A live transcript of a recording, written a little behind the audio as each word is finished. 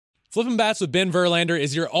Flippin' Bats with Ben Verlander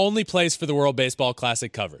is your only place for the World Baseball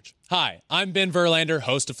Classic coverage. Hi, I'm Ben Verlander,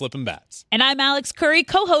 host of Flippin' Bats. And I'm Alex Curry,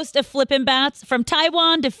 co-host of Flippin' Bats. From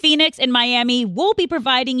Taiwan to Phoenix and Miami, we'll be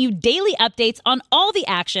providing you daily updates on all the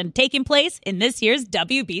action taking place in this year's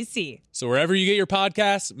WBC. So wherever you get your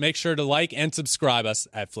podcasts, make sure to like and subscribe us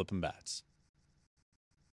at Flippin' Bats.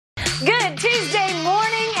 Good Tuesday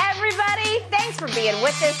morning, everybody. Thanks for being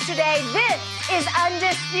with us today. This is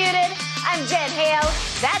Undisputed. I'm Jen Hale.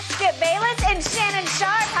 That's Skip Bayless and Shannon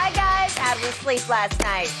Sharp. Hi, guys. How did we sleep last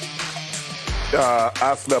night?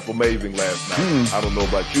 I slept amazing last night. I don't know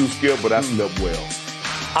about you, Skip, but I slept well.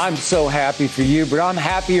 I'm so happy for you, but I'm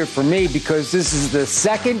happier for me because this is the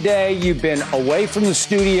second day you've been away from the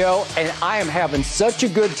studio, and I am having such a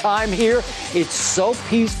good time here. It's so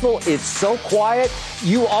peaceful. It's so quiet.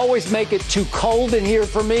 You always make it too cold in here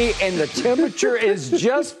for me, and the temperature is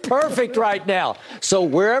just perfect right now. So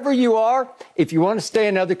wherever you are, if you want to stay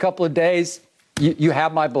another couple of days, you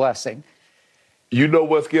have my blessing. You know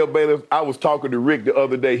what, Skip Bayless? I was talking to Rick the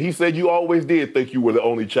other day. He said you always did think you were the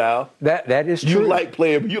only child. That is true. You like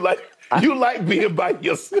playing. You like being by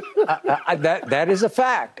yourself. That is a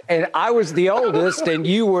fact. And I was the oldest, and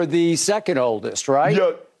you were the second oldest, right?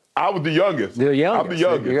 Yeah, I was the youngest. The youngest. I'm the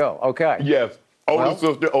youngest. There you go. Okay. Yes. Older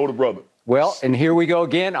sister, older brother. Well, and here we go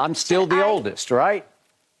again. I'm still the oldest, right?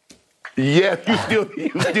 Yes, you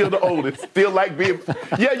still the oldest. Still like being.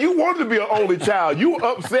 Yeah, you wanted to be an only child. You were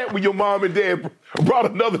upset when your mom and dad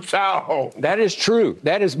brought another child home. That is true.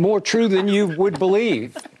 That is more true than you would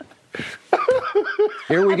believe.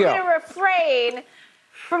 Here we go. I'm going to refrain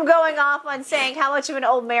from going off on saying how much of an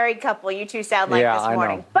old married couple you two sound like this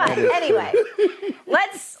morning. Know. But anyway,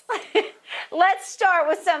 let's start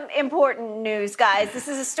with some important news, guys. This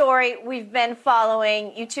is a story we've been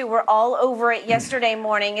following. You two were all over it yesterday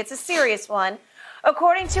morning. It's a serious one.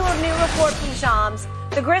 According to a new report from Shams,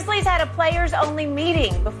 the Grizzlies had a players-only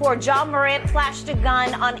meeting before Ja Morant flashed a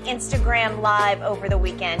gun on Instagram Live over the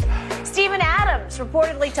weekend. Steven Adams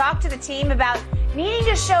reportedly talked to the team about needing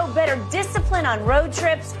to show better discipline on road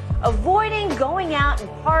trips, avoiding going out and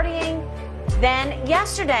partying. Then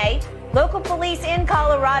yesterday, local police in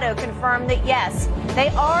Colorado confirmed that, yes, they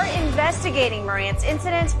are investigating Morant's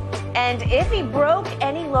incident and if he broke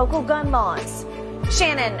any local gun laws.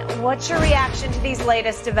 Shannon, what's your reaction to these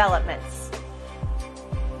latest developments?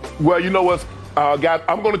 Well, you know what, guys,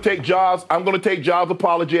 I'm going to take Ja's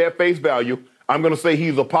apology at face value. I'm going to say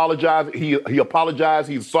he's apologized. He apologized.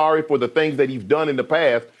 He's sorry for the things that he's done in the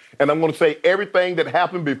past. And I'm going to say everything that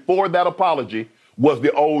happened before that apology was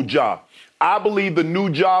the old Ja. I believe the new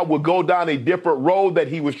Ja will go down a different road that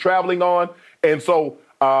he was traveling on. And so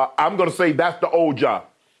I'm going to say that's the old Ja.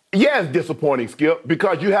 Yeah, it's disappointing, Skip,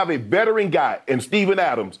 because you have a veteran guy in Steven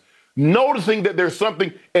Adams noticing that there's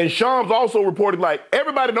something. And Shams also reported, like,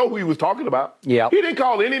 everybody know who he was talking about. Yeah. He didn't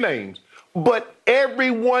call any names. But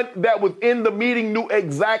everyone that was in the meeting knew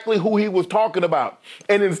exactly who he was talking about.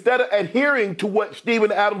 And instead of adhering to what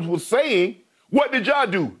Steven Adams was saying, what did Ja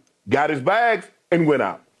do? Got his bags and went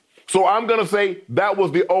out. So I'm going to say that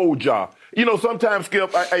was the old Ja. You know, sometimes,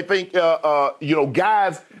 Skip, I think,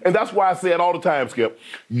 guys, and that's why I say it all the time, Skip,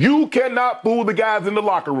 you cannot fool the guys in the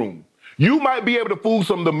locker room. You might be able to fool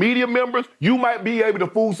some of the media members. You might be able to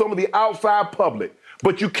fool some of the outside public.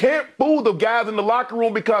 But you can't fool the guys in the locker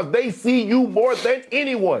room because they see you more than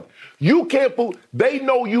anyone. You can't fool. They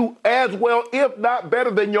know you as well, if not better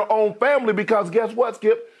than your own family, because guess what,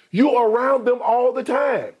 Skip? You're around them all the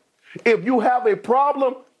time. If you have a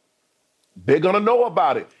problem, they're going to know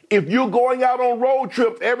about it. If you're going out on road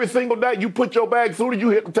trips every single night, you put your bag as soon as you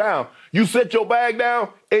hit the town. You set your bag down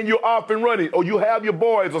and you're off and running, or you have your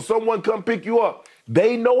boys or someone come pick you up.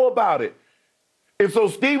 They know about it. And so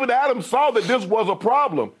Steven Adams saw that this was a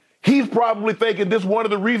problem. He's probably thinking this is one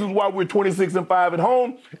of the reasons why we're 26-5 at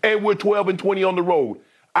home and we're 12-20 on the road.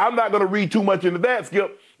 I'm not going to read too much into that,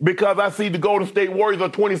 Skip, because I see the Golden State Warriors are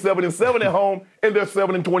 27-7 at home and they're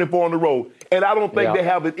 7-24 on the road. And I don't think they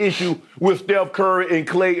have an issue with Steph Curry and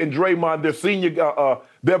Clay and Draymond, their senior,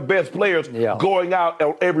 their best players, going out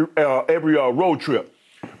on every road trip.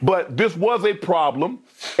 But this was a problem,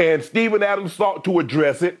 and Steven Adams sought to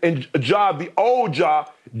address it, and Ja, the old Ja,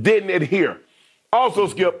 didn't adhere. Also,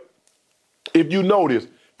 Skip, if you notice,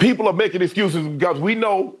 people are making excuses because we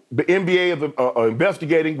know the NBA is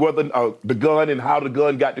investigating whether the gun and how the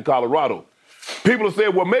gun got to Colorado. People are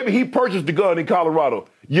saying, well, maybe he purchased the gun in Colorado.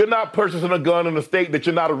 You're not purchasing a gun in a state that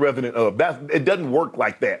you're not a resident of. It doesn't work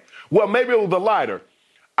like that. Well, maybe it was a lighter.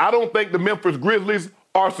 I don't think the Memphis Grizzlies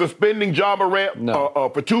are suspending Ja Morant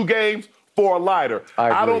for 2 games for a lighter.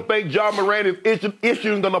 I don't think Ja Morant is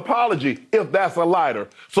issuing an apology if that's a lighter.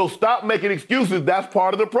 So stop making excuses. That's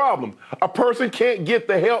part of the problem. A person can't get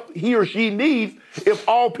the help he or she needs if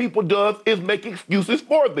all people does is make excuses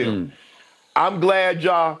for them. I'm glad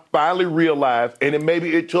Ja finally realized, and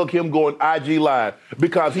maybe it took him going IG Live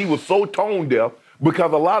because he was so tone deaf,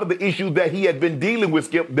 because a lot of the issues that he had been dealing with,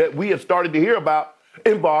 Skip, that we have started to hear about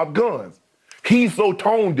involved guns. He's so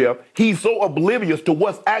tone deaf. He's so oblivious to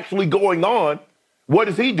what's actually going on. What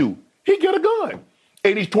does he do? He get a gun,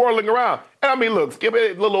 and he's twirling around. And I mean, look, Skip,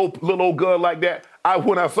 a little old gun like that.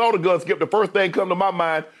 When I saw the gun, Skip, the first thing come to my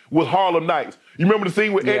mind was Harlem Nights. You remember the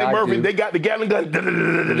scene with Eddie Murphy? They got the Gatling gun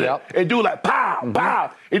and do like pow,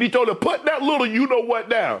 pow. And he told him, put that little you-know-what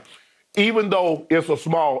down. Even though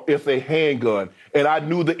it's a handgun, and I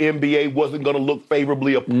knew the NBA wasn't going to look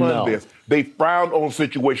favorably upon this. They frowned on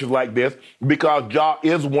situations like this because Ja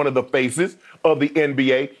is one of the faces of the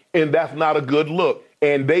NBA, and that's not a good look.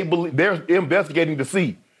 And they're investigating to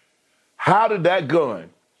see, how did that gun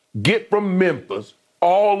get from Memphis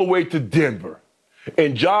all the way to Denver?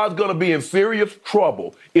 And Ja's going to be in serious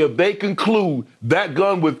trouble if they conclude that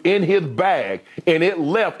gun was in his bag and it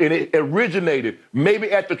left and it originated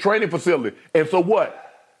maybe at the training facility. And so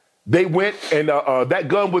what? They went and that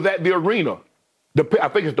gun was at the arena. I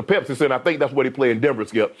think it's the Pepsi Center. I think that's where they play in Denver,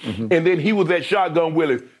 Skip. And then he was at Shotgun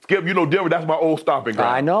Willie's. Skip, you know Denver, that's my old stomping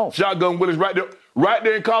ground. I know. Shotgun Willie's right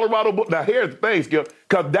there in Colorado. Now, here's the thing, Skip,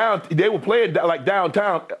 because they were playing like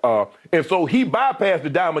downtown, and so he bypassed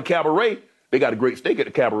the Diamond Cabaret. They got a great steak at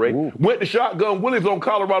the Cabaret. Ooh. Went to Shotgun Willie's on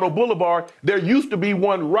Colorado Boulevard. There used to be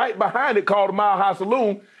one right behind it called the Mile High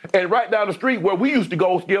Saloon. And right down the street where we used to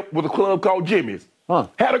go, Skip, was a club called Jimmy's.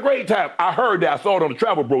 Had a great time. I heard that. I saw it on the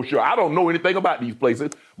travel brochure. I don't know anything about these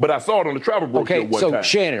places, but I saw it on the travel brochure one time. Okay, so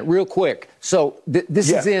Shannon, real quick. So this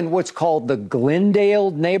is in what's called the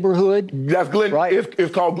Glendale neighborhood? That's Glendale. Right?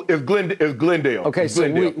 It's Glendale. Okay, it's so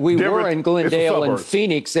Glendale. we were in Glendale and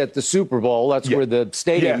Phoenix at the Super Bowl. That's where the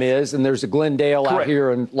stadium is, and there's a Glendale out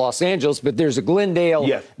here in Los Angeles, but there's a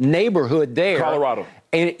Glendale neighborhood there. Colorado.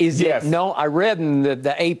 And is it known? I read in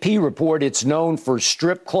the AP report it's known for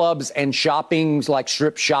strip clubs and shoppings, like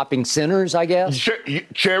strip shopping centers, I guess.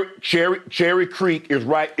 Cherry Creek is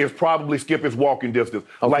right. It's probably Skip is walking distance.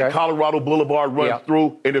 Like Colorado Boulevard runs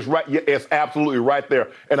through, and it's right. It's absolutely right there.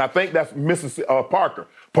 And I think that's Mississippi Parker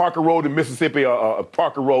Road in Mississippi.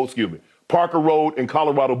 Parker Road and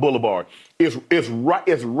Colorado Boulevard. It's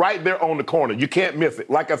right there on the corner. You can't miss it.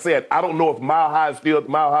 Like I said, I don't know if Mile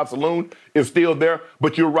High Saloon is still there,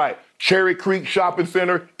 but you're right. Cherry Creek Shopping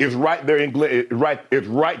Center is right there in Glen. It's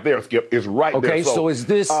right there, Skip. It's right there. Okay, so is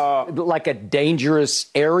this like a dangerous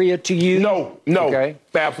area to you? No. Okay.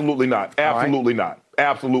 Absolutely not. Absolutely not.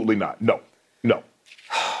 Absolutely not. No.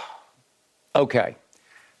 Okay.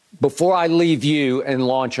 Before I leave you and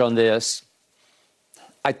launch on this,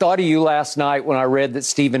 I thought of you last night when I read that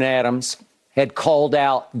Steven Adams had called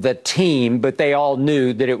out the team, but they all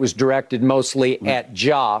knew that it was directed mostly at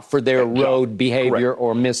Ja for their road behavior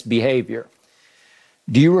or misbehavior.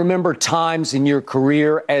 Do you remember times in your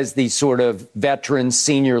career as the sort of veteran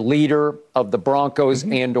senior leader of the Broncos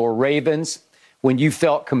and or Ravens when you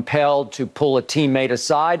felt compelled to pull a teammate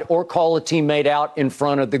aside or call a teammate out in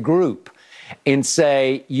front of the group and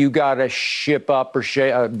say, you got to shape up or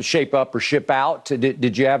ship out?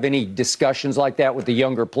 Did you have any discussions like that with the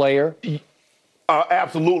younger player?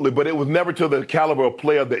 Absolutely, but it was never to the caliber of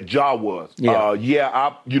player that Ja was.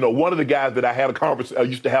 One of the guys that I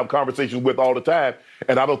used to have conversations with all the time,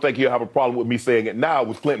 and I don't think he'll have a problem with me saying it now,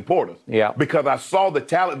 was Clinton Portis. Yeah. Because I saw the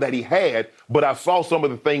talent that he had, but I saw some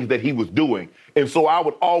of the things that he was doing. And so I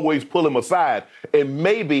would always pull him aside. And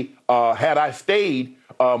maybe had I stayed,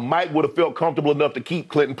 Mike would have felt comfortable enough to keep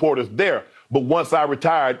Clinton Portis there. But once I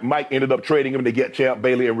retired, Mike ended up trading him to get Champ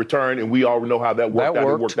Bailey in return, and we already know how that worked out.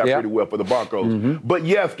 It worked out pretty well for the Broncos. But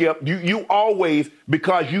yes, Skip, you always,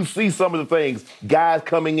 because you see some of the things, guys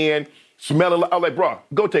coming in, smelling like, I'm like, bro,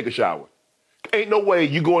 go take a shower. Ain't no way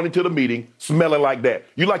you going into the meeting smelling like that.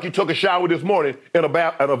 You like you took a shower this morning in a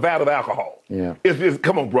vat of alcohol. Yeah.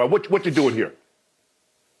 Come on, bro, what you doing here?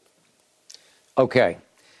 Okay.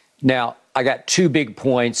 Now, I got two big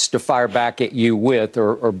points to fire back at you with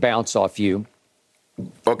or bounce off you.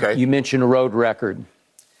 Okay. You mentioned a road record,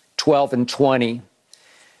 12-20.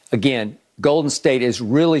 Again, Golden State is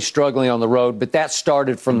really struggling on the road, but that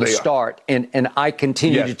started from the start. And I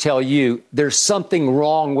continue to tell you there's something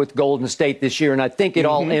wrong with Golden State this year, and I think it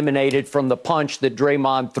all emanated from the punch that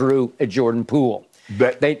Draymond threw at Jordan Poole.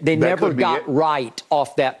 They never got right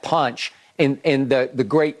off that punch. And the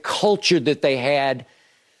great culture that they had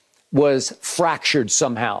was fractured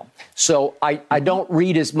somehow. So I don't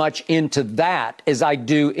read as much into that as I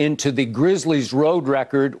do into the Grizzlies' road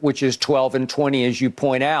record, which is 12-20, as you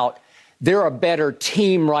point out. They're a better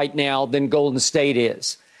team right now than Golden State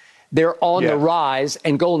is. They're on the rise,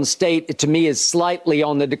 and Golden State, to me, is slightly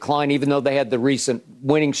on the decline, even though they had the recent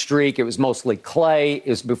winning streak. It was mostly Clay. It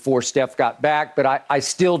was before Steph got back. But I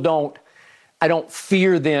still don't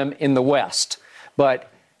fear them in the West. But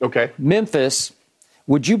Memphis,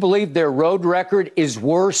 would you believe their road record is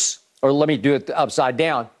worse? Or let me do it upside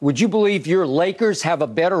down. Would you believe your Lakers have a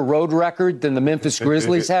better road record than the Memphis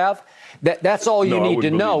Grizzlies have? That's all you need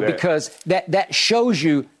to know, because that shows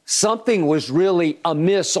you something was really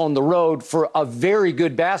amiss on the road for a very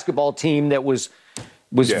good basketball team that was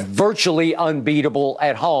virtually unbeatable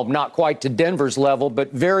at home. Not quite to Denver's level,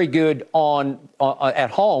 but very good at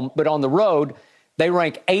home. But on the road, they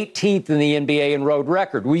rank 18th in the NBA in road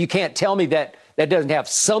record. Well, you can't tell me that doesn't have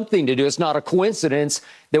something to do. It's not a coincidence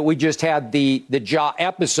that we just had the Ja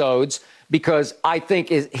episodes, because I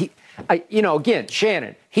think again,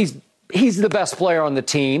 Shannon, he's the best player on the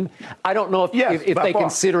team. I don't know if they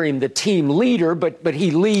consider him the team leader, but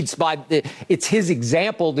he leads it's his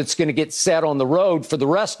example that's going to get set on the road for the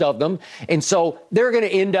rest of them. And so they're going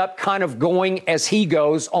to end up kind of going as he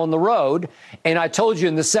goes on the road. And I told you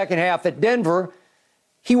in the second half at Denver,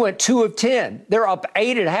 he went 2 of 10. They're up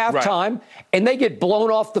 8 at halftime, and they get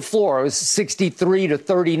blown off the floor. It was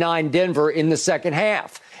 63-39 Denver in the second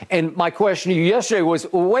half. And my question to you yesterday was,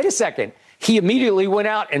 well, wait a second. He immediately went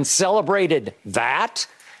out and celebrated that?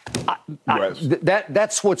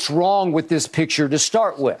 That's what's wrong with this picture to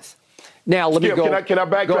start with. Now, let me go. Can I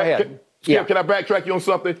backtrack? Go ahead. Can I backtrack you on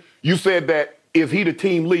something? You said that, is he the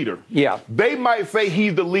team leader? Yeah. They might say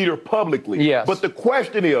he's the leader publicly. Yes. But the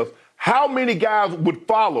question is, how many guys would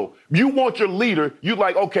follow? You want your leader. You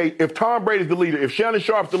like, okay, if Tom Brady's the leader, if Shannon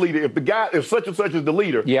Sharp's the leader, if such and such is the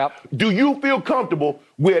leader, do you feel comfortable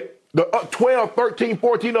with the 12, 13,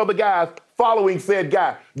 14 other guys following said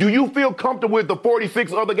guy? Do you feel comfortable with the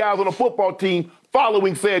 46 other guys on a football team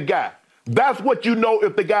following said guy? That's what you know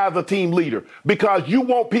if the guy's a team leader, because you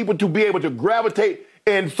want people to be able to gravitate,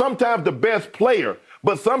 and sometimes the best player.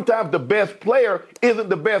 But sometimes the best player isn't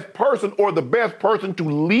the best person or the best person to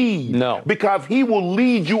lead. No. Because he will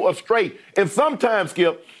lead you astray. And sometimes,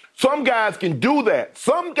 Skip, some guys can do that.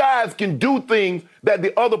 Some guys can do things that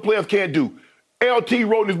the other players can't do. LT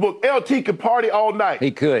wrote in his book, LT could party all night. He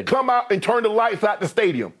could. Come out and turn the lights out the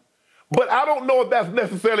stadium. But I don't know if that's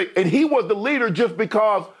necessarily, and he was the leader just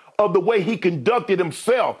because of the way he conducted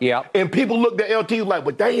himself. Yeah. And people looked at LT like,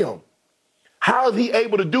 well, damn, how is he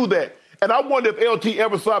able to do that? And I wonder if LT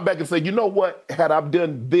ever saw back and said, you know what, had I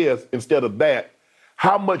done this instead of that,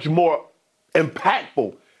 how much more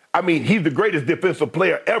impactful. I mean, he's the greatest defensive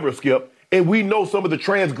player ever, Skip, and we know some of the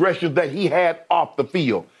transgressions that he had off the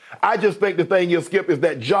field. I just think the thing is, Skip, is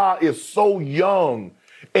that Ja is so young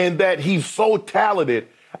and that he's so talented.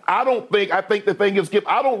 I think the thing is, Skip,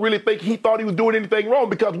 I don't really think he thought he was doing anything wrong,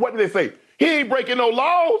 because what did they say? He ain't breaking no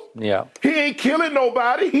laws. Yeah. He ain't killing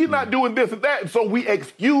nobody. He's not doing this and that. And so we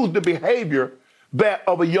excuse the behavior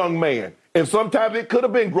of a young man. And sometimes it could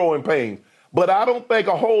have been growing pains. But I don't think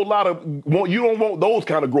a whole lot you don't want those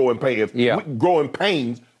kind of growing pains. Yeah. Growing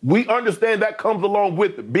pains. We understand that comes along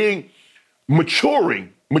with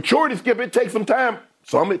maturing. Maturity, Skip, it takes some time.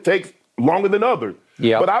 Some it takes longer than others.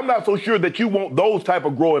 Yeah. But I'm not so sure that you want those type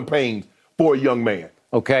of growing pains for a young man.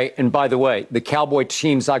 Okay, and by the way, the Cowboy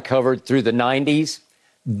teams I covered through the 90s,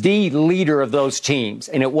 the leader of those teams,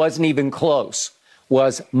 and it wasn't even close,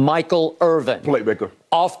 was Michael Irvin. Playmaker.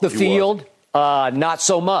 Off the field, not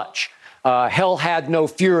so much. Hell had no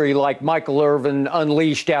fury like Michael Irvin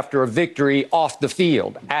unleashed after a victory off the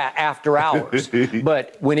field after hours.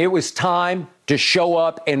 But when it was time to show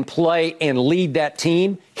up and play and lead that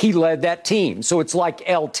team, he led that team. So it's like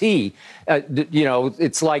LT.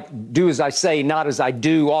 It's like do as I say, not as I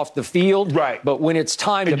do off the field. Right. But when it's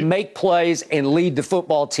time to make plays and lead the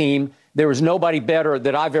football team, there was nobody better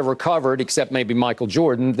that I've ever covered, except maybe Michael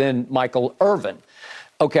Jordan, than Michael Irvin.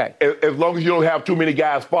 Okay. As long as you don't have too many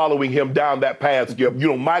guys following him down that path, Skip.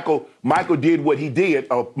 Michael did what he did.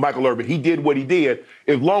 Michael Irvin, he did what he did.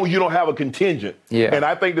 As long as you don't have a contingent. Yeah. And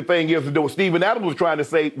I think the thing is, what Steven Adams was trying to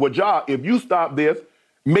say, well, Ja, if you stop this,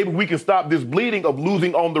 maybe we can stop this bleeding of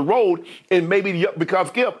losing on the road. And maybe because,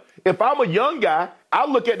 Skip, if I'm a young guy, I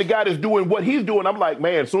look at the guy that's doing what he's doing. I'm like,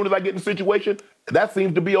 man, as soon as I get in the situation, that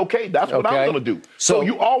seems to be okay. That's what I'm going to do. So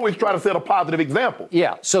you always try to set a positive example.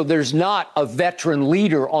 Yeah. So there's not a veteran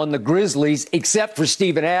leader on the Grizzlies except for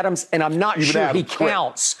Steven Adams, and I'm not sure he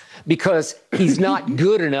counts because he's not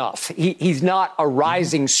good enough. He's not a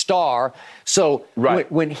rising star. So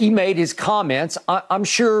when he made his comments, I'm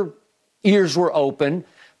sure ears were open.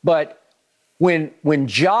 But when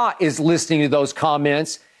Ja is listening to those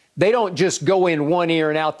comments, they don't just go in one ear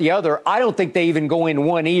and out the other. I don't think they even go in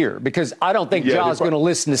one ear, because I don't think Ja's going to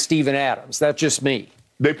listen to Steven Adams. That's just me.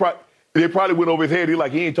 They probably went over his head. He's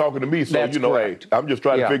like, he ain't talking to me. So, That's correct. Hey, I'm just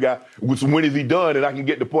trying to figure out when is he done, and I can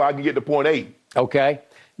get to point 8. Okay.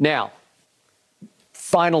 Now,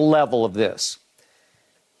 final level of this.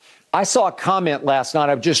 I saw a comment last night.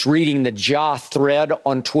 I was just reading the Ja thread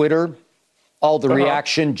on Twitter, all the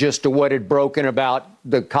reaction just to what had broken about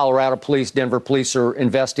the Colorado police, Denver police are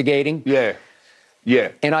investigating. Yeah.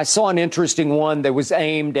 And I saw an interesting one that was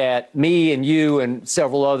aimed at me and you and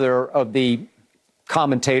several other of the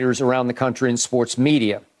commentators around the country in sports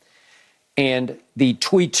media. And the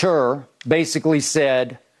tweeter basically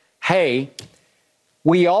said, hey,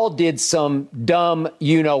 we all did some dumb,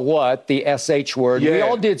 you-know-what, the SH word. We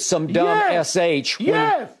all did some dumb SH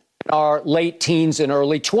in our late teens and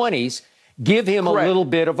early 20s. Give him a little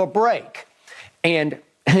bit of a break. And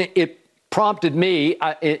it prompted me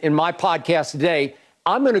in my podcast today,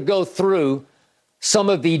 I'm going to go through some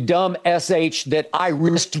of the dumb SH that I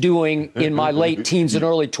risked doing in my late teens and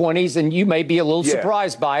early 20s. And you may be a little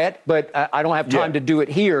surprised by it, but I don't have time to do it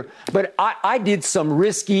here. But I did some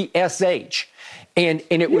risky SH. And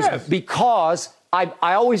it was because I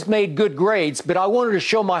always made good grades, but I wanted to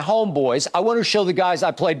show my homeboys, I wanted to show the guys I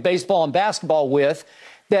played baseball and basketball with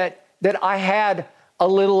that I had a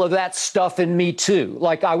little of that stuff in me too.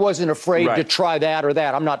 Like I wasn't afraid to try that or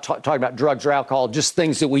that. I'm not talking about drugs or alcohol, just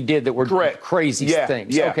things that we did that were crazy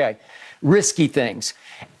things. Okay. Risky things.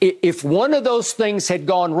 If one of those things had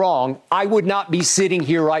gone wrong, I would not be sitting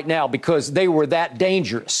here right now because they were that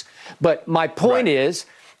dangerous. But my point is,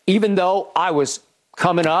 even though I was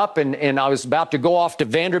coming up and I was about to go off to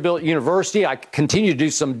Vanderbilt University, I continued to do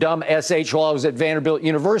some dumb SH while I was at Vanderbilt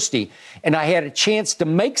University. And I had a chance to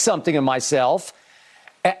make something of myself.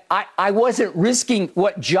 I wasn't risking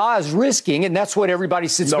what Ja is risking, and that's what everybody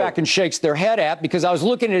sits back and shakes their head at, because I was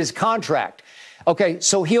looking at his contract. Okay,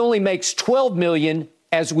 so he only makes $12 million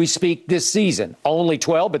as we speak this season. Only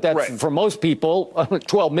 12, but that's for most people,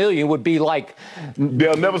 12 million would be like...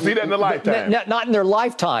 They'll never see that in their lifetime. Not in their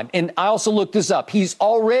lifetime. And I also looked this up. He's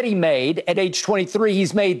already made, at age 23,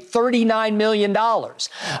 he's made $39 million.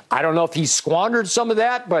 I don't know if he's squandered some of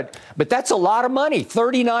that, but that's a lot of money.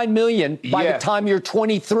 $39 million by the time you're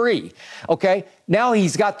 23. Okay, now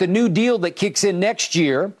he's got the new deal that kicks in next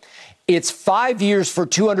year. It's 5 years for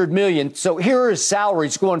 $200 million. So here are his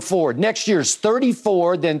salaries going forward. Next year's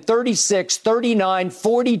 34, then 36, 39,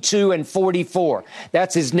 42, and 44.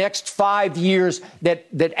 That's his next 5 years that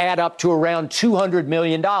add up to around $200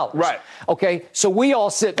 million. Right. Okay, so we all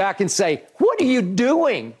sit back and say, what are you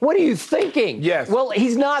doing? What are you thinking? Yes. Well,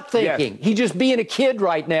 he's not thinking. He's just being a kid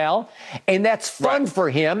right now, and that's fun for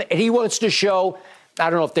him. And he wants to show, I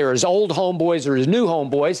don't know if they're his old homeboys or his new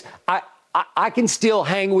homeboys, I can still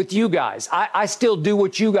hang with you guys. I still do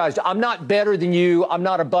what you guys do. I'm not better than you. I'm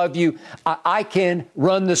not above you. I can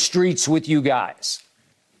run the streets with you guys.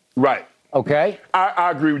 Right. Okay?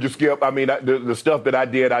 I agree with you, Skip. I mean, the stuff that I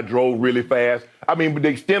did, I drove really fast. I mean, with the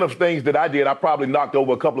extent of things that I did, I probably knocked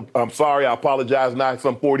over a couple of, I'm sorry, I apologize now,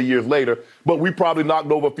 some 40 years later, but we probably knocked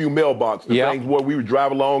over a few mailboxes, things where we would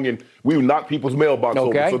drive along and we would knock people's mailbox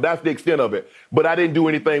over. So that's the extent of it. But I didn't do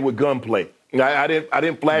anything with gunplay. I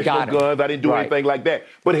didn't flash no guns. I didn't do anything like that.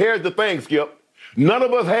 But here's the thing, Skip. None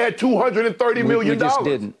of us had $230 million. We just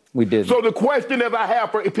didn't. We didn't. So the question that I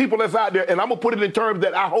have for people that's out there, and I'm going to put it in terms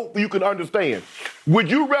that I hope you can understand.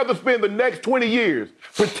 Would you rather spend the next 20 years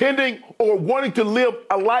pretending or wanting to live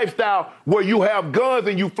a lifestyle where you have guns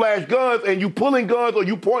and you flash guns and you pulling guns or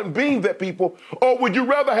you pointing beams at people? Or would you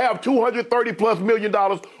rather have $230+ million?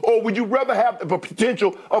 Or would you rather have the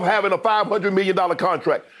potential of having a $500 million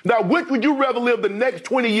contract? Now, which would you rather live the next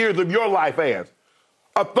 20 years of your life as?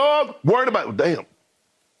 A thug worried about, damn,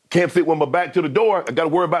 can't sit with my back to the door. I got to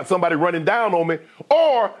worry about somebody running down on me.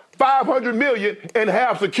 Or $500 million and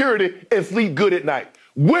have security and sleep good at night.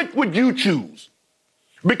 Which would you choose?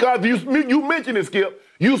 Because you mentioned it, Skip.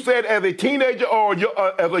 You said as a teenager or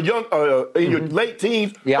as a young, in your late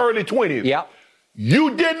teens, early 20s.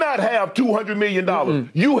 You did not have $200 million.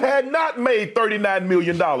 You had not made $39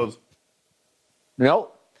 million.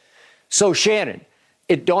 No. So, Shannon,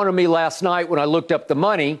 it dawned on me last night when I looked up the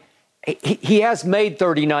money, he has made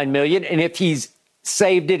 $39 million, and if he's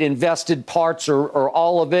saved it, invested parts or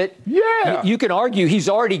all of it. Yeah. You can argue he's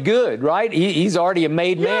already good, right? He's already a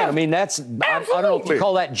made man. I mean, that's, I don't know if you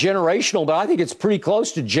call that generational, but I think it's pretty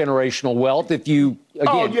close to generational wealth if you,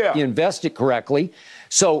 again, you invest it correctly.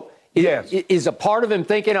 So is a part of him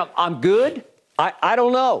thinking, I'm good? I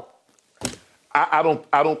don't know. I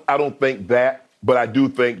don't think that, but I do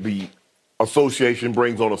think the association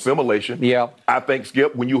brings on assimilation. Yeah. I think,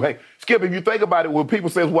 Skip, if you think about it, when people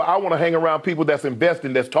say, well, I want to hang around people that's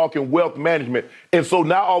investing, that's talking wealth management. And so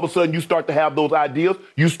now all of a sudden you start to have those ideas.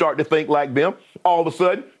 You start to think like them. All of a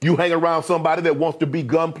sudden you hang around somebody that wants to be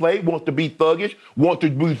gunplay, wants to be thuggish, wants to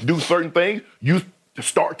do certain things. You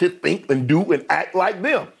start to think and do and act like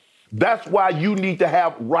them. That's why you need to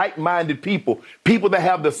have right-minded people that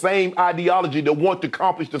have the same ideology, that want to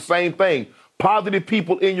accomplish the same thing. Positive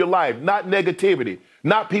people in your life, not negativity,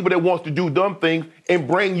 not people that wants to do dumb things and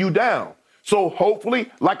bring you down. So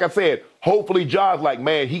hopefully, like I said, Ja's like,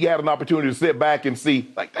 man, he had an opportunity to sit back and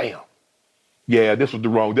see, like, damn, yeah, this was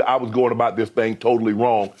I was going about this thing totally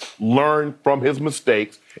wrong. Learn from his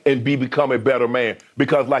mistakes and become a better man.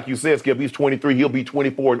 Because like you said, Skip, he's 23, he'll be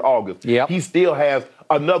 24 in August. Yep. He still has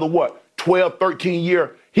another, 12, 13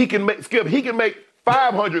 year. He can make $500,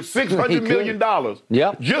 $600 million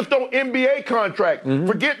just on NBA contract.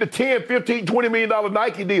 Forget the $10, $15, $20 million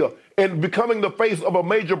Nike deal and becoming the face of a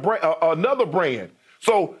major brand, another brand.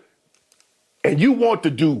 So, and you want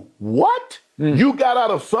to do what? You got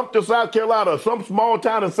out of Sumter, South Carolina, some small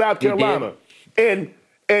town in South Carolina, and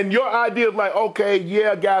your idea is like, okay,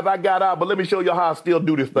 yeah, guys, I got out, but let me show you how I still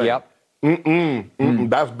do this thing. Yep.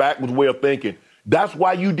 That's backwards way of thinking. That's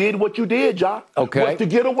why you did what you did, Ja. Okay. Was to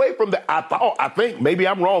get away from that. I think, maybe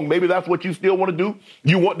I'm wrong. Maybe that's what you still want to do.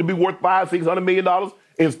 You want to be worth $500-600 million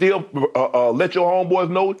and still let your homeboys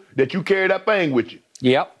know that you carry that thing with you.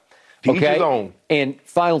 Yep. To each his own. And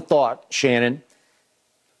final thought, Shannon.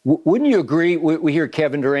 Wouldn't you agree? We hear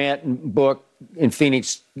Kevin Durant and Book in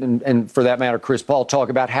Phoenix, and for that matter, Chris Paul, talk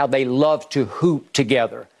about how they love to hoop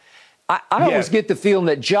together. I always get the feeling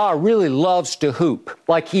that Ja really loves to hoop.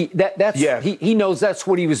 Like he knows that's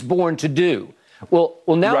what he was born to do. Well,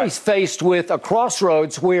 now he's faced with a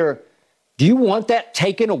crossroads where, do you want that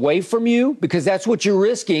taken away from you? Because that's what you're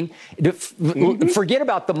risking. Forget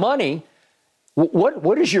about the money.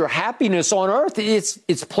 What is your happiness on earth?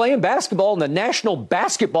 It's playing basketball in the National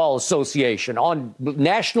Basketball Association on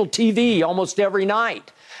national TV almost every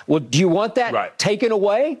night. Well, do you want that taken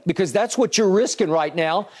away? Because that's what you're risking right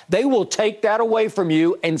now. They will take that away from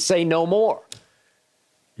you and say no more.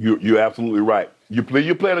 You're absolutely right. You're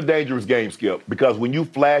playing a dangerous game, Skip, because when you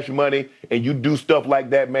flash money and you do stuff like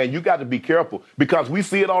that, man, you got to be careful because we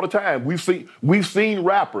see it all the time. We've seen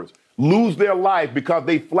rappers lose their life because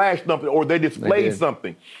they flashed something or they displayed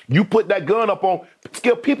something. You put that gun up on,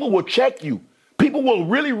 Skip, people will check you. People will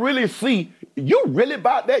really, really see, you really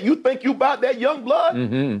about that? You think you about that, young blood?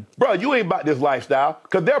 Bro, you ain't about this lifestyle.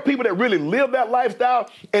 Because there are people that really live that lifestyle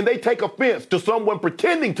and they take offense to someone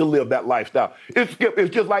pretending to live that lifestyle.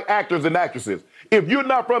 It's just like actors and actresses. If you're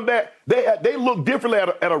not from that, they look differently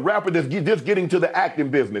at a rapper that's just getting to the acting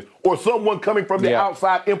business or someone coming from the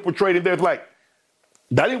outside infiltrating. They're like,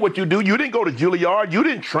 that ain't what you do. You didn't go to Juilliard. You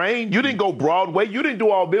didn't train. You didn't go Broadway. You didn't do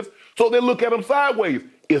all this. So they look at them sideways.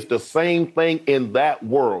 It's the same thing in that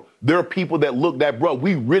world. There are people that look that, bro,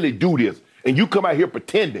 we really do this. And you come out here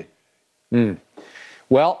pretending.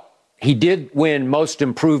 Well, he did win Most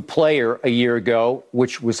Improved Player a year ago,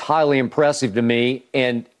 which was highly impressive to me.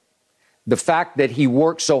 And the fact that he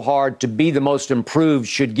worked so hard to be the most improved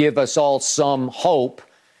should give us all some hope.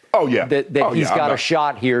 That he's got a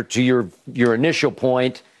shot here, to your initial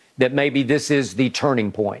point, that maybe this is the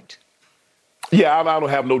turning point. Yeah, I don't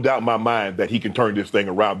have no doubt in my mind that he can turn this thing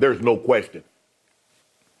around. There's no question.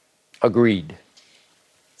 Agreed.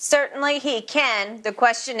 Certainly he can. The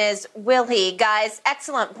question is, will he? Guys,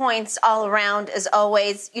 excellent points all around, as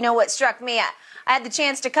always. You know what struck me? I had the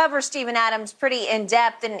chance to cover Steven Adams pretty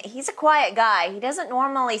in-depth, and he's a quiet guy. He doesn't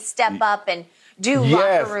normally step up and do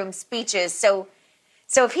locker room speeches.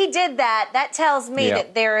 So if he did that, that tells me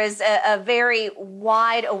that there is a very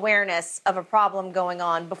wide awareness of a problem going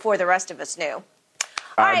on before the rest of us knew.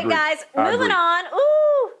 All right, guys, moving on.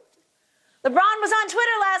 Ooh, LeBron was on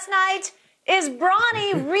Twitter last night. Is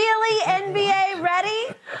Bronny really NBA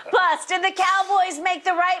ready? Plus, did the Cowboys make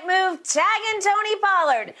the right move tagging Tony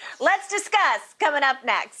Pollard? Let's discuss coming up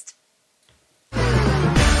next.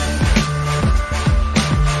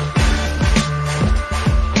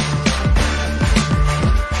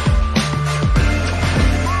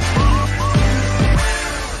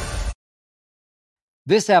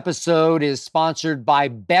 This episode is sponsored by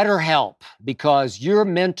BetterHelp because your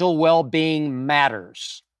mental well-being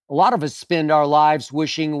matters. A lot of us spend our lives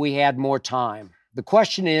wishing we had more time. The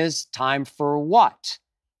question is, time for what?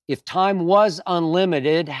 If time was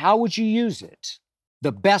unlimited, how would you use it?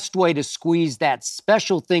 The best way to squeeze that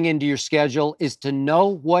special thing into your schedule is to know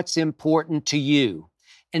what's important to you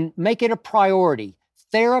and make it a priority.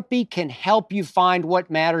 Therapy can help you find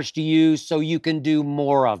what matters to you so you can do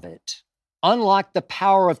more of it. Unlock the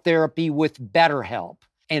power of therapy with BetterHelp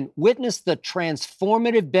and witness the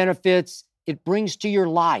transformative benefits it brings to your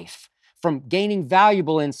life, from gaining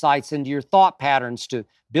valuable insights into your thought patterns to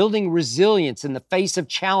building resilience in the face of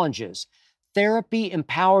challenges. Therapy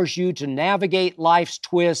empowers you to navigate life's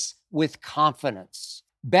twists with confidence.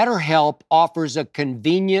 BetterHelp offers a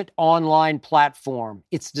convenient online platform.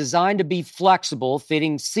 It's designed to be flexible,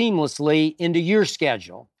 fitting seamlessly into your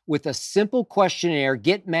schedule. With a simple questionnaire,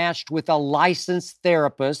 get matched with a licensed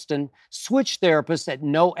therapist and switch therapists at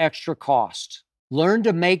no extra cost. Learn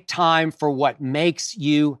to make time for what makes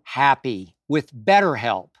you happy with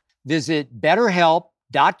BetterHelp. Visit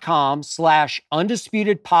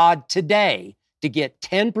BetterHelp.com/UndisputedPod today to get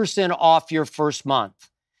 10% off your first month.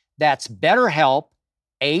 That's BetterHelp,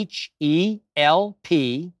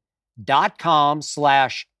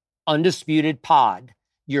 HELP.com/UndisputedPod.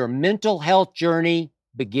 Your mental health journey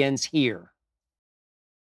begins here.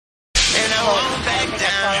 And I won't back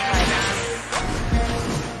down.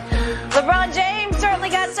 LeBron James certainly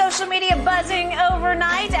got social media buzzing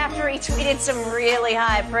overnight after he tweeted some really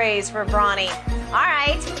high praise for Bronny. All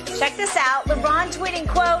right, check this out. LeBron tweeting,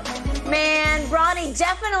 quote, "Man, Bronny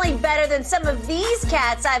definitely better than some of these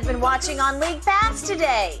cats I've been watching on League Pass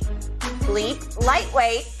today. Bleep,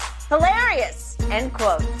 lightweight, hilarious," end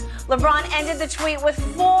quote. LeBron ended the tweet with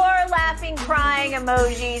 4 laughing, crying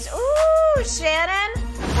emojis. Ooh, Shannon,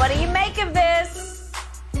 what do you make of this?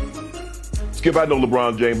 Skip, I know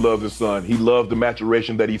LeBron James loves his son. He loves the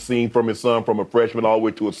maturation that he's seen from his son, from a freshman all the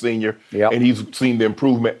way to a senior. Yep. And he's seen the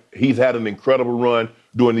improvement. He's had an incredible run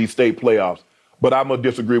during these state playoffs. But I'm going to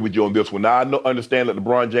disagree with you on this one. Now, I understand that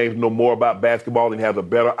LeBron James knows more about basketball and has a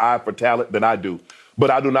better eye for talent than I do.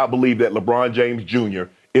 But I do not believe that LeBron James Jr.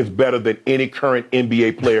 is better than any current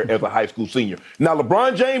NBA player as a high school senior. Now,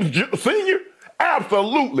 LeBron James Sr.,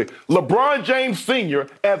 absolutely. LeBron James Sr.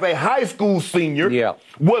 as a high school senior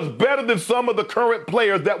was better than some of the current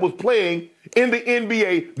players that was playing in the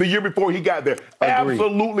NBA the year before he got there. Agreed.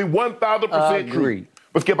 Absolutely, 1,000% true. Agreed.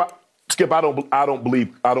 But Skip, I don't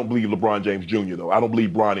believe LeBron James Jr. though. I don't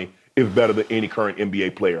believe Bronny is better than any current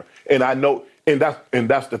NBA player. And I know. And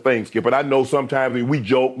that's the thing, Skip. And I know sometimes when we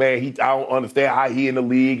joke, man, I don't understand how he in the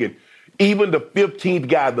league. And even the 15th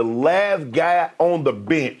guy, the last guy on the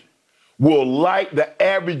bench, will light the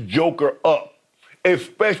average joker up,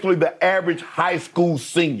 especially the average high school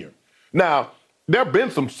senior. Now, there have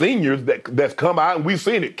been some seniors that's come out, and we've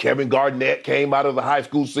seen it. Kevin Garnett came out as a high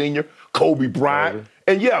school senior. Kobe Bryant.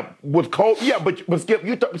 And but Skip,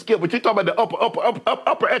 you're talking about the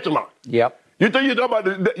upper echelon. Yep. You're talking about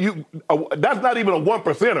that's not even a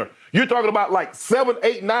 1%er. You're talking about like 7,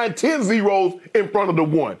 8, 9, 10 zeros in front of the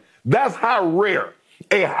one. That's how rare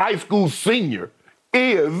a high school senior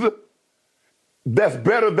is that's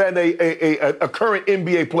better than a current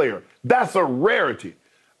NBA player. That's a rarity.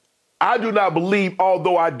 I do not believe,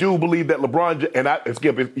 although I do believe that LeBron,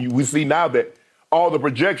 Skip, we see now that all the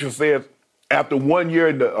projections says after 1 year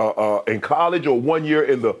in college or 1 year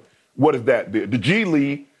in the G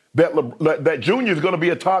League, that Junior is going to be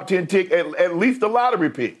a top 10 pick, at least a lottery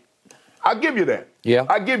pick. I'll give you that. Yeah.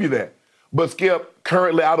 I give you that. But Skip,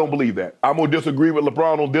 currently I don't believe that. I'm going to disagree with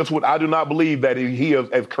LeBron on this one. I do not believe that he is,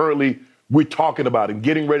 as currently we're talking about him,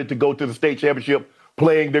 getting ready to go to the state championship,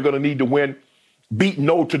 playing, they're going to need to win, beat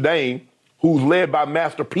Notre Dame, who's led by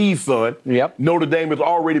Master P's son. Yep. Notre Dame has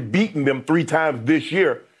already beaten them 3 times this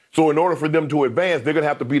year. So in order for them to advance, they're going to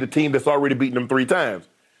have to beat a team that's already beaten them 3 times.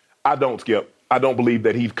 I don't, Skip. I don't believe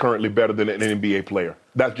that he's currently better than an NBA player.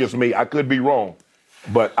 That's just me. I could be wrong,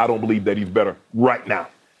 but I don't believe that he's better right now.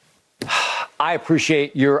 I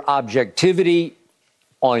appreciate your objectivity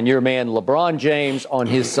on your man LeBron James, on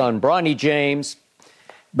his son Bronny James,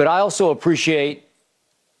 but I also appreciate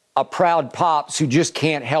a proud pops who just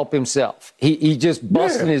can't help himself. He just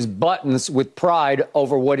busting his buttons with pride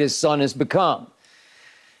over what his son has become.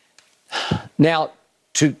 Now,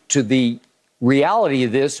 to the reality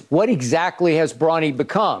of this, what exactly has Bronny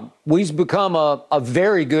become? Well, he's become a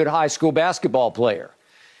very good high school basketball player.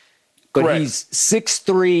 But Correct. He's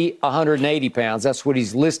 6'3", 180 pounds. That's what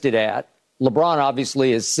he's listed at. LeBron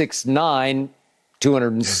obviously is 6'9",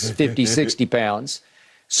 250, 60 pounds.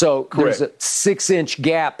 So Correct. there's a 6-inch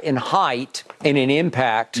gap in height and in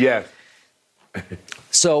impact. Yes.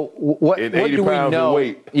 So what And do 80 we pounds in know?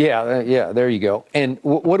 weight. Yeah, there you go. And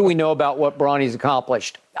what do we know about what Bronny's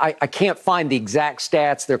accomplished? I can't find the exact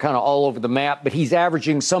stats. They're kind of all over the map, but he's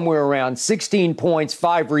averaging somewhere around 16 points,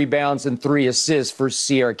 5 rebounds, and 3 assists for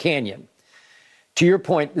Sierra Canyon. To your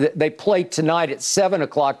point, they play tonight at 7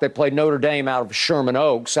 o'clock. They play Notre Dame out of Sherman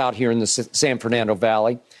Oaks out here in the San Fernando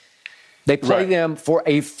Valley. They play them for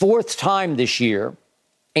a 4th time this year,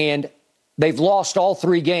 and they've lost all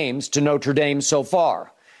 3 games to Notre Dame so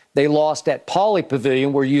far. They lost at Pauley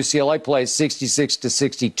Pavilion, where UCLA plays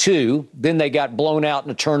 66-62. Then they got blown out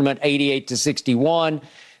in a tournament 88-61.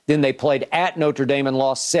 Then they played at Notre Dame and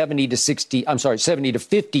lost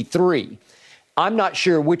 70-53. I'm not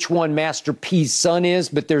sure which one Master P's son is,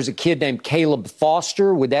 but there's a kid named Caleb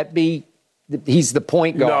Foster. Would that be? He's the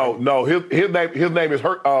point guard. No. His name is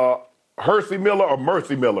Hersey Miller or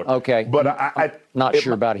Mercy Miller. Okay. But I'm not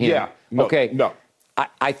sure about him. Yeah. No, okay. No.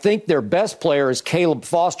 I think their best player is Caleb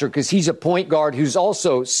Foster because he's a point guard who's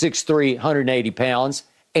also 6'3", 180 pounds,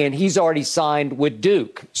 and he's already signed with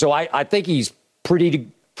Duke. So I think he's pretty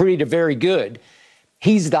to very good.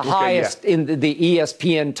 He's the highest in the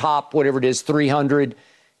ESPN top, whatever it is, 300.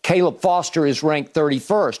 Caleb Foster is ranked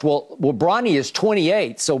 31st. Well, Bronny is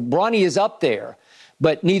 28th, so Bronny is up there.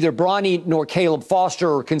 But neither Bronny nor Caleb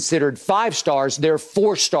Foster are considered 5 stars. They're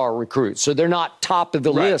 4-star recruits. So they're not top of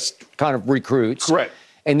the list kind of recruits. Correct.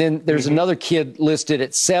 And then there's another kid listed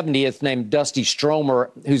at 70th named Dusty Stromer,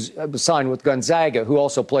 who's signed with Gonzaga, who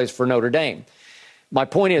also plays for Notre Dame. My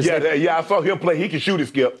point is... Yeah, I saw him play. He can shoot it,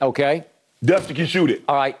 Skip. Okay. Dusty can shoot it.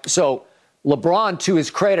 All right. So LeBron, to his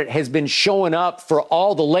credit, has been showing up for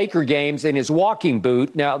all the Laker games in his walking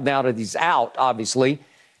boot, now that he's out, obviously.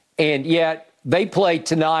 And yet... they play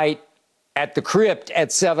tonight at the Crypt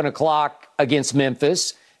at 7 o'clock against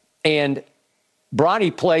Memphis, and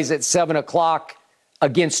Bronny plays at 7 o'clock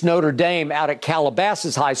against Notre Dame out at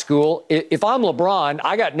Calabasas High School. If I'm LeBron,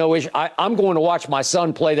 I got no issue. I'm going to watch my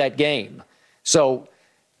son play that game. So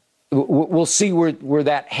we'll see where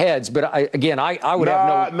that heads. But I would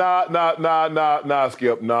have no... Nah,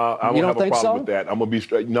 Skip. Nah, I won't have a problem with that. I'm going to be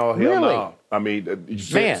straight. No, hell really? no. I mean,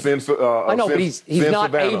 Man, I know, but he's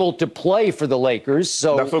not able to play for the Lakers,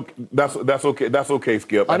 so that's okay. That's okay,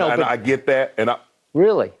 Skip. I know, and I get that.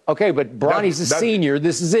 Really? Okay, but Bronny's a senior.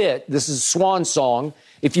 This is it. This is swan song.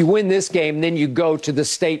 If you win this game, then you go to the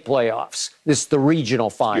state playoffs. This is the regional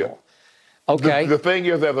final. Yeah. Okay. The thing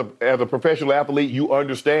is, as a professional athlete, you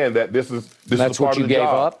understand that this is that's part what you of the gave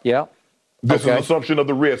job. up. Yeah. This is an assumption of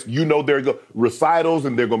the risk. You know there are recitals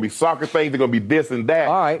and there are going to be soccer things. There are going to be this and that.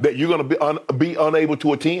 All right. That you're going to be unable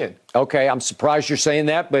to attend. Okay, I'm surprised you're saying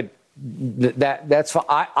that, but that's fine.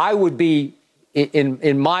 I would be,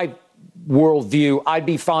 in my worldview, I'd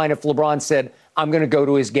be fine if LeBron said, I'm going to go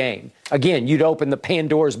to his game. Again, you'd open the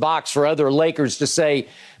Pandora's box for other Lakers to say,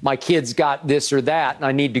 my kid's got this or that, and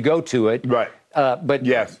I need to go to it. Right. But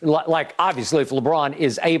yes, like obviously, if LeBron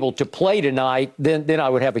is able to play tonight, then I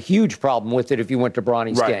would have a huge problem with it if you went to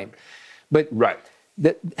Bronny's game. But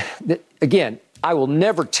again, I will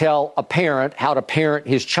never tell a parent how to parent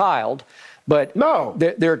his child. But no,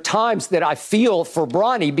 there are times that I feel for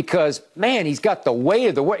Bronny because, man, he's got the weight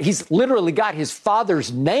of the world. He's literally got his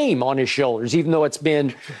father's name on his shoulders, even though it's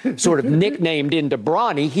been sort of nicknamed into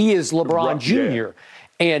Bronny. He is LeBron Jr. Yeah.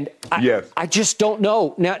 And I just don't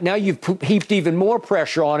know. Now you've heaped even more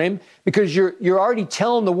pressure on him because you're already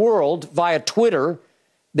telling the world via Twitter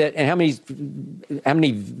that, and how many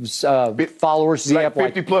followers does he have?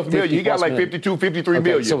 50 plus million. He got like 52, 53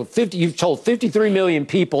 million. So you've told 53 million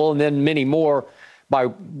people and then many more by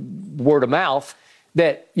word of mouth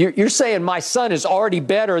that you're saying my son is already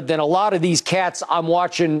better than a lot of these cats I'm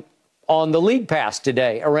watching on the League Pass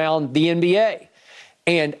today around the NBA.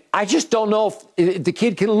 And I just don't know if the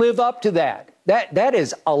kid can live up to that. That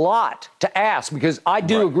is a lot to ask because I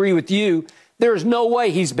do agree with you. There's no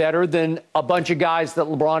way he's better than a bunch of guys that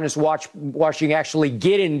LeBron is watching actually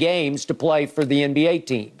get in games to play for the NBA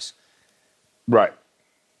teams. Right.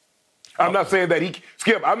 I'm not saying that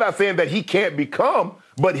I'm not saying that he can't become,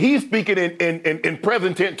 but he's speaking in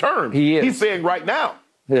present tense terms. He is. He's saying right now.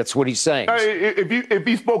 That's what he's saying. If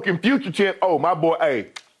he spoke in future tense, my boy,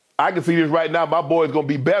 I can see this right now. My boy is going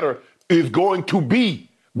to be better. Is going to be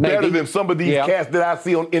better than some of these cats that I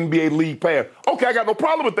see on NBA League Pass. Okay, I got no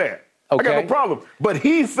problem with that. Okay. I got no problem. But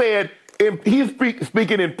he said he's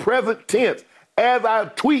speaking in present tense. As I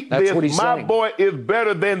tweet That's this, my boy is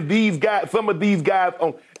better than these guys. Some of these guys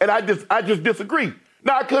and I just disagree.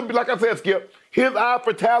 Now I could be like I said, Skip. His eye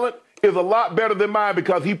for talent is a lot better than mine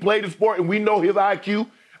because he played the sport and we know his IQ.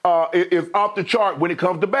 is off the chart when it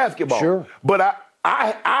comes to basketball. Sure. But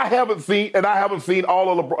I haven't seen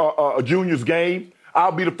all of Junior's games.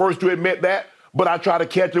 I'll be the first to admit that. But I try to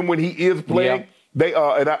catch him when he is playing.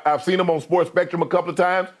 Yep. I've seen him on Sports Spectrum a couple of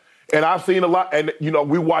times, and I've seen a lot. And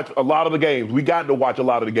we watch a lot of the games. We got to watch a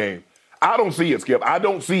lot of the games. I don't see it, Skip. I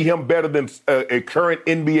don't see him better than a current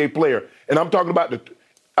NBA player. And I'm talking about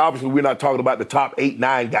obviously we're not talking about the top 8,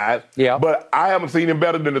 9 guys. Yeah. But I haven't seen him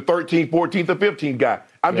better than the 13th, 14th, or 15th guy.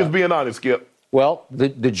 I'm just being honest, Skip. Well,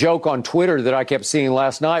 the joke on Twitter that I kept seeing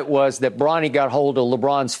last night was that Bronny got hold of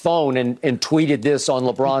LeBron's phone and tweeted this on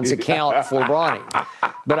LeBron's account for Bronny.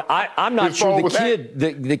 But I'm not sure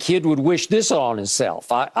the kid would wish this on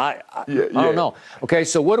himself. I don't know. Okay,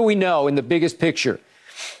 so what do we know in the biggest picture?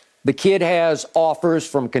 The kid has offers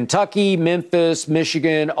from Kentucky, Memphis,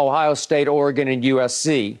 Michigan, Ohio State, Oregon, and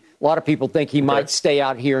USC. A lot of people think he might stay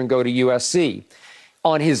out here and go to USC.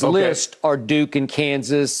 On his list are Duke and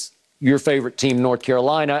Kansas, your favorite team, North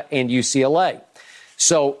Carolina, and UCLA.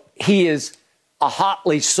 So he is a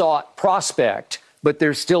hotly sought prospect, but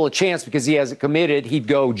there's still a chance because he hasn't committed. He'd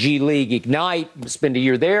go G League Ignite, spend a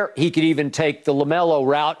year there. He could even take the LaMelo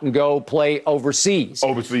route and go play overseas.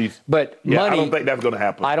 But money, I don't think that's going to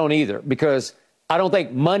happen. I don't either, because I don't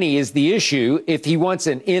think money is the issue. If he wants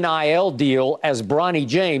an NIL deal as Bronny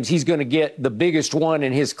James, he's going to get the biggest one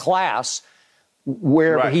in his class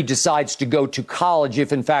wherever he decides to go to college,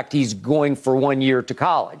 if in fact he's going for 1 year to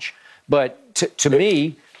college. But to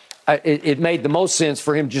me, it made the most sense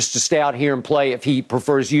for him just to stay out here and play. If he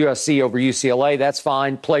prefers USC over UCLA, that's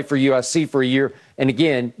fine. Play for USC for a year. And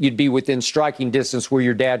again, you'd be within striking distance where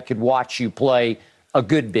your dad could watch you play a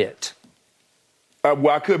good bit. Well,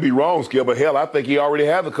 I could be wrong, Skip, but hell, I think he already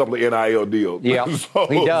has a couple of NIL deals. Yeah,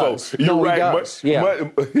 he does. So you're right. He does.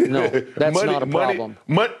 No, that's not a problem.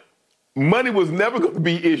 Money was never going to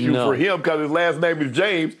be an issue for him because his last name is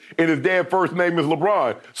James and his dad's first name is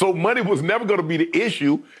LeBron. So money was never going to be the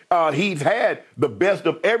issue. He's had the best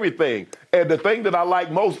of everything. And the thing that I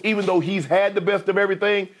like most, even though he's had the best of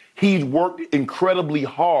everything, he's worked incredibly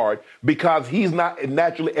hard because he's not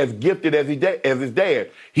naturally as gifted as his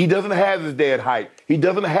dad. He doesn't have his dad's height. He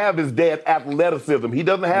doesn't have his dad's athleticism. He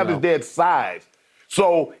doesn't have his dad's size.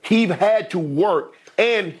 So he's had to work.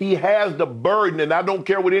 And he has the burden, and I don't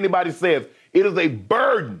care what anybody says. It is a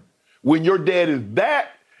burden when your dad is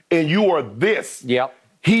that and you are this. Yep.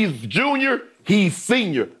 He's junior, he's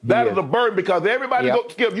senior. That is a burden because everybody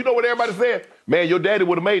Skip, you know what everybody said? Man, your daddy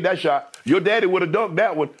would have made that shot. Your daddy would have dunked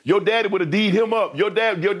that one. Your daddy would have D'd him up. Your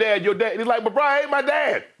dad. He's like, but Brian ain't my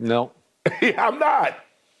dad. No. I'm not.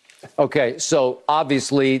 Okay, so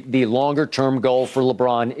obviously the longer-term goal for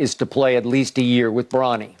LeBron is to play at least a year with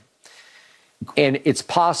Bronny. And it's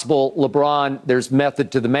possible LeBron, there's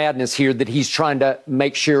method to the madness here, that he's trying to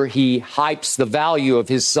make sure he hypes the value of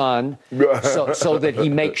his son so that he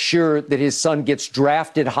makes sure that his son gets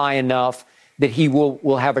drafted high enough that he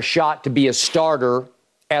will have a shot to be a starter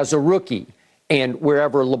as a rookie. And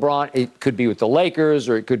wherever LeBron, it could be with the Lakers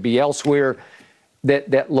or it could be elsewhere,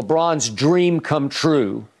 that LeBron's dream come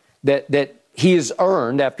true, that he has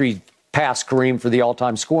earned after he passed Kareem for the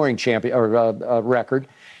all-time scoring champion or record,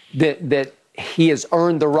 that he has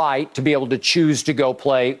earned the right to be able to choose to go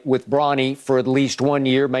play with Bronny for at least 1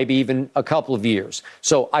 year, maybe even a couple of years.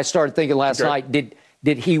 So I started thinking last night,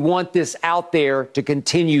 did he want this out there to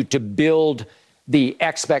continue to build the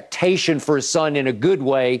expectation for his son in a good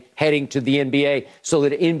way heading to the NBA so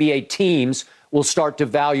that NBA teams will start to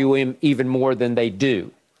value him even more than they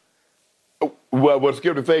do? Well, what's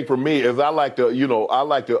Skip, the thing for me is I like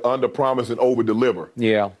to under-promise and over-deliver.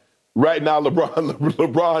 Yeah. Right now,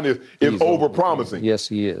 LeBron is over-promising. Yes,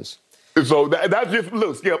 he is. So that's just,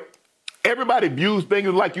 look, Skip, everybody views things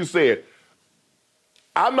like you said.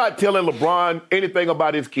 I'm not telling LeBron anything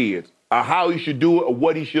about his kids, or how he should do it, or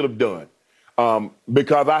what he should have done.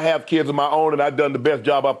 Because I have kids of my own, and I've done the best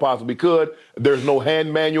job I possibly could. There's no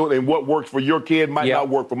hand manual, and what works for your kid might not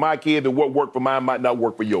work for my kid, and what worked for mine might not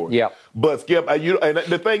work for yours. Yeah. But, Skip, and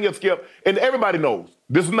the thing is, Skip, and everybody knows,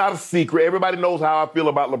 this is not a secret. Everybody knows how I feel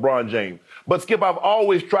about LeBron James. But, Skip, I've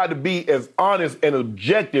always tried to be as honest and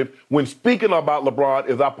objective when speaking about LeBron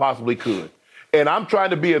as I possibly could. And I'm trying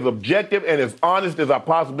to be as objective and as honest as I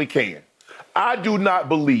possibly can. I do not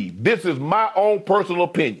believe, this is my own personal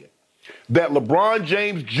opinion, that LeBron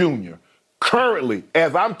James Jr. currently,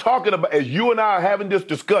 as I'm talking about, as you and I are having this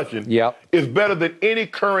discussion, is better than any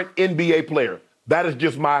current NBA player. That is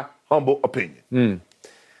just my humble opinion.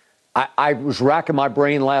 I was racking my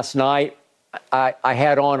brain last night. I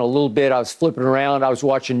had on a little bit. I was flipping around. I was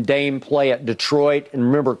watching Dame play at Detroit. And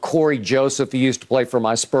remember Corey Joseph, who used to play for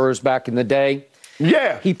my Spurs back in the day?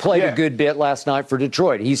 Yeah. He played a good bit last night for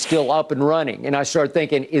Detroit. He's still up and running. And I started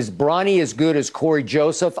thinking, is Bronny as good as Corey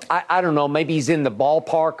Joseph? I don't know. Maybe he's in the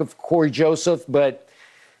ballpark of Corey Joseph, but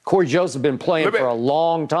Corey Joseph has been playing for a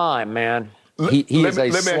long time, man. He is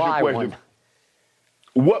a sly one.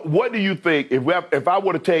 What do you think if I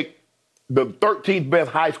were to take the 13th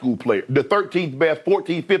best high school player, the 13th best,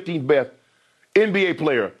 14th, 15th best NBA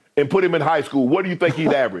player, and put him in high school, what do you think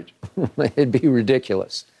he'd average? It'd be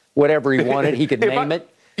ridiculous. Whatever he wanted, he could name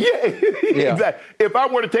it. Yeah, exactly. If I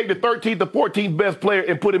were to take the 13th or 14th best player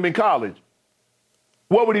and put him in college,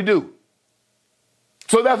 what would he do?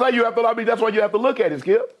 So that's how you have to. I mean, that's why you have to look at it,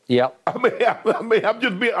 Skip. Yep. I mean, I'm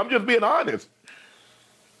just being honest.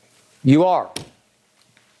 You are.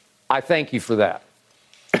 I thank you for that.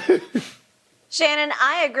 Shannon,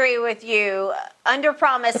 I agree with you.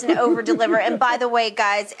 Under-promise and over-deliver. And by the way,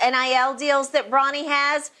 guys, NIL deals that Bronny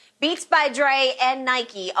has, Beats by Dre and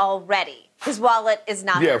Nike already. His wallet is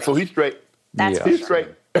not Yeah, hurting. so he's straight. That's for He's sure.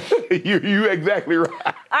 straight. you exactly right.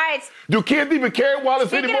 All right. Do kids even carry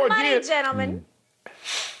wallets Speaking anymore, of money, Jen? gentlemen.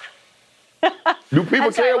 Do people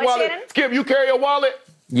I'm sorry, carry a what, wallet? Shannon? Skip, you carry a wallet?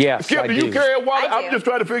 Yes, Skip, I do you do. carry a wallet? I do. I'm just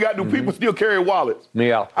trying to figure out, do people still carry wallets?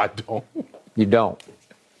 Yeah. I don't. You don't.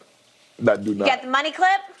 I do not. You got the money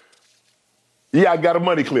clip? Yeah, I got a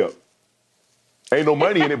money clip. Ain't no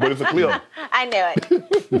money in it, but it's a clip. I knew it.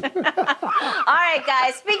 All right,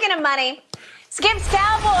 guys. Speaking of money, Skip's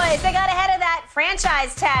Cowboys, they got ahead of that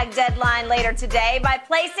franchise tag deadline later today by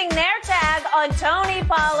placing their tag on Tony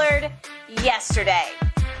Pollard yesterday.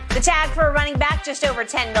 The tag for a running back just over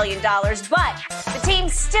 $10 million, but the team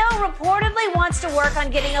still reportedly wants to work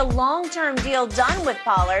on getting a long-term deal done with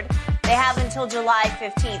Pollard. They have until July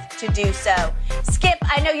 15th to do so. Skip,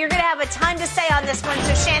 I know you're going to have a ton to say on this one,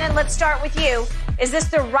 so Shannon, let's start with you. Is this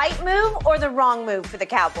the right move or the wrong move for the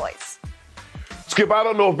Cowboys? Skip, I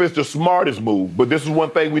don't know if it's the smartest move, but this is one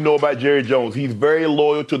thing we know about Jerry Jones. He's very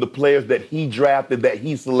loyal to the players that he drafted, that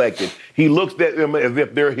he selected. He looks at them as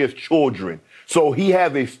if they're his children. So he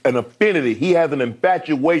has an affinity. He has an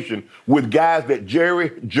infatuation with guys that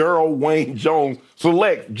Gerald Wayne Jones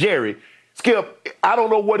selects. Jerry, Skip, I don't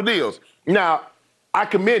know what it is. Now, I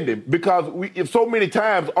commend him because so many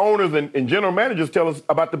times owners and general managers tell us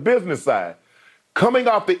about the business side. Coming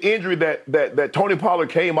off the injury that Tony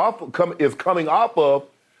Pollard is coming off of,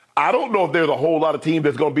 I don't know if there's a whole lot of teams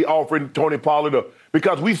that's going to be offering Tony Pollard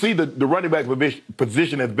because we see the running back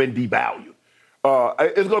position has been devalued.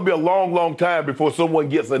 It's going to be a long, long time before someone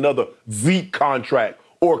gets another Zeke contract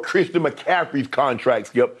or Christian McCaffrey's contract,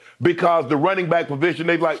 Skip, because the running back position,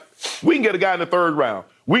 they're like, we can get a guy in the third round.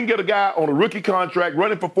 We can get a guy on a rookie contract,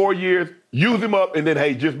 running for 4 years, use him up, and then,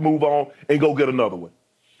 hey, just move on and go get another one.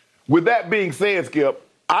 With that being said, Skip,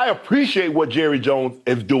 I appreciate what Jerry Jones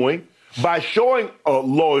is doing by showing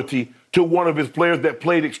loyalty to one of his players that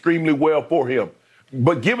played extremely well for him.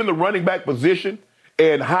 But given the running back position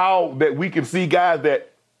and how that we can see guys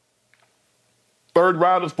that third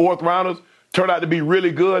rounders, fourth rounders turn out to be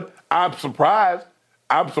really good, I'm surprised.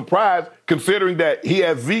 I'm surprised considering that he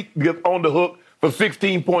has Zeke on the hook for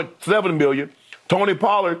 $16.7 million. Tony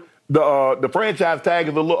Pollard, the franchise tag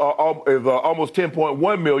is almost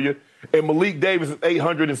 $10.1 million, and Malik Davis is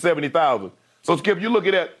 $870,000. So Skip, you're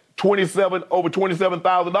looking at over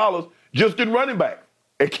 $27,000 just in running back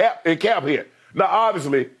and cap hit. Now,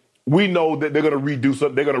 obviously, we know that they're going to redo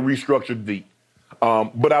something. They're going to restructure Zeke,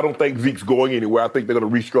 but I don't think Zeke's going anywhere. I think they're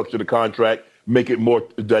going to restructure the contract, make it more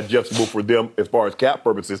digestible for them as far as cap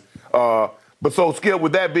purposes. But so, Skip,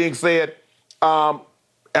 with that being said, am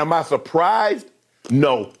I surprised?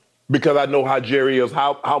 No, because I know how Jerry is,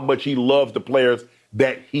 how much he loves the players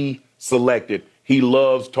that he selected. He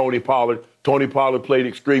loves Tony Pollard. Tony Pollard played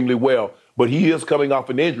extremely well, but he is coming off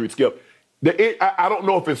an injury, Skip. I don't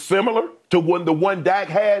know if it's similar to the one Dak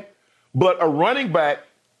had, but a running back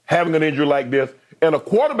having an injury like this and a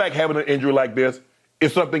quarterback having an injury like this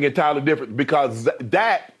is something entirely different because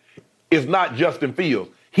Dak is not Justin Fields.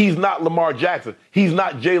 He's not Lamar Jackson. He's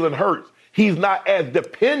not Jalen Hurts. He's not as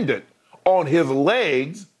dependent on his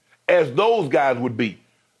legs as those guys would be.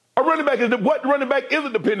 What running back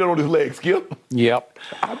isn't dependent on his legs, Skip? Yep.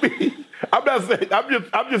 I mean, I'm not saying,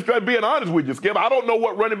 I'm just trying to be honest with you, Skip. I don't know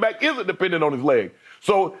what running back isn't dependent on his leg.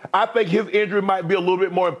 So I think his injury might be a little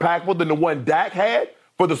bit more impactful than the one Dak had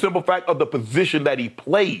for the simple fact of the position that he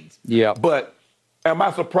plays. Yeah. But am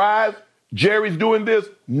I surprised Jerry's doing this?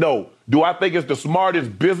 No. Do I think it's the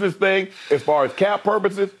smartest business thing as far as cap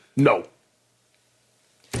purposes? No.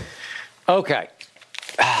 Okay.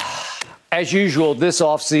 As usual, this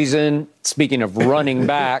offseason, speaking of running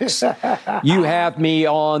backs, you have me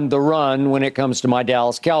on the run when it comes to my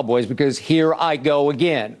Dallas Cowboys because here I go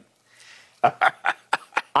again.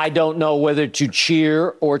 I don't know whether to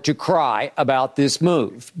cheer or to cry about this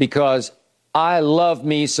move because I love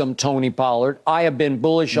me some Tony Pollard. I have been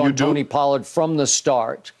bullish on Tony Pollard from the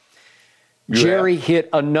start. Jerry hit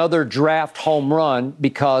another draft home run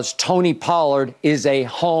because Tony Pollard is a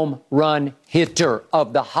home run hitter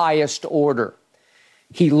of the highest order.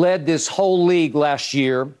 He led this whole league last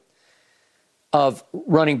year of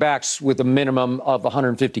running backs with a minimum of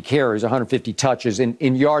 150 carries, 150 touches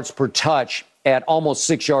in yards per touch at almost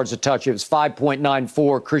 6 yards a touch. It was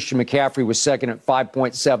 5.94. Christian McCaffrey was second at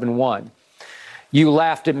 5.71. You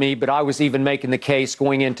laughed at me, but I was even making the case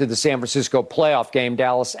going into the San Francisco playoff game,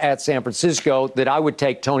 Dallas at San Francisco, that I would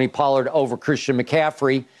take Tony Pollard over Christian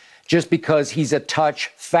McCaffrey just because he's a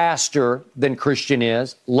touch faster than Christian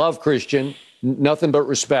is. Love Christian, nothing but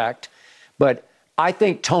respect. But I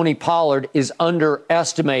think Tony Pollard is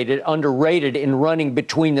underestimated, underrated in running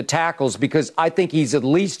between the tackles because I think he's at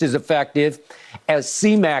least as effective as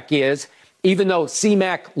C-Mac is. Even though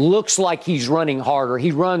C-Mac looks like he's running harder,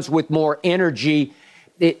 he runs with more energy.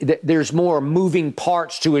 There's more moving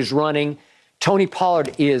parts to his running. Tony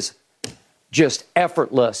Pollard is just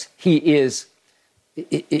effortless. It's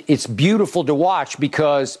beautiful to watch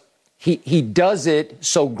because he does it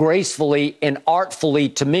so gracefully and artfully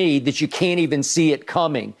to me that you can't even see it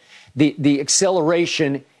coming. The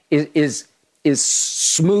acceleration is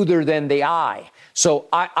smoother than the eye. So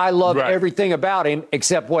I love everything about him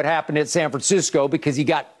except what happened at San Francisco because he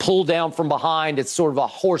got pulled down from behind. It's sort of a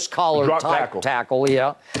horse collar type tackle,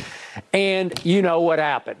 yeah. And you know what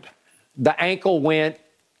happened. The ankle went,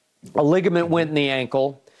 a ligament went in the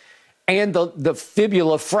ankle, and the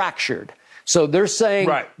fibula fractured. So they're saying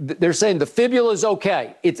the fibula is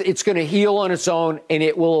okay. It's going to heal on its own, and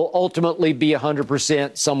it will ultimately be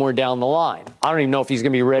 100% somewhere down the line. I don't even know if he's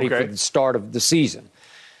going to be ready for the start of the season.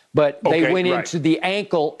 But they went into the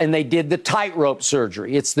ankle and they did the tightrope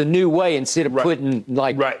surgery. It's the new way. Instead of putting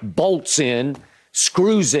bolts in,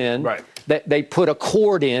 screws in, they put a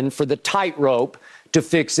cord in for the tightrope to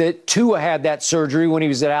fix it. Tua had that surgery when he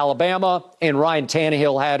was at Alabama, and Ryan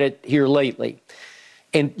Tannehill had it here lately.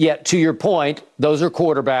 And yet, to your point, those are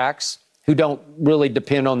quarterbacks who don't really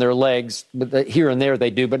depend on their legs. But here and there they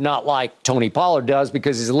do, but not like Tony Pollard does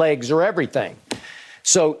because his legs are everything.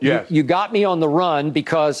 So you got me on the run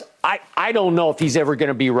because I don't know if he's ever going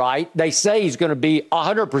to be right. They say he's going to be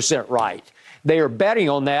 100% right. They are betting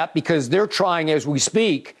on that because they're trying, as we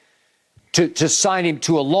speak, to sign him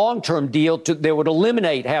to a long-term deal that would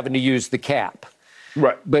eliminate having to use the cap.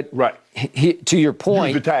 Right. But to your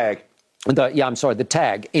point. Use the tag. The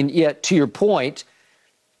tag. And yet, to your point,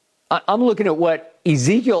 I'm looking at what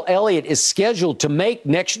Ezekiel Elliott is scheduled to make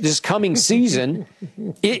this coming season.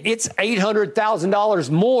 It's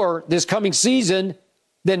 $800,000 more this coming season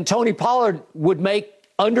than Tony Pollard would make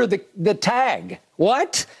under the tag.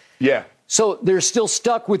 What? Yeah. So they're still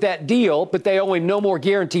stuck with that deal, but they owe him no more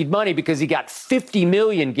guaranteed money because he got $50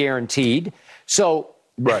 million guaranteed. So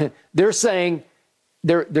they're saying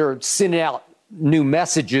they're sending out new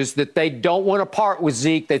messages that they don't want to part with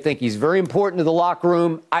Zeke. They think he's very important to the locker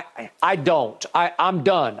room. I don't. I'm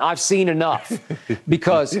done. I've seen enough.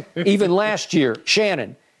 Because even last year,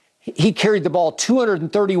 Shannon, he carried the ball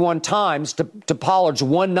 231 times to Pollard's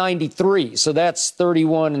 193. So that's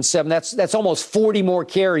 31 and 7. That's almost 40 more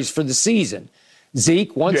carries for the season.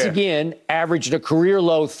 Zeke, once again, averaged a career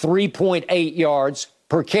low 3.8 yards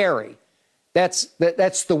per carry. That's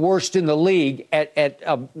the worst in the league at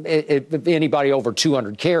anybody over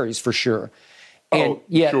 200 carries for sure. And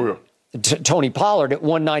yet, Tony Pollard at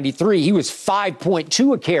 193, he was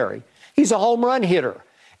 5.2 a carry. He's a home run hitter.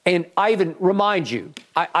 And I even remind you,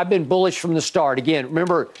 I've been bullish from the start. Again,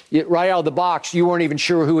 remember, right out of the box, you weren't even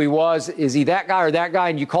sure who he was. Is he that guy or that guy?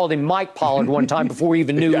 And you called him Mike Pollard one time before you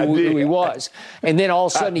even knew who he was. And then all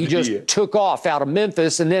of a sudden he just took off out of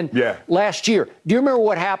Memphis. And then last year, do you remember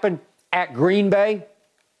what happened at Green Bay?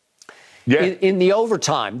 In the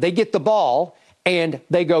overtime, they get the ball and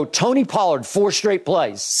they go Tony Pollard 4 straight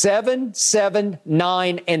plays, 7, 7,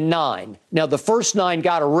 9, and 9. Now, the first 9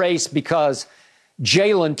 got erased because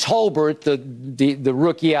Jalen Tolbert, the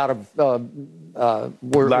rookie out of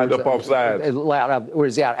lined up offside. Where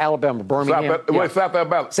is he out? Alabama, Birmingham. South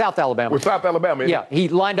Alabama. South Alabama. With South Alabama. Yeah, he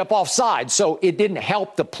lined up offside, so it didn't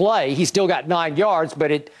help the play. He still got 9 yards,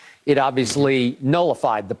 but it obviously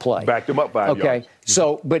nullified the play. Backed him up 5 yards. Okay,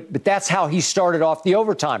 so but that's how he started off the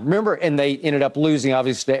overtime. Remember, and they ended up losing,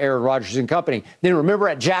 obviously, to Aaron Rodgers and company. Then remember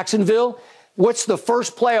at Jacksonville, what's the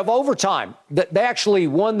first play of overtime? They actually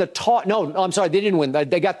won the toss. No, I'm sorry, they didn't win.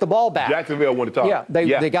 They got the ball back. Jacksonville won the toss. Yeah,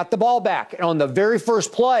 they got the ball back. And on the very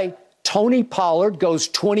first play, Tony Pollard goes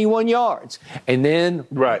 21 yards. And then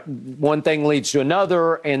one thing leads to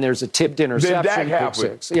another, and there's a tipped interception. Then Dak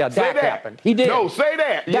happened. 6. Yeah, Dak happened. He did. No, say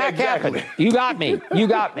that. Dak happened. You got me. You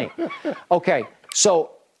got me. Okay,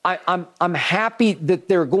 so I'm happy that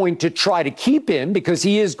they're going to try to keep him because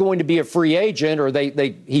he is going to be a free agent, or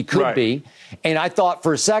he could be. And I thought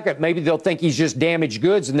for a second maybe they'll think he's just damaged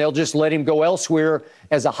goods and they'll just let him go elsewhere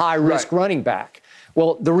as a high-risk running back.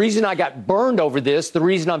 Well, the reason I got burned over this, the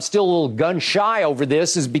reason I'm still a little gun-shy over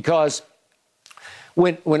this is because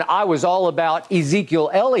when I was all about Ezekiel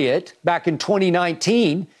Elliott back in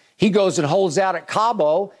 2019, he goes and holds out at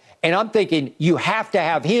Cabo, and I'm thinking you have to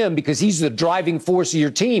have him because he's the driving force of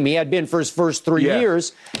your team. He had been for his first 3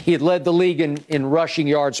 years. He had led the league in rushing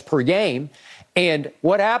yards per game. And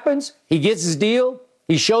what happens? He gets his deal,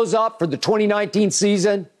 he shows up for the 2019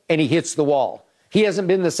 season, and he hits the wall. He hasn't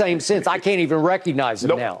been the same since. I can't even recognize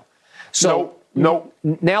him now. So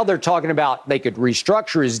now they're talking about they could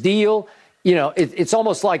restructure his deal. You know, it's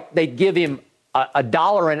almost like they'd give him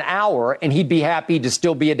 $1 an hour and he'd be happy to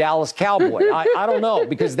still be a Dallas Cowboy. I don't know,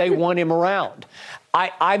 because they want him around.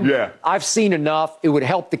 I've seen enough. It would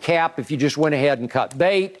help the cap if you just went ahead and cut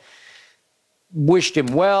bait. Wished him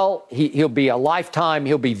well. He'll be a lifetime.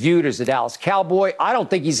 He'll be viewed as a Dallas Cowboy. I don't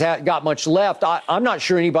think he's got much left. I'm not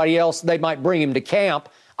sure anybody else, they might bring him to camp.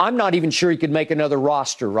 I'm not even sure he could make another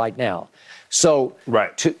roster right now. So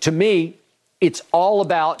to me, it's all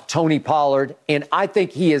about Tony Pollard, and I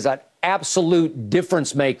think he is an absolute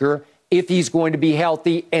difference maker if he's going to be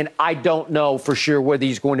healthy, and I don't know for sure whether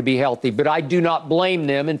he's going to be healthy, but I do not blame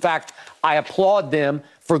them. In fact, I applaud them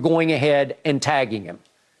for going ahead and tagging him.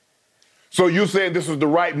 So you're saying this is the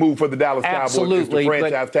right move for the Dallas Cowboys? Absolutely. To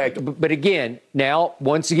franchise tag them? But again,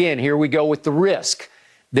 once again, here we go with the risk.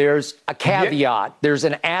 There's a caveat. There's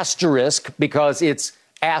an asterisk because it's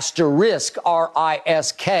asterisk,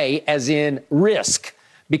 R-I-S-K, as in risk,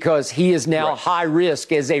 because he is now high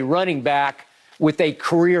risk as a running back with a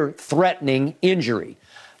career-threatening injury.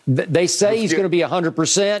 They say he's going to be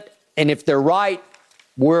 100%, and if they're right,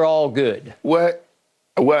 we're all good. What?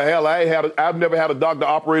 Well, hell, I've never had a doctor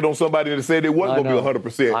operate on somebody that said it wasn't going to be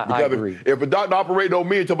 100%. I agree. If a doctor operated on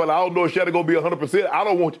me and told me, I don't know if she's going to be 100%, I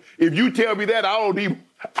don't want you. If you tell me that, I don't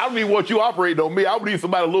even want you operating on me. I would need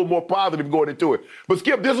somebody a little more positive going into it. But,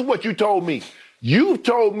 Skip, this is what you told me. You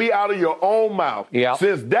told me out of your own mouth,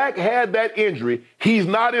 since Dak had that injury, he's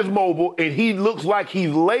not as mobile, and he looks like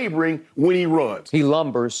he's laboring when he runs. He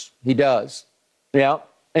lumbers. He does. Yeah.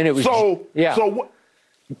 And it was So what?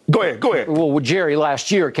 Go ahead. Well, Jerry last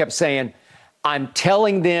year kept saying, I'm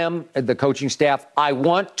telling them, the coaching staff, I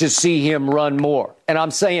want to see him run more. And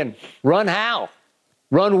I'm saying, run how?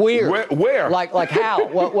 Run where? Where? Like how?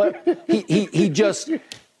 What?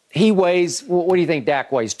 He weighs, what do you think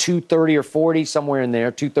Dak weighs? 230 or 40, somewhere in there,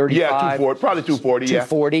 235? Yeah, 240, probably 240,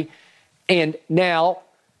 240. And now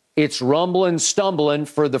it's rumbling, stumbling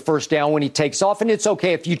for the first down when he takes off. And it's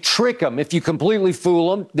okay if you trick him. If you completely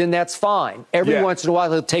fool him, then that's fine. Every once in a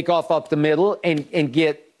while, he'll take off up the middle and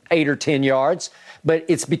get 8 or 10 yards. But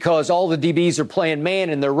it's because all the DBs are playing man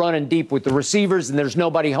and they're running deep with the receivers and there's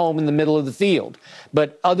nobody home in the middle of the field.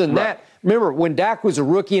 But other than that, remember, when Dak was a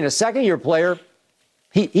rookie and a second-year player,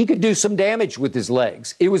 he could do some damage with his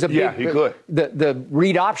legs. It was a big, he could. The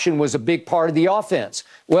read option was a big part of the offense.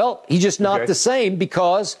 Well, he's just not the same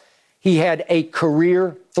because he had a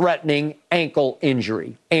career-threatening ankle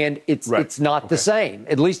injury, and it's not the same.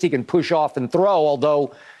 At least he can push off and throw,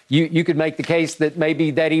 although you could make the case that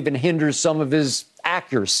maybe that even hinders some of his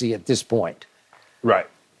accuracy at this point. Right.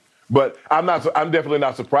 But I'm definitely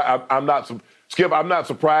not surprised. Skip, I'm not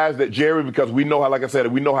surprised that Jerry, because we know how, like I said,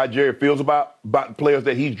 we know how Jerry feels about the players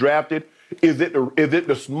that he's drafted. Is it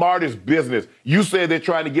the smartest business? You said they're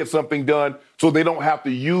trying to get something done so they don't have to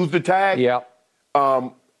use the tag. Yeah.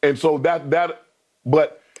 And so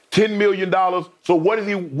but $10 million. So what is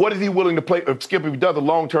he willing to play? Skip, if he does a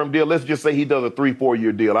long-term deal, let's just say he does a 3-4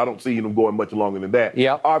 year deal. I don't see him going much longer than that.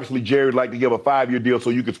 Yeah. Obviously, Jerry would like to give a 5-year deal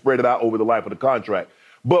so you could spread it out over the life of the contract.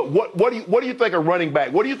 But what do you think a running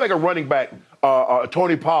back? What do you think a running back,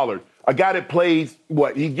 Tony Pollard, a guy that plays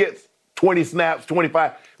he gets 20 snaps,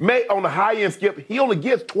 25. On the high end, Skip, he only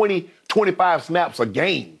gets 20, 25 snaps a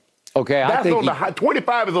game. Okay, I think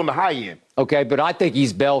 25 is on the high end. Okay, but I think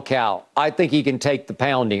he's bell cow. I think he can take the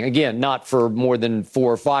pounding. Again, not for more than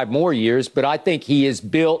 4 or 5 more years, but I think he is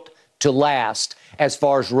built to last as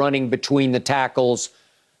far as running between the tackles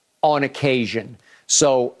on occasion.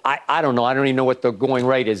 So I don't know. I don't even know what the going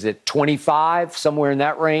rate is. Is it 25, somewhere in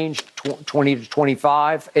that range, 20 to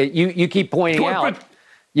 25? You keep pointing out,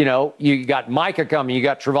 you got Micah coming, you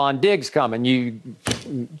got Trevon Diggs coming, you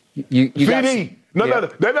got No,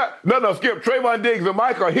 they're not. No, Skip. Trayvon Diggs and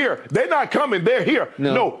Mike are here. They're not coming. They're here.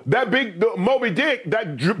 No, that big Moby Dick,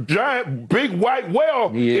 that giant big white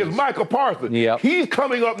whale is Michael Parsons. Yep. He's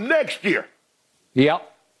coming up next year. Yep.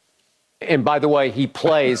 And by the way, he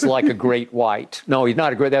plays like a great white. No, he's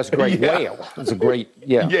not a great. That's a great whale. That's a great.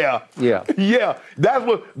 Yeah. That's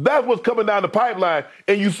what's coming down the pipeline.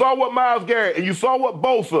 And you saw what Myles Garrett and you saw what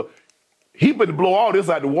Bosa. He better blow all this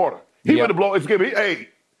out the water. He better blow. It's gonna be hey.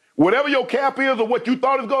 Whatever your cap is or what you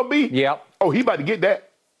thought it's going to be, he about to get that.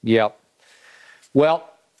 Yep. Well,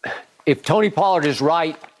 if Tony Pollard is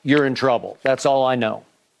right, you're in trouble. That's all I know.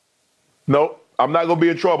 No, I'm not going to be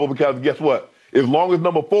in trouble because guess what? As long as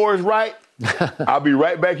number 4 is right, I'll be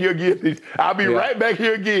right back here again. I'll be right back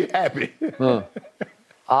here again happy.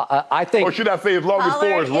 I think. Or should I say as long as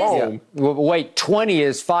 4 is wrong? Well, wait, 20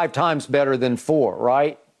 is 5 times better than 4,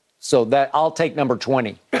 right? So that I'll take number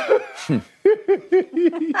 20.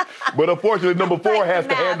 But unfortunately, number 4 has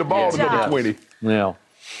to hand the ball to number 20. Yeah. All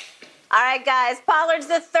right, guys. Pollard's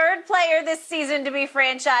the 3rd player this season to be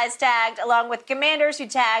franchise tagged, along with Commanders, who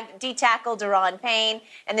tagged D-tackle Daron Payne,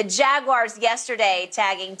 and the Jaguars yesterday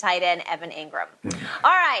tagging tight end Evan Ingram.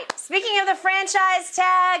 All right. Speaking of the franchise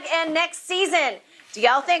tag and next season, do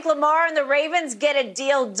y'all think Lamar and the Ravens get a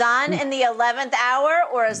deal done in the 11th hour,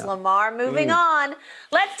 or is Lamar moving on?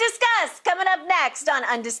 Let's discuss coming up next on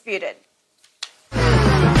Undisputed.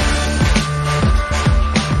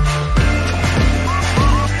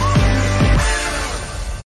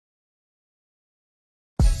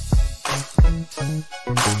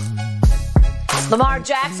 Lamar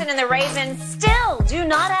Jackson and the Ravens still do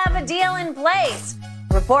not have a deal in place.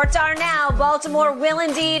 Reports are now Baltimore will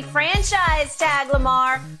indeed franchise tag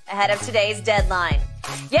Lamar ahead of today's deadline.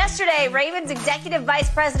 Yesterday, Ravens Executive Vice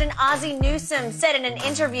President Ozzie Newsome said in an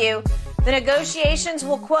interview the negotiations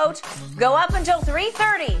will, quote, go up until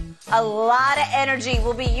 3:30. A lot of energy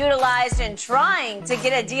will be utilized in trying to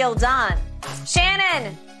get a deal done.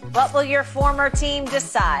 Shannon, what will your former team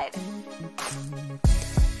decide?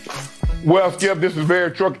 Well, Skip, this is a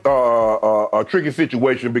very a tricky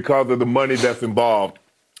situation because of the money that's involved.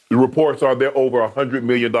 The reports are they're over $100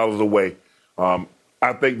 million away.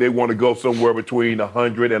 I think they want to go somewhere between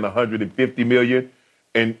 100 and 150 million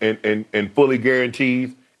and fully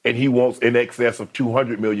guarantees, and he wants in excess of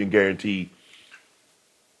 200 million guaranteed.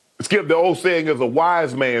 Skip, the old saying is a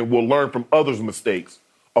wise man will learn from others' mistakes.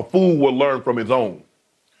 A fool will learn from his own.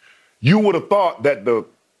 You would have thought that the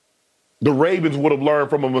Ravens would have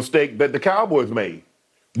learned from a mistake that the Cowboys made,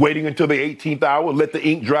 waiting until the 18th hour, let the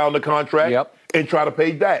ink dry on the contract, and try to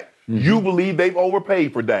pay Dak. You believe they've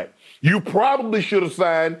overpaid for Dak. You probably should have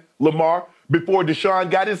signed Lamar before Deshaun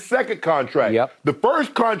got his second contract. The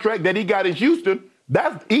first contract that he got in Houston,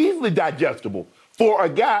 that's easily digestible for a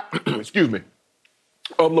guy,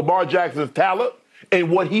 of Lamar Jackson's talent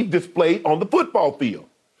and what he's displayed on the football field.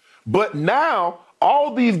 But now,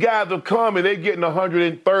 all these guys have come and they're getting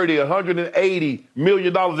 $130, $180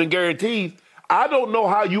 million in guarantees. I don't know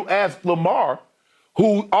how you ask Lamar,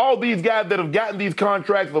 who all these guys that have gotten these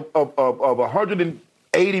contracts of $180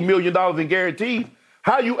 million in guarantees,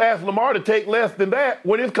 how you ask Lamar to take less than that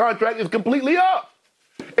when his contract is completely up.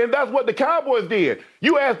 And that's what the Cowboys did.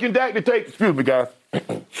 You asking Dak to take,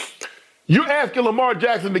 you asking Lamar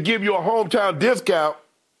Jackson to give you a hometown discount.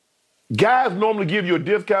 Guys normally give you a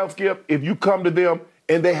discount, Skip, if you come to them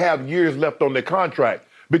and they have years left on their contract.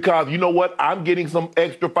 Because you know what? I'm getting some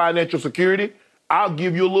extra financial security. I'll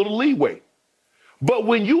give you a little leeway. But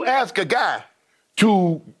when you ask a guy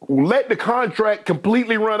to let the contract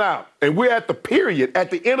completely run out, and we're at the period,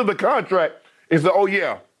 at the end of the contract, and say, oh,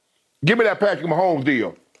 yeah, give me that Patrick Mahomes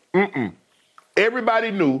deal.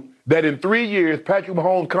 Everybody knew that in 3 years, Patrick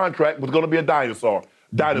Mahomes' contract was going to be a dinosaur.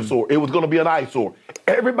 It was going to be an eyesore.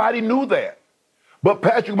 Everybody knew that. But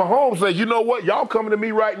Patrick Mahomes says, you know what? Y'all coming to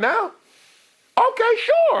me right now? Okay,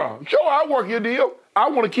 sure, I'll work your deal. I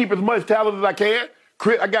want to keep as much talent as I can.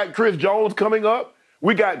 I got Chris Jones coming up.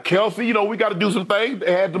 We got Kelsey. We got to do some things.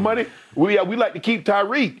 They had the money. We like to keep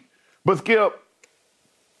Tyreek. But, Skip,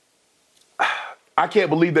 I can't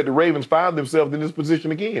believe that the Ravens found themselves in this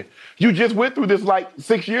position again. You just went through this like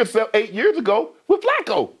 8 years ago with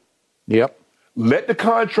Flacco. Let the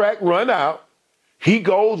contract run out. He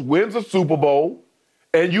goes, wins a Super Bowl,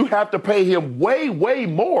 and you have to pay him way, way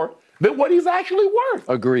more than what he's actually worth.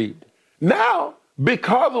 Agreed. Now,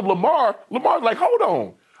 because of Lamar's like, hold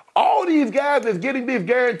on. All these guys that's getting this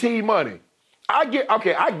guaranteed money, I get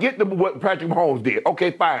what Patrick Mahomes did.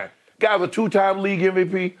 Okay, fine. Guy's a 2-time league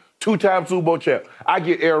MVP, 2-time Super Bowl champ. I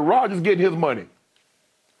get Aaron Rodgers getting his money.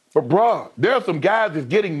 But, bruh, there are some guys that's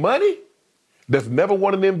getting money that's never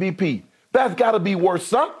won an MVP. That's got to be worth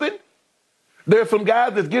something. There's some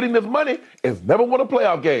guys that's getting this money and never won a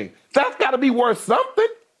playoff game. That's got to be worth something.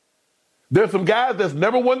 There's some guys that's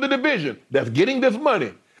never won the division that's getting this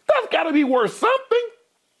money. That's got to be worth something.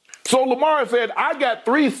 So Lamar said, I got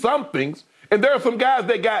 3 somethings, and there are some guys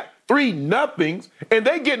that got 3 nothings, and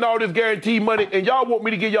they getting all this guaranteed money, and y'all want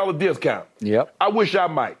me to give y'all a discount. Yep. I wish I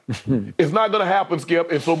might. It's not going to happen, Skip,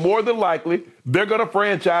 and so more than likely, they're going to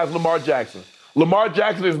franchise Lamar Jackson. Lamar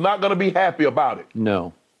Jackson is not going to be happy about it.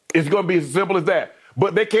 No. It's going to be as simple as that.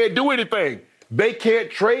 But they can't do anything. They can't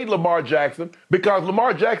trade Lamar Jackson because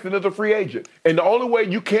Lamar Jackson is a free agent. And the only way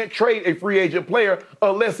you can't trade a free agent player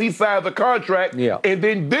unless he signs a contract, and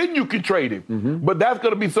then you can trade him. Mm-hmm. But that's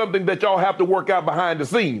going to be something that y'all have to work out behind the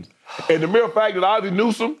scenes. And the mere fact that Ozzie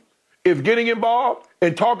Newsome is getting involved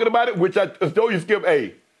and talking about it, which I told you, Skip,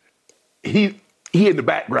 hey, he in the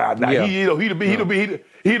background now. Yeah. He the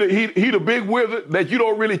big wizard that you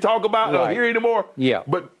don't really talk about or hear anymore. Yeah.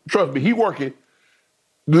 But trust me, he working.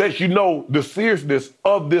 Lets you know the seriousness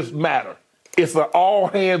of this matter. It's an all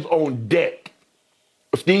hands on deck.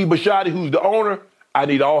 Steve Bisciotti, who's the owner, I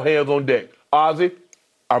need all hands on deck. Ozzie,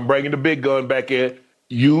 I'm bringing the big gun back in.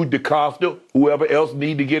 You, DeCosta, whoever else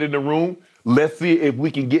need to get in the room, let's see if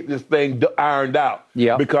we can get this thing ironed out.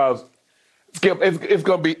 Yeah. Because, Skip, it's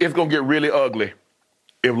gonna get really ugly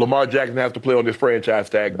if Lamar Jackson has to play on this franchise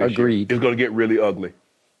tag this year. Agreed. It's gonna get really ugly.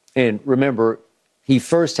 And remember, he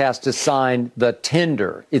first has to sign the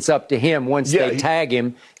tender. It's up to him. Once they tag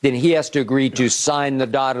him, then he has to agree to sign the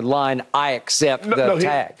dotted line. I accept the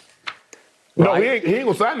tag. No, he ain't going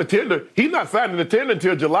to sign the tender. He's not signing the tender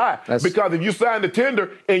until July. Because if you sign the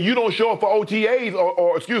tender and you don't show up for OTAs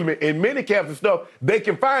or excuse me, in minicamps and stuff, they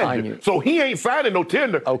can find you. So he ain't signing no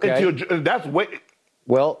tender until that's way.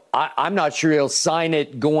 Well, I'm not sure he'll sign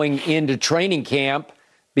it going into training camp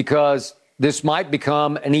because this might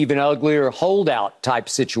become an even uglier holdout type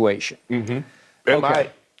situation. Mm-hmm. Okay.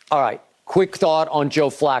 All right. Quick thought on Joe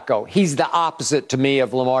Flacco. He's the opposite to me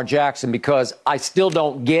of Lamar Jackson because I still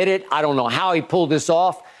don't get it. I don't know how he pulled this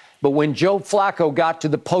off. But when Joe Flacco got to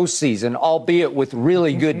the postseason, albeit with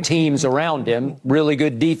really good teams around him, really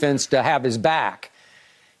good defense to have his back,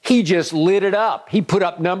 he just lit it up. He put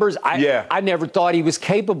up numbers I never thought he was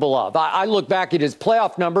capable of. I look back at his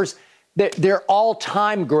playoff numbers. They're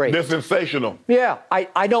all-time great. They're sensational. Yeah,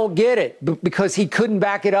 I don't get it because he couldn't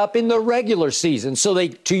back it up in the regular season. So they,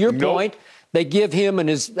 to your point, they give him and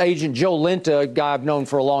his agent Joe Linta, a guy I've known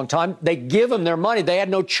for a long time, they give him their money. They had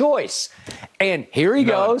no choice. And here he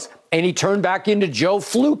goes, and he turned back into Joe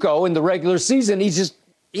Fluco in the regular season.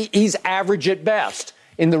 He's average at best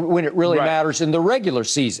when it really matters in the regular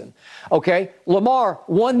season. Okay, Lamar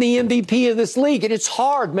won the MVP of this league, and it's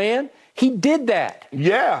hard, man. He did that.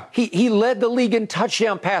 Yeah. He led the league in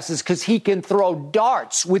touchdown passes because he can throw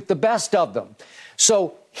darts with the best of them.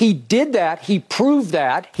 So he did that. He proved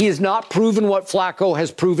that. He has not proven what Flacco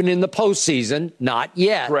has proven in the postseason. Not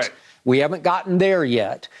yet. Correct. We haven't gotten there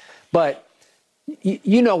yet. But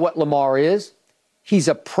you know what Lamar is. He's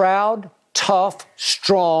a proud, tough,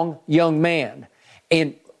 strong young man.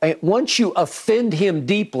 And once you offend him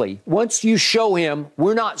deeply, once you show him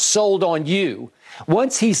we're not sold on you,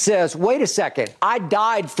 once he says, wait a second, I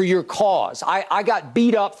died for your cause. I got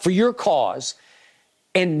beat up for your cause.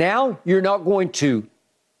 And now you're not going to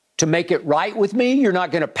make it right with me. You're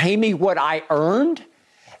not going to pay me what I earned.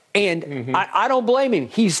 And I don't blame him.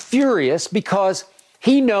 He's furious because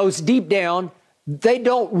he knows deep down they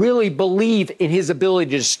don't really believe in his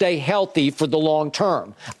ability to stay healthy for the long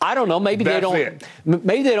term. I don't know. Maybe they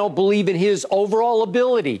don't believe in his overall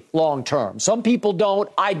ability long term. Some people don't.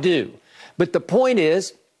 I do. But the point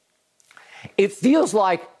is, it feels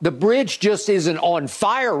like the bridge just isn't on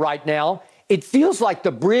fire right now. It feels like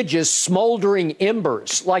the bridge is smoldering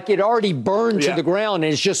embers, like it already burned to the ground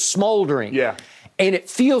and it's just smoldering. Yeah. And it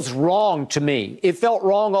feels wrong to me. It felt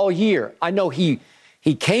wrong all year. I know he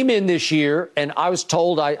came in this year, and I was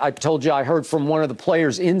told, I told you I heard from one of the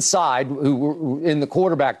players inside who were in the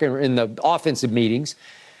quarterback, in the offensive meetings,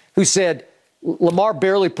 who said, Lamar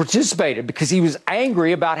barely participated because he was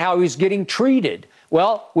angry about how he was getting treated.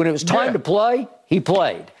 Well, when it was time to play, he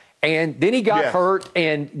played. And then he got hurt,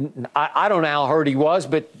 and I don't know how hurt he was,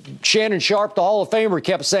 but Shannon Sharpe, the Hall of Famer,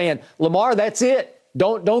 kept saying, Lamar, that's it.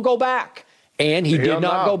 Don't go back. And he did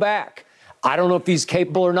not go back. I don't know if he's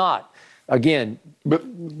capable or not. Again, but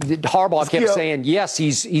Harbaugh kept saying, yes,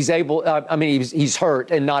 he's able. He's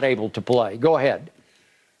hurt and not able to play. Go ahead.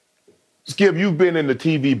 Skip, you've been in the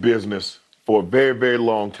TV business for a very, very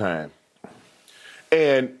long time.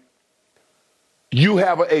 And you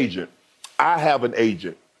have an agent. I have an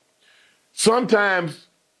agent. Sometimes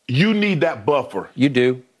you need that buffer. You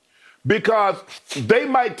do. Because they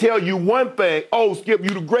might tell you one thing, oh, Skip, you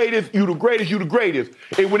the greatest, you the greatest, you the greatest.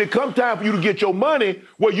 And when it comes time for you to get your money,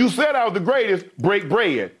 well, you said I was the greatest, break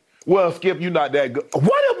bread. Well, Skip, you're not that good. Wait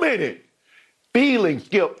a minute. Feelings,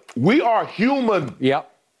 Skip. We are human.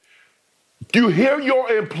 Yep. You hear your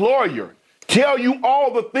employer tell you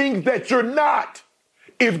all the things that you're not.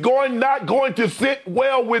 It's not going to sit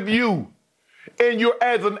well with you. And you're,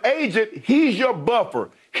 as an agent, he's your buffer.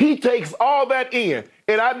 He takes all that in.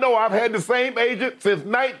 And I know I've had the same agent since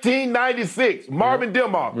 1996, Marvin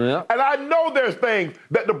Demoff. Yeah. And I know there's things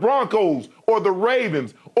that the Broncos or the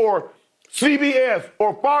Ravens or CBS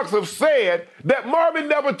or Fox have said that Marvin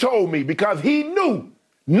never told me because he knew,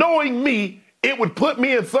 knowing me, it would put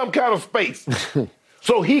me in some kind of space.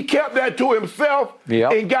 So he kept that to himself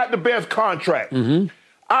and got the best contract.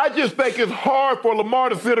 I just think it's hard for Lamar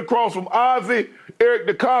to sit across from Ozzie, Eric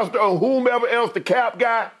DeCosta, or whomever else, the cap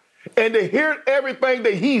guy, and to hear everything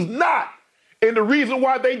that he's not, and the reason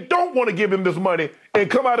why they don't want to give him this money, and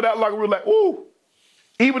come out of that locker room like, ooh,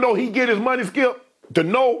 even though he get his money, Skip, to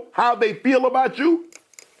know how they feel about you,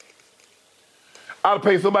 I'd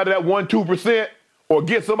pay somebody that 1-2%, or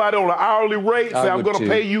get somebody on an hourly rate, say I'm going to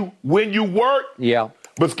pay you when you work. Yeah.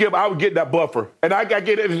 But Skip, I would get that buffer, and I got to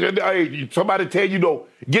get it. Hey, somebody tell you, though,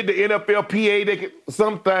 get the NFLPA. They can,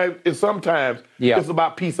 sometimes it's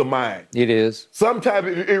about peace of mind. It is. Sometimes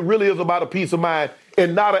it really is about a peace of mind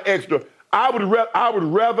and not an extra. I would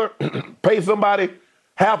rather pay somebody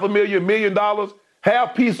 $500,000, $1 million,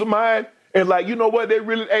 have peace of mind, and like, you know what? They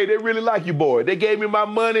really like you, boy. They gave me my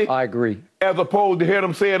money. I agree. As opposed to hear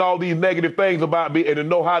them saying all these negative things about me and to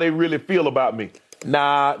know how they really feel about me.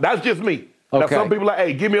 Nah, that's just me. Okay. Now, some people are like,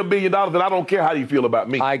 hey, give me $1 billion and I don't care how you feel about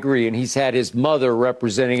me. I agree. And he's had his mother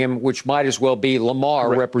representing him, which might as well be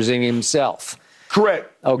Lamar representing himself.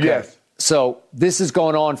 Correct. Okay. Yes. So this has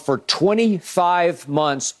gone on for 25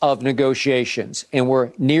 months of negotiations, and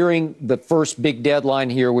we're nearing the first big deadline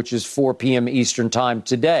here, which is 4 p.m. Eastern time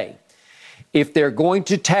today. If they're going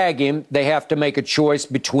to tag him, they have to make a choice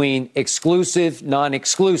between exclusive,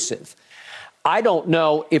 non-exclusive. I don't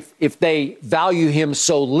know if they value him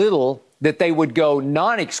so little that they would go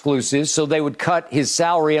non-exclusive, so they would cut his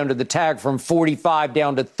salary under the tag from $45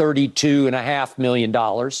 down to $32.5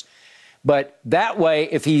 million. But that way,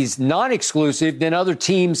 if he's non-exclusive, then other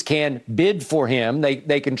teams can bid for him.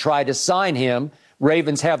 They can try to sign him.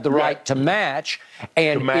 Ravens have the right to match.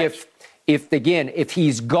 And if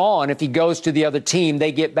he's gone, if he goes to the other team,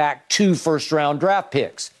 they get back 2 first-round draft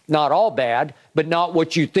picks. Not all bad, but not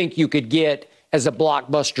what you think you could get as a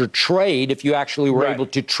blockbuster trade if you actually were able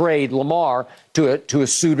to trade Lamar to a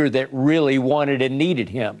suitor that really wanted and needed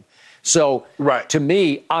him. So to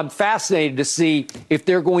me, I'm fascinated to see if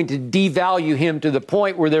they're going to devalue him to the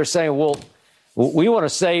point where they're saying, well, we want to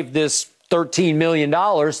save this $13 million.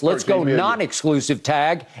 Let's go non-exclusive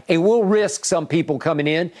tag, and we'll risk some people coming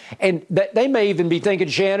in. And they may even be thinking,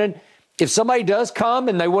 Shannon, if somebody does come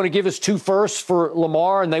and they want to give us 2 firsts for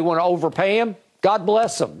Lamar and they want to overpay him, God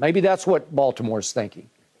bless them. Maybe that's what Baltimore's thinking.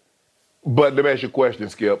 But let me ask you a question,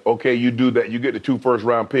 Skip. Okay, you do that. You get the 2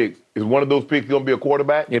 first-round picks. Is one of those picks going to be a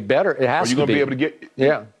quarterback? It better. It has to be. Are you going to be able to get?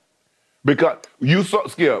 Yeah. Because you saw,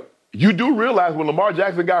 Skip, you do realize when Lamar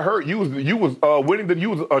Jackson got hurt, you was winning. You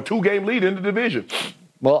was a 2-game lead in the division.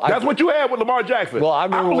 Well, that's what you had with Lamar Jackson. Well, I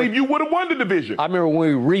believe you would have won the division. I remember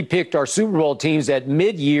when we repicked our Super Bowl teams at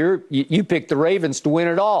mid-year, you picked the Ravens to win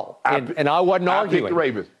it all, and I wasn't arguing. I picked the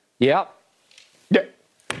Ravens. Yeah. Yeah.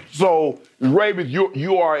 So, Ravens,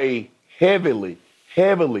 you are a heavily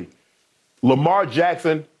Lamar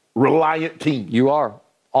Jackson reliant team. You are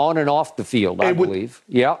on and off the field, I believe.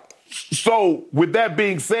 Yeah. So, with that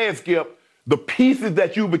being said, Skip, the pieces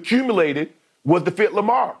that you've accumulated was to fit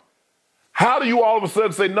Lamar. How do you all of a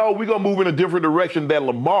sudden say, no, we're going to move in a different direction than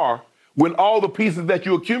Lamar when all the pieces that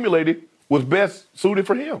you accumulated was best suited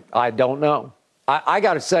for him? I don't know. I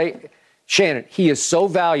got to say, Shannon, he is so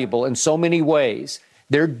valuable in so many ways.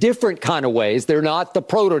 They're different kind of ways. They're not the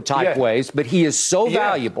prototype ways, but he is so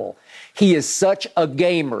valuable. He is such a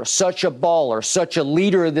gamer, such a baller, such a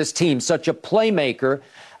leader of this team, such a playmaker.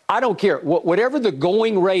 I don't care. Whatever the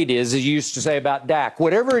going rate is, as you used to say about Dak,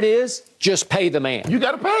 whatever it is, just pay the man. You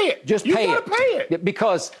got to pay it. Just pay it.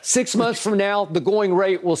 Because 6 months from now, the going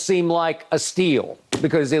rate will seem like a steal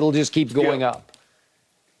because it'll just keep going up.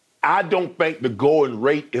 I don't think the going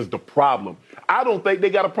rate is the problem. I don't think they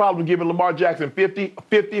got a problem giving Lamar Jackson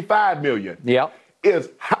 $55 million. Yep. Is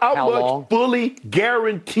how much fully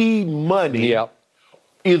guaranteed money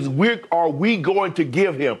are we going to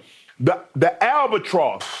give him? The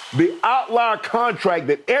albatross, the outlier contract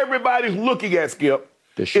that everybody's looking at, Skip,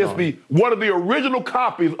 is one of the original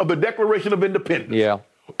copies of the Declaration of Independence. Yeah.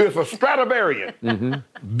 It's a Stradivarian.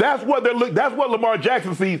 That's what That's what Lamar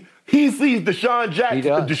Jackson sees. He sees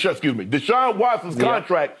Deshaun Watson's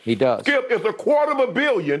contract. He does. Skip, it's $250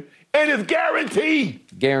 million, and it's guaranteed.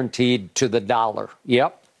 Guaranteed to the dollar.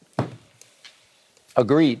 Yep.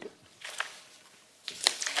 Agreed.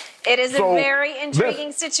 It is So, a very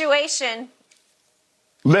intriguing situation.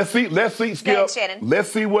 Let's see, Skip. Thanks, Shannon. Let's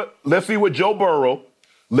see what Joe Burrow.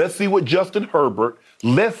 Let's see what Justin Herbert.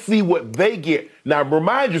 Let's see what they get. Now,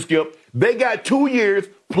 remind you, Skip, they got 2 years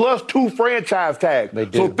plus 2 franchise tags. They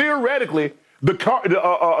do. So theoretically, the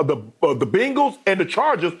Bengals and the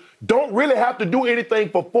Chargers don't really have to do anything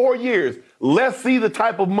for 4 years. Let's see the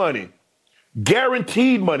type of money,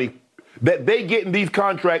 guaranteed money, that they get in these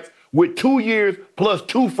contracts with 2 years plus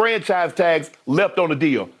 2 franchise tags left on the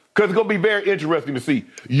deal. Because it's going to be very interesting to see.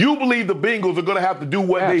 You believe the Bengals are going to have to do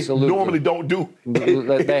what Absolutely. they normally don't do.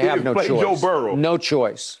 They have no play choice. Joe Burrow. No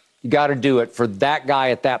choice. You got to do it for that guy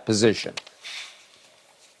at that position.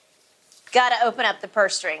 Got to open up the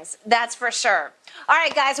purse strings. That's for sure. All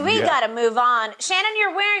right, guys, we got to move on. Shannon,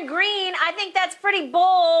 you're wearing green. I think that's pretty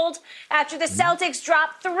bold after the Celtics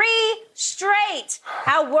dropped 3 straight.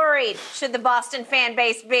 How worried should the Boston fan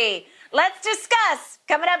base be? Let's discuss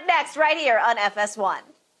coming up next right here on FS1.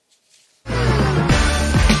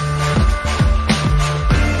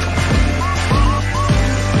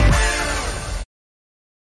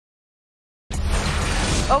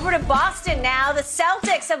 Over to Boston now. The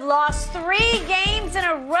Celtics have lost 3 games in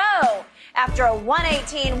a row after a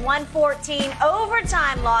 118-114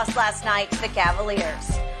 overtime loss last night to the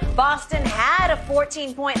Cavaliers. Boston had a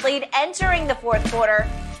 14-point lead entering the fourth quarter.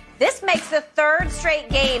 This makes the 3rd straight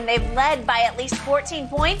game they've led by at least 14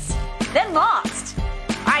 points, then lost.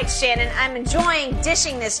 All right, Shannon, I'm enjoying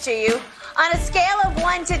dishing this to you. On a scale of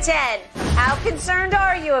 1 to 10, how concerned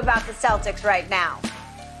are you about the Celtics right now?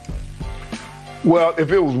 Well,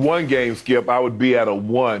 if it was 1 game, Skip, I would be at a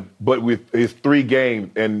 1. But with it's 3 games,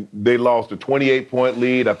 and they lost a 28-point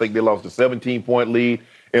lead. I think they lost a 17-point lead.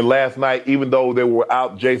 And last night, even though they were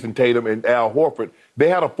out Jason Tatum and Al Horford, they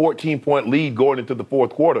had a 14-point lead going into the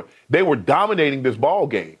fourth quarter. They were dominating this ball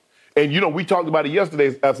game. And, we talked about it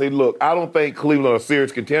yesterday. I said, look, I don't think Cleveland are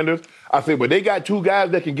serious contenders. I said, but they got 2 guys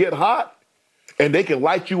that can get hot, and they can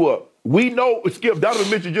light you up. We know, Skip, Donovan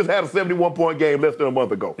Mitchell just had a 71-point game less than a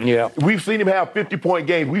month ago. Yeah. We've seen him have 50-point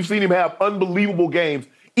games. We've seen him have unbelievable games,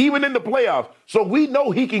 even in the playoffs. So we know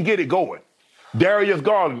he can get it going. Darius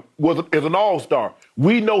Garland is an all-star.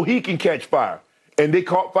 We know he can catch fire. And they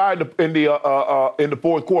caught fire in the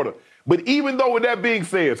fourth quarter. But even though, with that being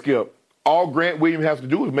said, Skip, all Grant Williams has to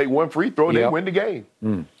do is make 1 free throw and they win the game.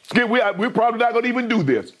 Skip, we're probably not going to even do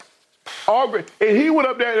this. And he went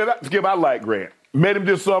up there, and Skip, I like Grant. Met him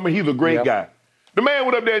this summer. He's a great guy. The man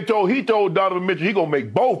went up there and told Donovan Mitchell he's going to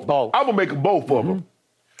make both. I'm going to make them both of them.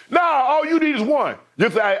 Nah, all you need is 1.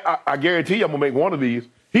 Just I guarantee you I'm going to make one of these.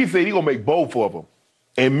 He said he's going to make both of them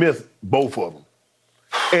and miss both of them.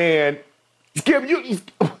 And, Skip,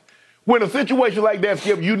 when a situation like that,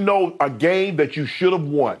 Skip, a game that you should have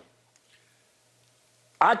won.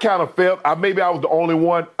 I kind of felt, maybe I was the only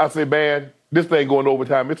one. I said, man, this thing going to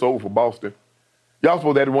overtime, it's over for Boston. Y'all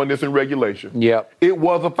supposed to have won this in regulation. Yep. It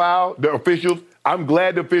was a foul. The officials, I'm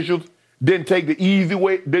glad the officials didn't take the easy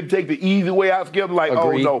way out, Skip. Like,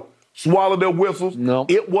 Agreed. oh, no, swallow their whistles. No.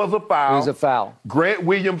 It was a foul. It was a foul. Grant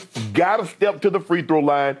Williams got to step to the free throw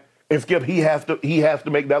line, and Skip, he has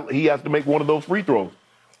to make one of those free throws.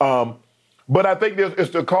 But I think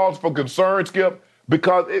it's the cause for concern, Skip,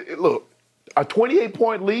 because look, a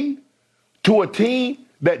 28-point lead to a team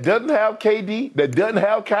that doesn't have KD, that doesn't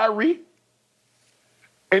have Kyrie.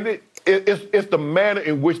 And it's the manner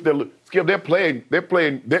in which they're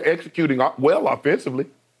executing well offensively.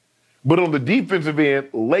 But on the defensive end,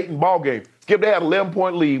 late in ball game, Skip, they had an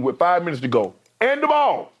 11-point lead with 5 minutes to go. And the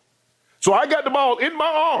ball. So I got the ball in my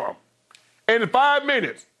arm. And in 5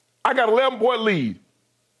 minutes, I got an 11-point lead.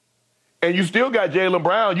 And you still got Jaylen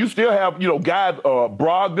Brown. You still have, guys,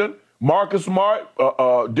 Brogdon, Marcus Smart,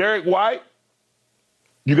 Derek White.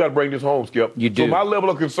 You got to bring this home, Skip. You do. So my level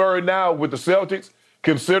of concern now with the Celtics,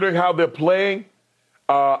 considering how they're playing,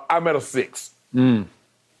 I'm at a 6.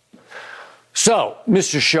 So,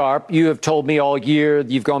 Mr. Sharp, you have told me all year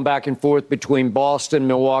you've gone back and forth between Boston,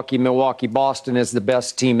 Milwaukee, Boston as the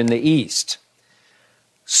best team in the East.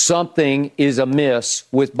 Something is amiss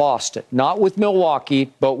with Boston. Not with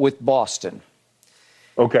Milwaukee, but with Boston.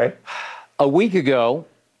 Okay. A week ago,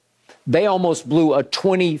 they almost blew a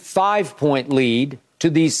 25-point lead to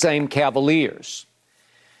these same Cavaliers.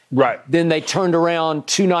 Right. Then they turned around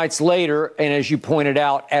 2 nights later, and as you pointed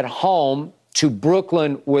out, at home to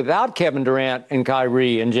Brooklyn without Kevin Durant and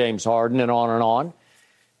Kyrie and James Harden and on,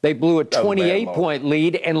 They blew a was a bad 28-point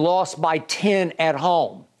lead and lost by 10 at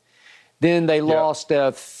home. Then they lost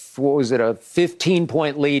a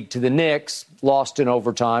 15-point lead to the Knicks, lost in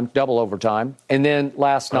overtime, double overtime. And then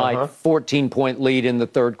last night, 14-point lead in the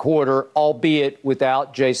third quarter, albeit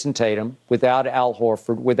without Jason Tatum, without Al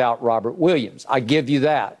Horford, without Robert Williams. I give you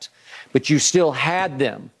that. But you still had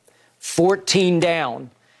them 14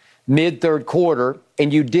 down mid-third quarter,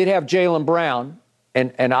 and you did have Jaylen Brown.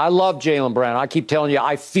 And I love Jaylen Brown. I keep telling you,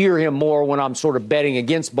 I fear him more when I'm sort of betting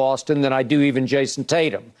against Boston than I do even Jason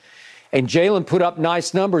Tatum. And Jaylen put up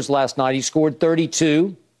nice numbers last night. He scored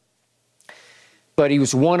 32, but he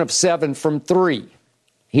was 1 of 7 from 3.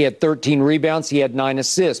 He had 13 rebounds. He had 9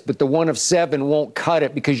 assists. But the 1 of 7 won't cut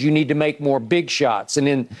it because you need to make more big shots. And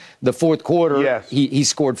in the fourth quarter, he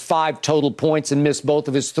scored 5 total points and missed both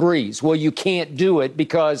of his threes. Well, you can't do it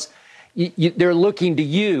because they're looking to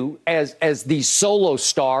you as the solo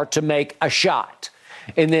star to make a shot.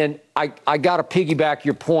 And then I got to piggyback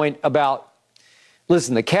your point about,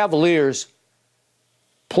 listen, the Cavaliers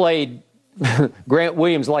played Grant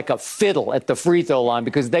Williams like a fiddle at the free throw line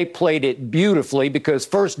because they played it beautifully because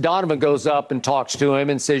first Donovan goes up and talks to him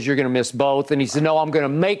and says, you're going to miss both. And he said, no, I'm going to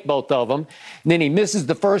make both of them. And then he misses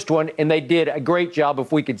the first one, and they did a great job,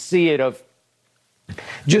 if we could see it, of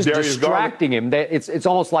just Darius distracting him. It's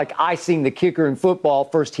almost like icing the kicker in football.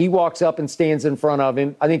 First, he walks up and stands in front of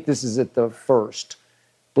him. I think this is at the first.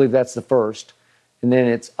 I believe that's the first. And then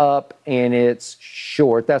it's up and it's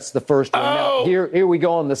short. That's the first one. Now, here we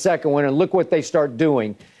go on the second one, and look what they start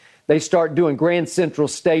doing. They start doing Grand Central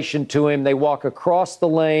Station to him. They walk across the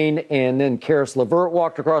lane, and then Karis LeVert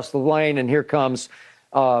walked across the lane, and here comes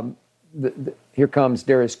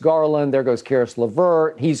Darius Garland. There goes Karis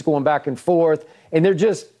LeVert. He's going back and forth. And they're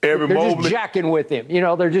just jacking with him. You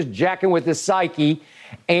know, they're just jacking with his psyche.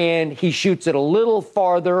 And he shoots it a little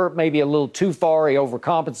farther, maybe a little too far. He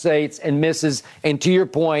overcompensates and misses. And to your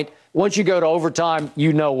point, once you go to overtime,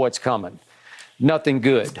 you know what's coming. Nothing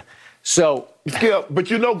good. So, Skip, but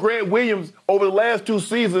you know Grant Williams over the last 2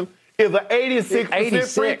 seasons is an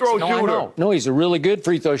 86% free throw shooter. No, he's a really good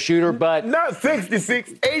free throw shooter, but not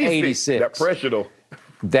 66, 86. That pressure, though.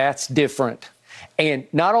 That's different. And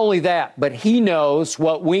not only that, but he knows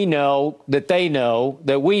what we know, that they know,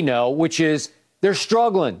 that we know, which is they're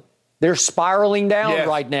struggling. They're spiraling down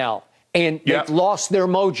right now. And they've lost their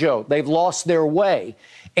mojo. They've lost their way.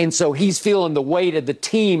 And so he's feeling the weight of the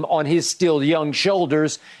team on his still young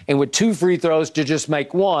shoulders. And with 2 free throws to just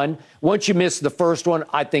make 1, once you miss the first one,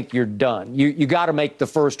 I think you're done. You got to make the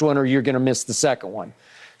first one or you're going to miss the second one.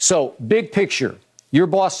 So big picture, you're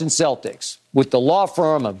Boston Celtics with the law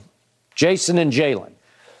firm of Jason and Jaylen.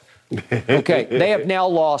 Okay, they have now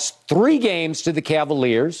lost 3 games to the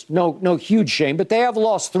Cavaliers. No huge shame, but they have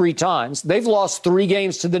lost 3 times. They've lost 3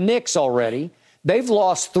 games to the Knicks already. They've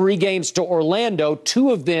lost 3 games to Orlando,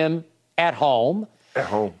 2 of them at home.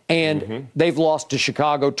 And they've lost to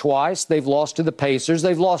Chicago twice. They've lost to the Pacers.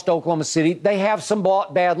 They've lost to Oklahoma City. They have some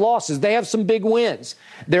bad losses. They have some big wins.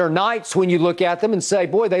 There are nights when you look at them and say,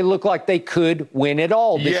 boy, they look like they could win it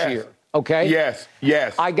all this year. Okay?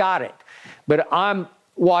 Yes. I got it. But I'm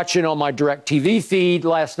watching on my DirecTV feed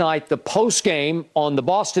last night the postgame on the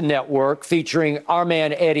Boston Network featuring our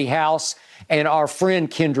man Eddie House and our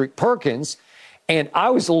friend Kendrick Perkins. And I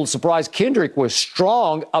was a little surprised Kendrick was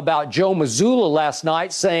strong about Joe Mazzulla last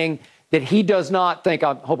night, saying that he does not think,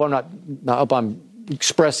 I hope I'm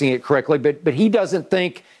expressing it correctly, but he doesn't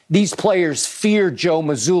think these players fear Joe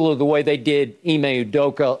Mazzulla the way they did Ime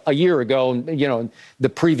Udoka a year ago, in the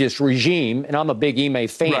previous regime. And I'm a big Ime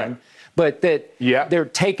fan. Right. But that they're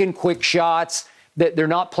taking quick shots, that they're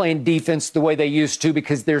not playing defense the way they used to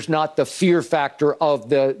because there's not the fear factor of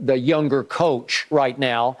the younger coach right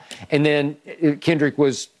now. And then Kendrick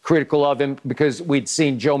was critical of him because we'd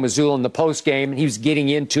seen Joe Mazzulla in the postgame, and he was getting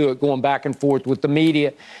into it, going back and forth with the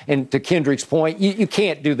media. And to Kendrick's point, you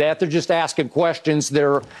can't do that. They're just asking questions.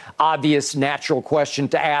 They're obvious, natural question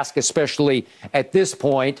to ask, especially at this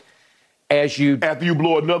point after you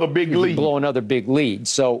blow another big lead.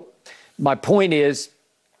 So my point is,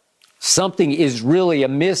 something is really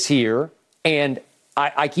amiss here. And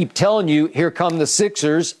I keep telling you, here come the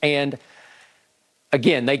Sixers. And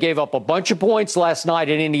again, they gave up a bunch of points last night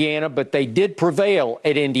in Indiana, but they did prevail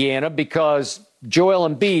at Indiana because Joel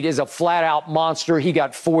Embiid is a flat-out monster. He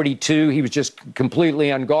got 42. He was just completely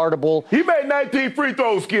unguardable. He made 19 free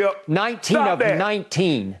throws, Skip. 19 of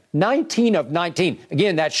 19. 19 of 19.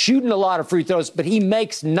 Again, that's shooting a lot of free throws, but he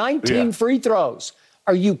makes 19 free throws.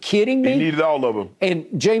 Are you kidding me? He needed all of them. And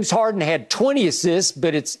James Harden had 20 assists,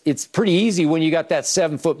 but it's pretty easy when you got that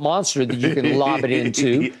 7-foot monster that you can lob it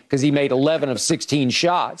into because he made 11 of 16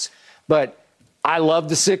 shots. But I love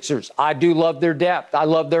the Sixers. I do love their depth. I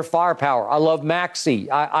love their firepower. I love Maxey.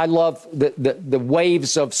 I love the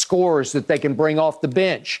waves of scores that they can bring off the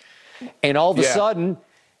bench. And all of a sudden,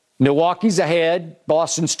 Milwaukee's ahead,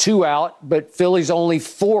 Boston's 2 out, but Philly's only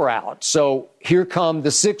 4 out. So here come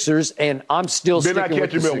the Sixers, and I'm still They're sticking not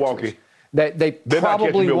with the catching Milwaukee. Sixers. They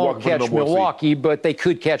probably won't catch Milwaukee, but they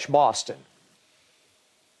could catch Boston.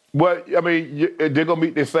 Well, I mean, they're going to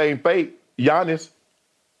meet the same fate. Giannis.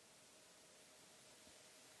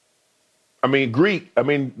 I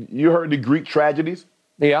mean, you heard the Greek tragedies?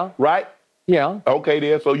 Yeah. Right? Yeah. Okay,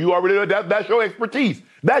 then. So you already know that's your expertise.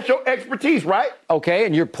 That's your expertise, right? Okay,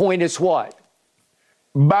 and your point is what?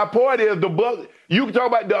 My point is the Bucks. You can talk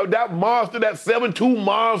about that monster, that 7-2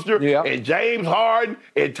 monster, and James Harden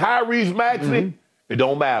and Tyrese Maxey. Mm-hmm. It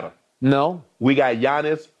don't matter. No. We got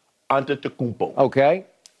Giannis Antetokounmpo. Okay.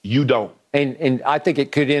 You don't. And I think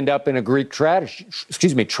it could end up in a Greek tragedy,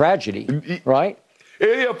 right?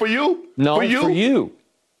 Yeah, for you? No, for you.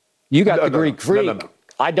 You got the Greek freak. No.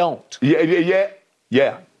 I don't.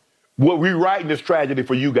 Yeah. We're rewriting this tragedy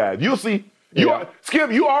for you guys. You'll see.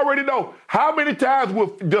 Skip, you already know how many times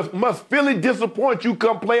must Philly disappoint you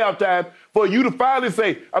come playoff time for you to finally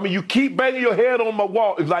say, I mean, you keep banging your head on my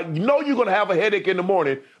wall. It's like, you know you're going to have a headache in the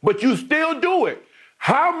morning, but you still do it.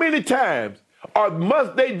 How many times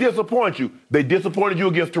must they disappoint you? They disappointed you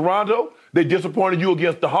against Toronto. They disappointed you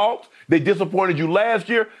against the Hawks. They disappointed you last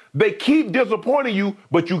year. They keep disappointing you,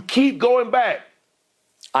 but you keep going back.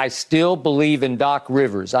 I still believe in Doc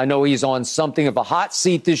Rivers. I know he's on something of a hot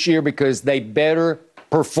seat this year because they better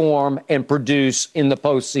perform and produce in the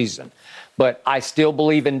postseason. But I still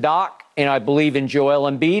believe in Doc, and I believe in Joel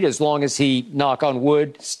Embiid as long as he, knock on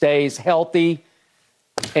wood, stays healthy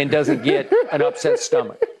and doesn't get an upset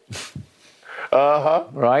stomach.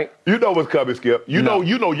 Right? You know what's coming, Skip. You know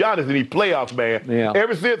Giannis in these playoffs, man. Yeah.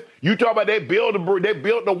 Ever since you talk about they built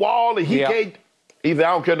the wall and he can't. He said,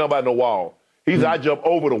 I don't care nothing about no wall. He said, I jump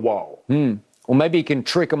over the wall. Well, maybe he can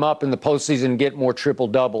trick him up in the postseason and get more triple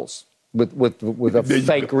doubles with a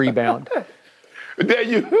fake rebound. There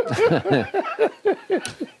you.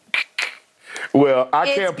 Well,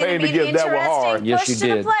 I campaigned against that one hard. Yes, you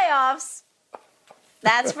did. To the playoffs.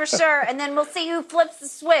 That's for sure. And then we'll see who flips the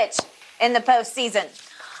switch in the postseason.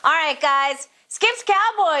 All right, guys. Skip's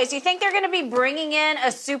Cowboys. You think they're going to be bringing in a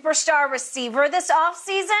superstar receiver this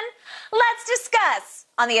offseason? Let's discuss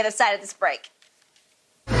on the other side of this break.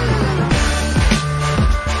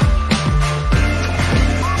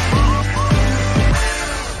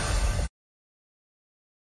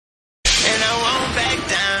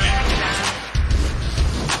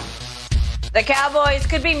 The Cowboys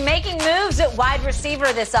could be making moves at wide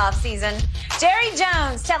receiver this offseason. Jerry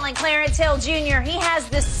Jones telling Clarence Hill Jr. he has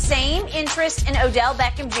the same interest in Odell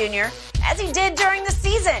Beckham Jr. as he did during the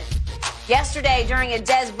season. Yesterday, during a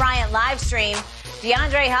Dez Bryant live stream,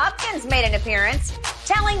 DeAndre Hopkins made an appearance,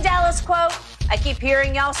 telling Dallas, quote, I keep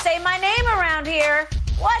hearing y'all say my name around here.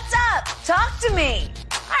 What's up? Talk to me.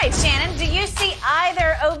 All right, Shannon, do you see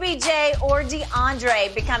either OBJ or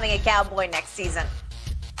DeAndre becoming a Cowboy next season?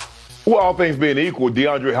 Well, all things being equal,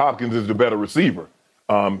 DeAndre Hopkins is the better receiver.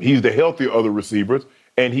 He's the healthier of the receivers,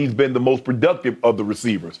 and he's been the most productive of the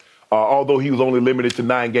receivers. Although he was only limited to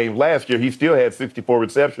 9 games last year, he still had 64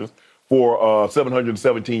 receptions for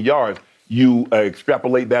 717 yards. You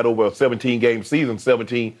extrapolate that over a 17-game season,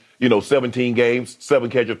 17 games, 7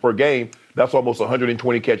 catches per game. That's almost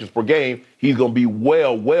 120 catches per game. He's going to be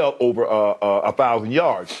well over 1,000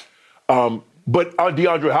 yards. But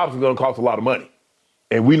DeAndre Hopkins is going to cost a lot of money.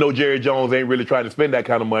 And we know Jerry Jones ain't really trying to spend that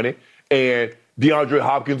kind of money. And DeAndre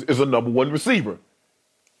Hopkins is a number 1 receiver.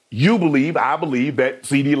 I believe that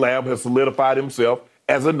CeeDee Lamb has solidified himself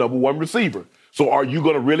as a number 1 receiver. So are you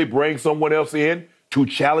going to really bring someone else in to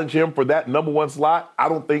challenge him for that number 1 slot? I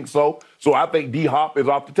don't think so. So I think D-Hop is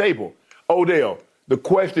off the table. Odell, the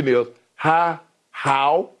question is, how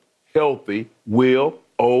healthy will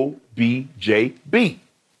OBJ be?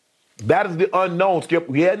 That is the unknown, Skip.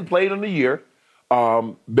 We hadn't played in a year.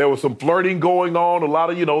 There was some flirting going on. A lot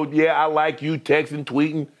of, I like you, texting,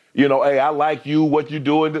 tweeting, hey, I like you, what you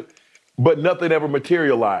doing. But nothing ever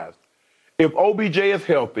materialized. If OBJ is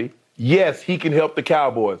healthy, yes, he can help the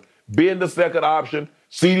Cowboys. Being the second option,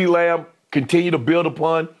 CeeDee Lamb continue to build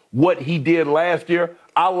upon what he did last year.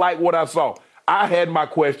 I like what I saw. I had my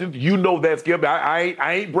questions. You know that, Skip. I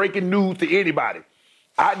ain't breaking news to anybody.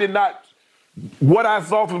 What I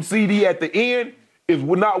saw from CD at the end is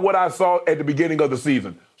not what I saw at the beginning of the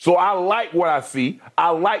season. So I like what I see.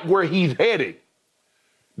 I like where he's headed.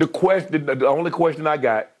 The only question I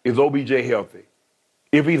got is OBJ healthy?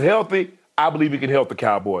 If he's healthy, I believe he can help the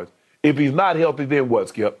Cowboys. If he's not healthy, then what,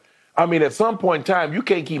 Skip? I mean, at some point in time, you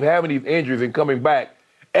can't keep having these injuries and coming back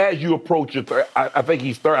as you approach your I think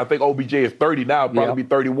he's 30. I think OBJ is 30 now. Probably be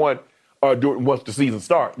 31 once the season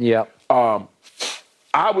starts. Yeah.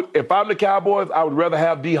 I would, if I'm the Cowboys, I would rather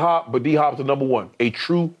have D-Hop, but D-Hop's the number one, a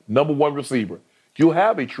true number one receiver. You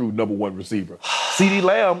have a true number one receiver. CeeDee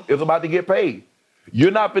Lamb is about to get paid.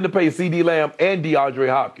 You're not going to pay CeeDee Lamb and DeAndre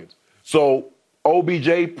Hopkins. So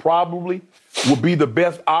OBJ probably would be the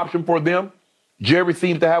best option for them. Jerry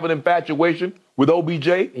seems to have an infatuation with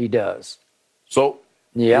OBJ. He does. So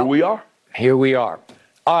here we are. Here we are.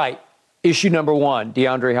 All right. Issue number one,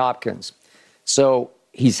 DeAndre Hopkins. So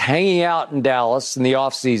he's hanging out in Dallas in the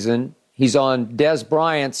offseason. He's on Des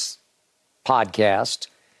Bryant's podcast.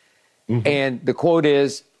 Mm-hmm. And the quote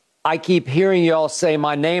is, I keep hearing y'all say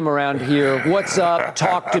my name around here. What's up?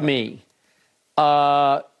 Talk to me.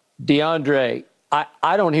 DeAndre,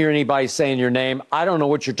 I don't hear anybody saying your name. I don't know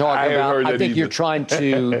what you're talking about. I think you're trying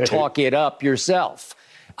to talk it up yourself.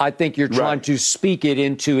 I think you're trying to speak it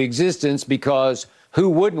into existence because who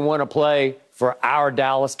wouldn't want to play for our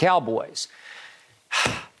Dallas Cowboys?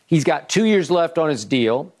 He's got 2 years left on his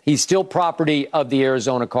deal. He's still property of the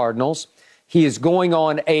Arizona Cardinals. He is going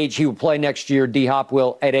on age. He will play next year, D-Hop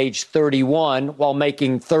will, at age 31 while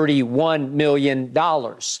making $31 million.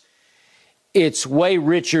 It's way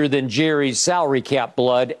richer than Jerry's salary cap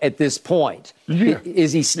blood at this point. Yeah.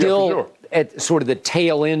 Is he still at sort of the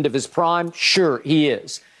tail end of his prime? Sure, he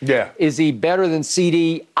is. Yeah. Is he better than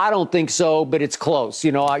CD? I don't think so, but it's close.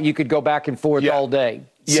 You know, you could go back and forth all day.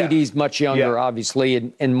 Yeah. CD's much younger,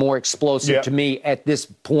 obviously, and more explosive to me at this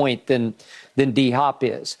point than D-Hop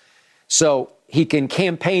is. So he can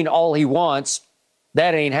campaign all he wants.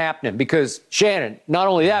 That ain't happening because, Shannon, not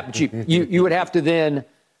only that, but you would have to then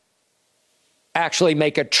actually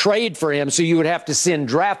make a trade for him. So you would have to send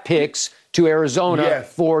draft picks to Arizona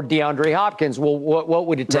for DeAndre Hopkins. Well, what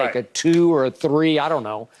would it take? A 2 or a 3? I don't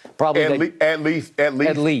know. Probably at least. At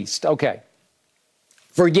least. Okay.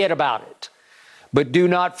 Forget about it. But do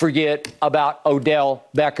not forget about Odell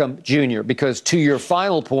Beckham Jr. because to your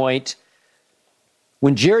final point,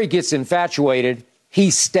 when Jerry gets infatuated,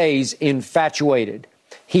 he stays infatuated.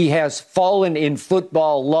 He has fallen in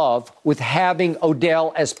football love with having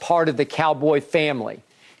Odell as part of the Cowboy family.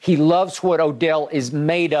 He loves what Odell is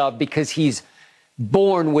made of because he's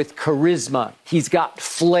born with charisma. He's got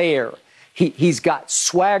flair. He's got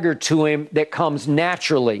swagger to him that comes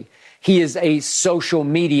naturally. He is a social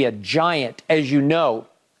media giant, as you know.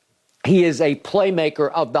 He is a playmaker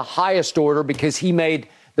of the highest order because he made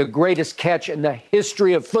the greatest catch in the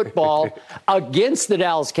history of football against the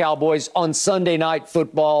Dallas Cowboys on Sunday Night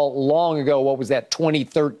Football long ago. What was that,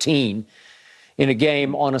 2013, in a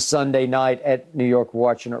game on a Sunday night at New York. We're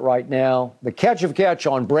watching it right now. The catch of catch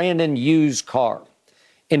on Brandon Yu's car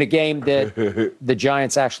in a game that the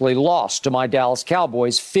Giants actually lost to my Dallas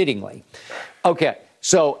Cowboys, fittingly. Okay.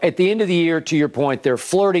 So at the end of the year, to your point, they're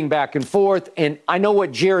flirting back and forth. And I know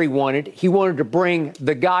what Jerry wanted. He wanted to bring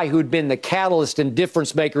the guy who'd been the catalyst and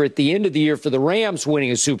difference maker at the end of the year for the Rams winning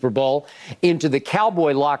a Super Bowl into the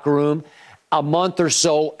Cowboy locker room a month or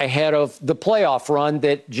so ahead of the playoff run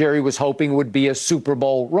that Jerry was hoping would be a Super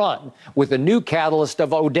Bowl run with a new catalyst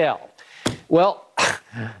of Odell. Well,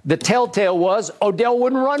 the telltale was Odell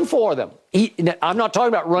wouldn't run for them. I'm not talking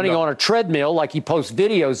about running on a treadmill like he posts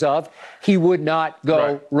videos of. He would not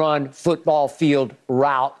go run football field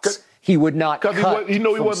routes. He would not cut he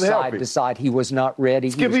knew he wasn't side healthy. to side. He was not ready.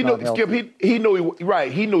 Skip, he knew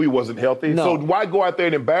he knew he wasn't healthy. No. So why go out there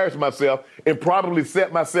and embarrass myself and probably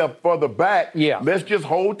set myself further back? Yeah. Let's just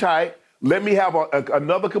hold tight. Let me have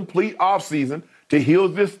another complete offseason to heal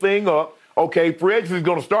this thing up. Okay, free agency is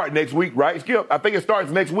going to start next week, right, Skip? I think it starts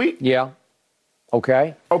next week. Yeah.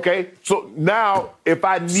 Okay. Okay, so now if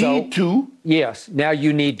I need to. Yes, now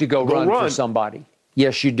you need to go run for somebody.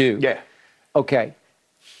 Yes, you do. Yeah. Okay.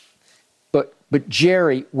 But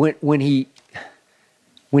Jerry, when he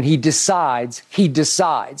decides,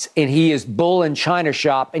 and he is bull in China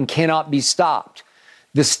shop and cannot be stopped.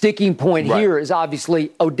 The sticking point here is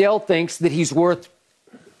obviously Odell thinks that he's worth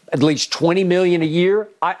at least $20 million a year.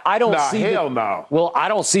 I don't see. Hell no. Well, I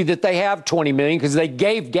don't see that they have $20 million because they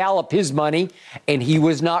gave Gallup his money, and he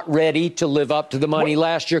was not ready to live up to the money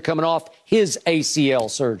last year coming off his ACL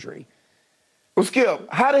surgery. Well, Skip,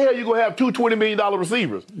 how the hell you going to have two $20 million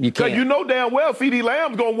receivers? You can't. Because you know damn well CeeDee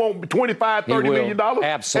Lamb's going to want $25, $30 million.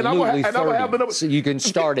 Absolutely, and I'm gonna have so you can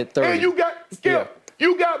start at 30. And you got, Skip,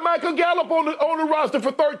 you got Michael Gallup on the roster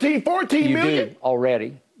for $13, $14 million. You do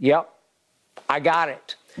already. Yep. I got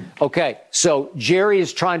it. Okay, so Jerry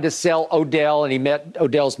is trying to sell Odell, and he met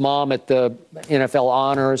Odell's mom at the NFL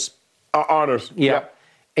Honors. Honors. Yeah.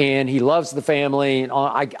 and he loves the family. And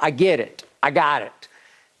I get it. I got it.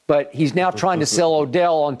 But he's now trying to sell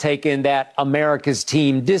Odell on taking that America's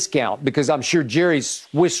team discount, because I'm sure Jerry's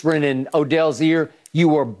whispering in Odell's ear, you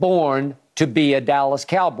were born to be a Dallas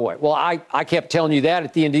Cowboy. Well, I kept telling you that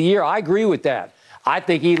at the end of the year. I agree with that. I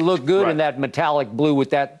think he looked good in that metallic blue with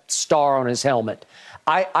that star on his helmet.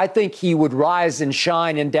 I think he would rise and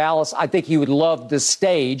shine in Dallas. I think he would love the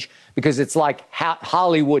stage because it's like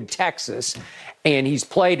Hollywood, Texas. And he's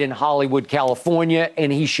played in Hollywood, California,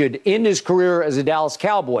 and he should end his career as a Dallas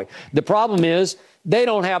Cowboy. The problem is they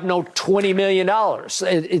don't have no $20 million.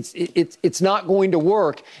 It's not going to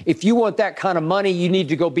work. If you want that kind of money, you need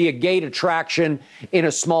to go be a gate attraction in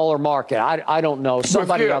a smaller market. I don't know.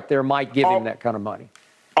 Somebody out there might give him that kind of money.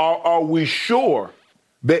 Are we sure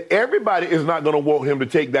that everybody is not going to want him to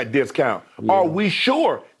take that discount? Yeah. Are we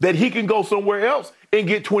sure that he can go somewhere else and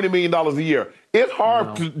get $20 million a year? It's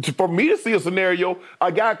hard for me to see a scenario, a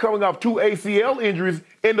guy coming off 2 ACL injuries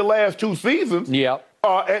in the last 2 seasons,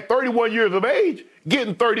 at 31 years of age,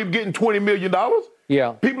 getting $20 million.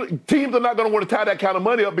 Yeah. Teams are not going to want to tie that kind of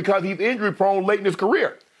money up because he's injury prone late in his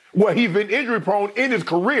career. Well, he's been injury prone in his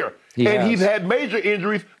career. He's had major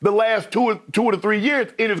injuries the last 2 to 3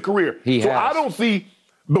 years in his career. I don't see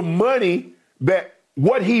the money that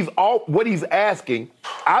what he's asking.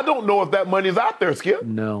 I don't know if that money is out there, Skip.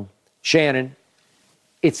 No. Shannon,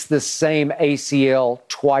 it's the same ACL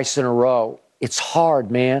twice in a row. It's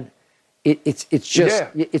hard, man. It's just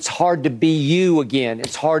it's hard to be you again.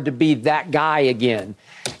 It's hard to be that guy again.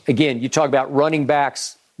 Again, you talk about running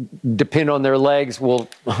backs depend on their legs. Well,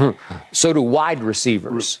 so do wide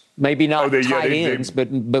receivers. Maybe not tight ends, but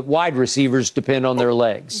wide receivers depend on their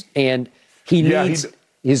legs. And he needs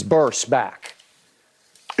his burst back.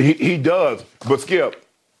 He does. But Skip,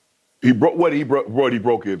 he broke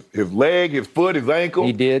his leg, his foot, his ankle.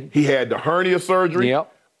 He did. He had the hernia surgery.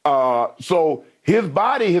 Yep. So his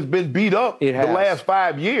body has been beat up the last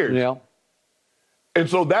 5 years. Yeah. And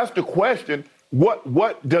so that's the question.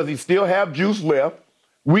 What does he still have juice left?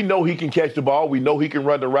 We know he can catch the ball. We know he can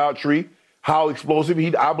run the route tree. How explosive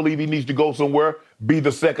I believe he needs to go somewhere, be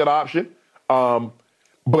the second option.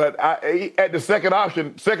 But at the second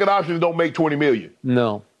options don't make $20 million.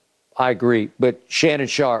 No, I agree. But Shannon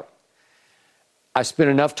Sharpe, I spent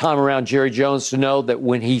enough time around Jerry Jones to know that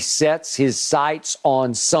when he sets his sights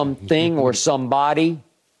on something or somebody,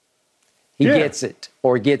 he gets it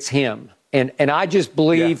or gets him. And I just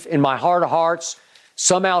believe in my heart of hearts,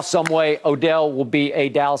 somehow, some way, Odell will be a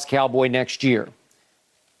Dallas Cowboy next year.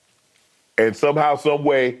 And somehow, some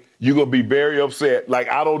way, you're going to be very upset. Like,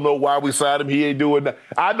 I don't know why we signed him. He ain't doing that.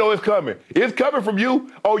 I know it's coming. It's coming from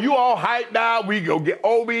you. Oh, you all hyped now. We go get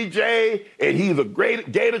OBJ, and he's a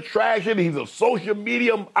great gate attraction. He's a social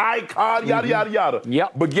media icon, yada, yada, yada.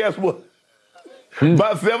 Yep. But guess what?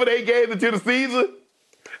 About 7-8 games into the season,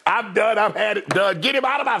 I'm done. I've had it done. Get him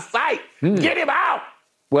out of my sight. Get him out.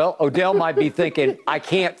 Well, Odell might be thinking, I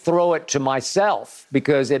can't throw it to myself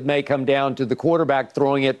because it may come down to the quarterback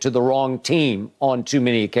throwing it to the wrong team on too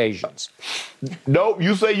many occasions. No,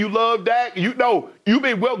 you say you love Dak. You've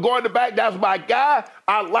been going to back. That's my guy.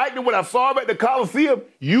 I liked it when I saw him at the Coliseum.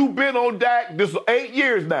 You've been on Dak this 8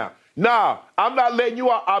 years now. Nah, I'm not letting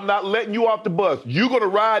you out. I'm not letting you off the bus. You're going to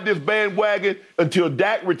ride this bandwagon until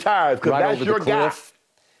Dak retires because that's your guy.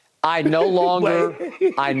 I no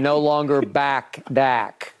longer back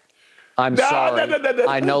Dak. I'm sorry. No.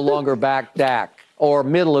 I no longer back Dak or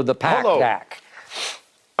middle of the pack Dak.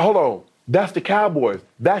 Hold on. That's the Cowboys.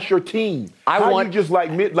 That's your team.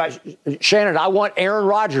 Shannon, I want Aaron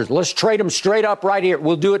Rodgers. Let's trade him straight up right here.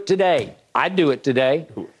 We'll do it today. I'd do it today.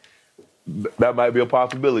 That might be a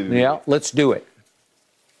possibility. Yeah, let's do it.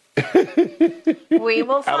 We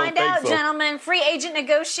will find out, gentlemen. Free agent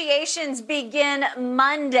negotiations begin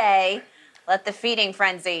Monday. Let the feeding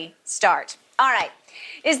frenzy start. All right.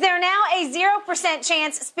 Is there now a 0%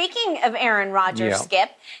 chance, speaking of Aaron Rodgers,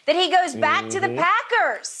 Skip, that he goes back to the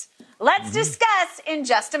Packers? Let's discuss in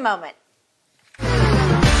just a moment.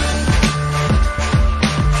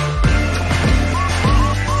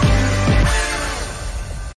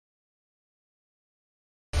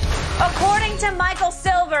 According to Michael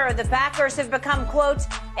Silver, the Packers have become, quote,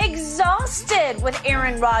 exhausted with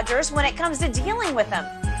Aaron Rodgers when it comes to dealing with him.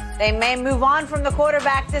 They may move on from the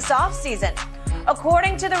quarterback this offseason.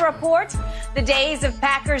 According to the report, the days of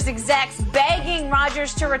Packers execs begging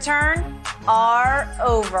Rodgers to return are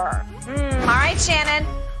over. All right, Shannon,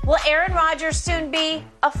 will Aaron Rodgers soon be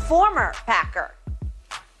a former Packer?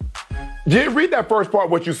 Read that first part,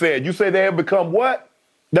 what you said. You said they have become what?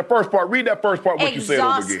 That first part. Read that first part, what you said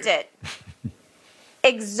over again.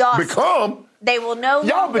 Exhausted. Become? They will no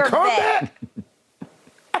Y'all longer become beg.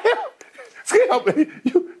 that? Skip,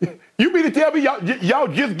 you mean to tell me y'all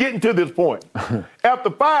just getting to this point? After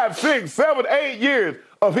 5, 6, 7, 8 years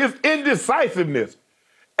of his indecisiveness,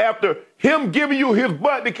 after him giving you his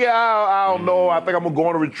butt to care, I don't know, I think I'm going to go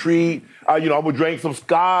on a retreat. I'm going to drink some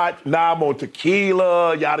scotch. Now I'm on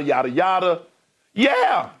tequila, yada, yada, yada.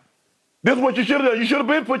 Yeah. This is what you should have done. You should have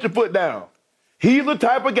been put your foot down. He's the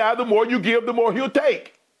type of guy, the more you give, the more he'll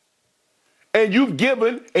take. And you've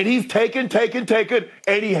given, and he's taken,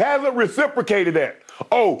 and he hasn't reciprocated that.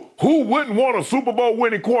 Oh, who wouldn't want a Super Bowl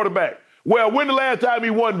winning quarterback? Well, when the last time he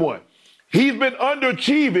won one? He's been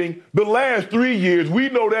underachieving the last 3 years. We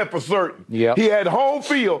know that for certain. Yep. He had home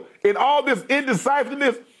field, and all this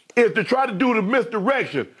indecisiveness is to try to do the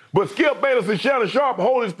misdirection. But Skip Bayless and Shannon Sharpe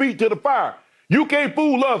hold his feet to the fire. You can't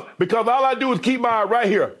fool us because all I do is keep my eye right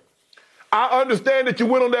here. I understand that you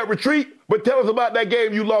went on that retreat, but tell us about that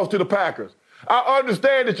game you lost to the Packers. I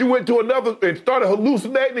understand that you went to another and started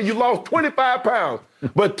hallucinating and you lost 25 pounds.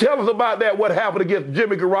 But tell us about that, what happened against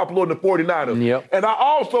Jimmy Garoppolo and the 49ers. Yep. And I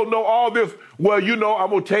also know all this, well, I'm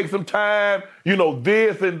going to take some time,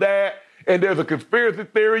 this and that. And there's a conspiracy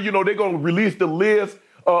theory, they're going to release the list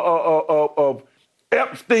of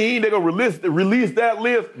Epstein. They're going to release that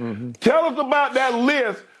list. Mm-hmm. Tell us about that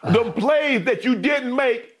list, the plays that you didn't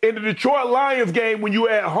make in the Detroit Lions game when you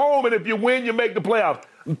were at home, and if you win, you make the playoffs.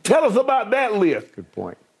 Tell us about that list. Good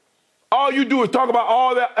point. All you do is talk about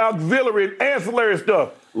all that auxiliary and ancillary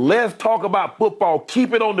stuff. Let's talk about football.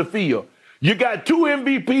 Keep it on the field. You got 2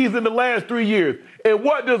 MVPs in the last 3 years. And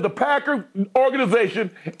what does the Packer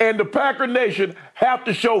organization and the Packer Nation have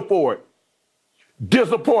to show for it?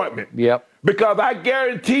 Disappointment. Yep. Because I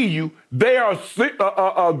guarantee you they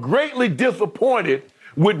are greatly disappointed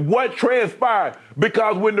with what transpired.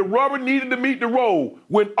 Because when the rubber needed to meet the road,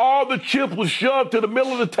 when all the chips was shoved to the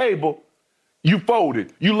middle of the table, you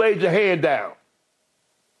folded. You laid your hand down.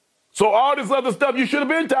 So all this other stuff, you should have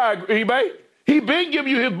been tired, eBay. He been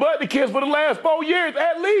giving you his butt to kiss for the last 4 years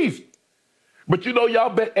at least. But y'all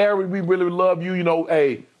bet Aaron, we really love you.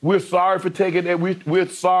 Hey, we're sorry for taking that. We're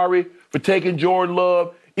sorry for taking Jordan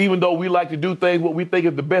Love, even though we like to do things what we think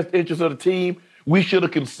is the best interest of the team. We should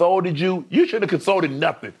have consulted you. You should have consulted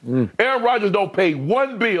nothing. Aaron Rodgers don't pay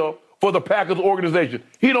one bill for the Packers organization.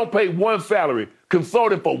 He don't pay one salary.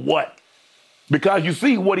 Consulted for what? Because you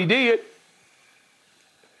see what he did.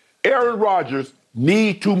 Aaron Rodgers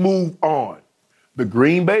need to move on. The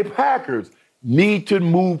Green Bay Packers need to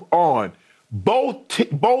move on.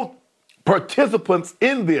 Both participants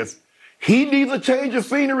in this, he needs a change of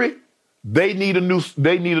scenery. They need a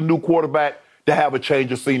new quarterback to have a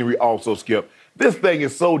change of scenery also, Skip. This thing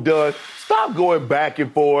is so done. Stop going back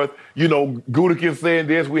and forth. Gutekunst saying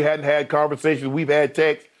this. We hadn't had conversations. We've had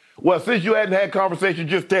text. Well, since you hadn't had conversations,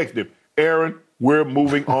 just text him. Aaron, we're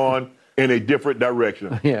moving on in a different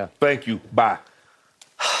direction. Yeah. Thank you. Bye.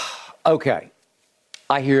 Okay.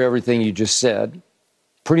 I hear everything you just said.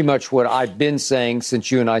 Pretty much what I've been saying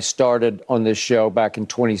since you and I started on this show back in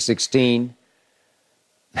 2016.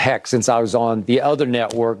 Heck, since I was on the other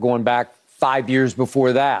network going back 5 years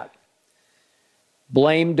before that.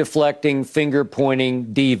 Blame deflecting, finger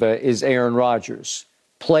pointing diva is Aaron Rodgers.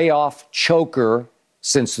 Playoff choker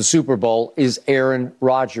since the Super Bowl is Aaron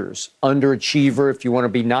Rodgers. Underachiever, if you want to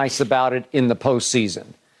be nice about it, in the postseason.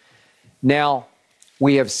 Now,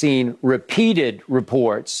 we have seen repeated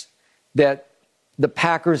reports that the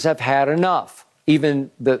Packers have had enough. Even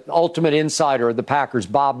the ultimate insider of the Packers,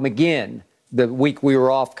 Bob McGinn, the week we were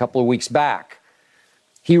off a couple of weeks back,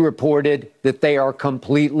 he reported that they are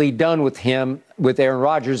completely done with him, with Aaron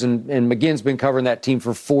Rodgers, and McGinn's been covering that team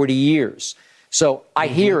for 40 years. So I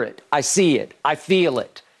hear it, I see it, I feel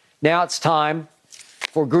it. Now it's time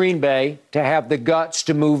for Green Bay to have the guts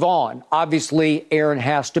to move on. Obviously, Aaron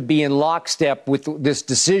has to be in lockstep with this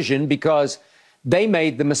decision because they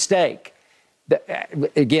made the mistake.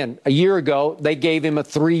 Again, a year ago, they gave him a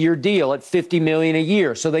 3-year deal at $50 million a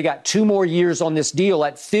year. So they got 2 more years on this deal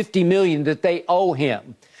at $50 million that they owe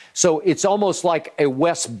him. So it's almost like a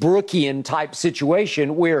Westbrookian type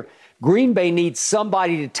situation where Green Bay needs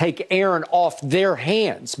somebody to take Aaron off their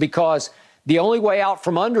hands, because the only way out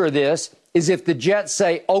from under this is if the Jets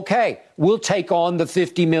say, okay, we'll take on the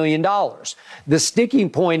 $50 million. The sticking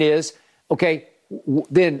point is, okay,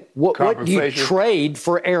 then what do you trade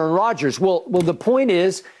for Aaron Rodgers? Well, the point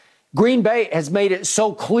is, Green Bay has made it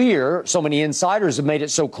so clear, so many insiders have made it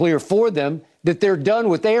so clear for them that they're done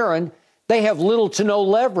with Aaron. They have little to no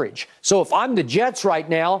leverage. So if I'm the Jets right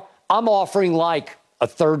now, I'm offering like a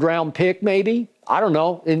 3rd-round pick maybe. I don't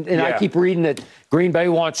know. And I keep reading that Green Bay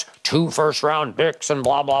wants 2 first-round picks and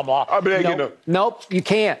blah, blah, blah. Nope, you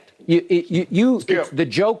can't. The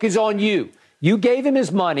joke is on you. You gave him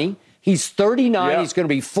his money. He's 39. Yeah. He's going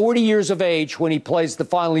to be 40 years of age when he plays the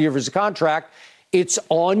final year of his contract. It's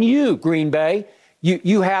on you, Green Bay.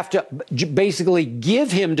 You have to basically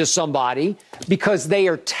give him to somebody because they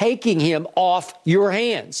are taking him off your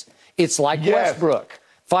hands. It's like Westbrook.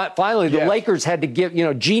 Finally, the Lakers had to give,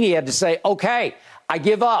 Genie had to say, okay, I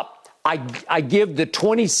give up. I give the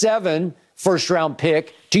 27 first-round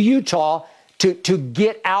pick to Utah to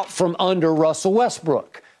get out from under Russell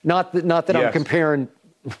Westbrook. Not that I'm comparing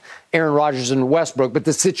Aaron Rodgers and Westbrook, but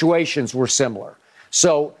the situations were similar.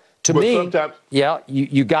 So to me,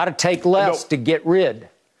 you got to take less to get rid.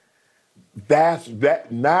 Now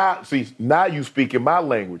you speak in my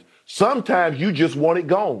language. Sometimes you just want it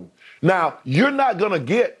gone. Now, you're not going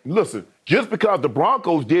to listen, just because the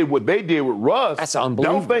Broncos did what they did with Russ, that's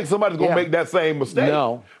unbelievable. Don't think somebody's going to make that same mistake.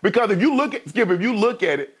 No. Because if you look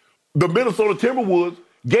at it, the Minnesota Timberwolves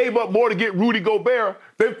gave up more to get Rudy Gobert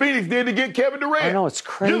than Phoenix did to get Kevin Durant. I know, it's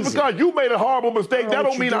crazy. Just because you made a horrible mistake, that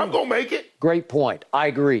don't mean I'm going to make it. Great point. I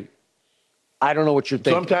agree. I don't know what you're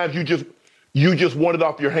thinking. Sometimes you just want it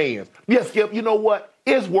off your hands. Yes, Skip, you know what?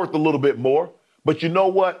 It's worth a little bit more. But you know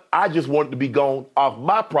what? I just want it to be gone off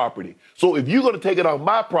my property. So if you're going to take it off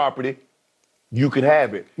my property, you can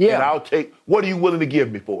have it. Yeah. And I'll take, what are you willing to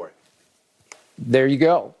give me for it? There you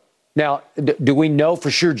go. Now, do we know for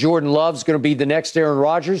sure Jordan Love's going to be the next Aaron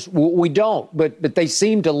Rodgers? We don't, but they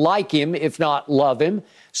seem to like him, if not love him.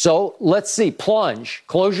 So let's see. Plunge.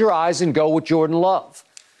 Close your eyes and go with Jordan Love.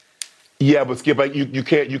 Yeah, but Skip, you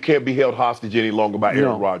can't be held hostage any longer by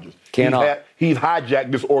Aaron Rodgers. Cannot. He's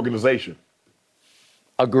hijacked this organization.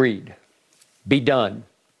 Agreed. Be done.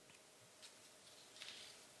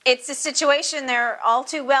 It's a situation they're all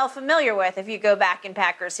too well familiar with if you go back in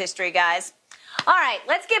Packers history, guys. All right,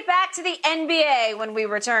 let's get back to the NBA when we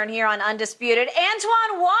return here on Undisputed.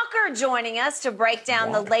 Antoine Walker joining us to break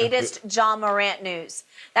down the latest Ja Morant news.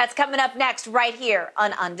 That's coming up next right here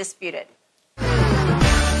on Undisputed.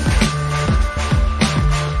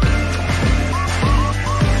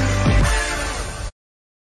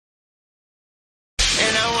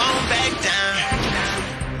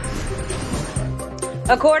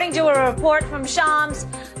 According to a report from Shams,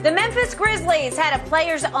 the Memphis Grizzlies had a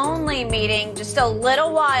players-only meeting just a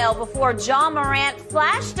little while before Ja Morant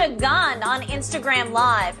flashed a gun on Instagram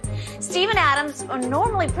Live. Steven Adams, a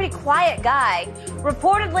normally pretty quiet guy,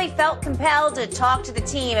 reportedly felt compelled to talk to the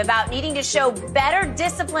team about needing to show better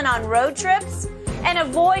discipline on road trips and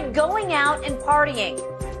avoid going out and partying.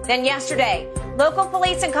 Then yesterday, local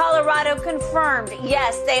police in Colorado confirmed,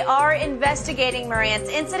 yes, they are investigating Morant's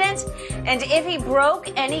incident and if he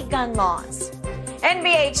broke any gun laws.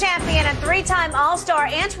 NBA champion and three-time All-Star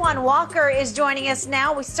Antoine Walker is joining us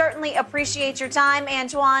now. We certainly appreciate your time,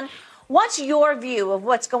 Antoine. What's your view of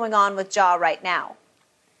what's going on with Ja right now?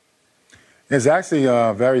 It's actually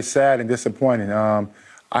very sad and disappointing. I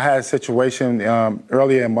had a situation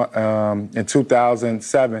earlier in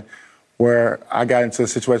 2007 where I got into a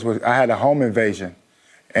situation where I had a home invasion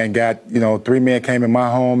and got, 3 men came in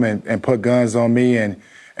my home and put guns on me and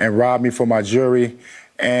robbed me for my jewelry.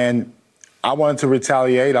 And I wanted to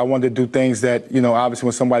retaliate. I wanted to do things that, obviously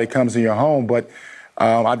when somebody comes in your home. But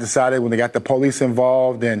I decided when they got the police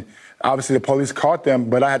involved, and obviously the police caught them,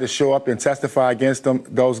 but I had to show up and testify against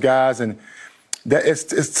those guys. And that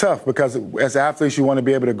it's tough because as athletes, you want to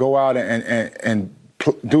be able to go out and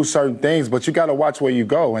do certain things, but you got to watch where you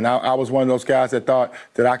go. And I was one of those guys that thought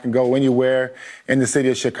that I can go anywhere in the city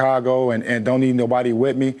of Chicago and don't need nobody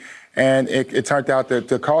with me. And it turned out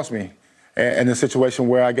to cost me in a situation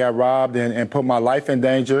where I got robbed and put my life in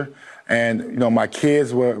danger. And, my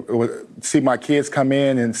kids would see my kids come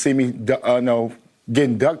in and see me,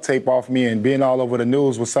 getting duct tape off me and being all over the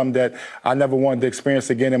news was something that I never wanted to experience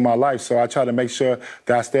again in my life. So I try to make sure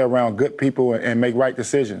that I stay around good people and make right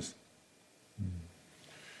decisions.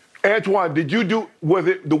 Antoine, was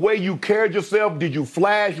it the way you carried yourself? Did you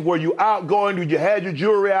flash? Were you outgoing? Did you have your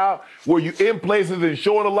jewelry out? Were you in places and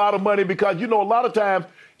showing a lot of money? Because, a lot of times,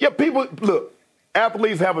 people, look,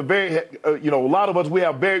 athletes have a lot of us, we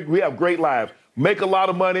have great lives, make a lot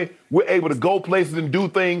of money. We're able to go places and do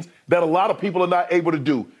things that a lot of people are not able to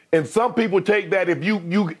do. And some people take that if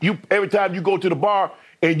you every time you go to the bar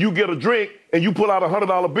and you get a drink and you pull out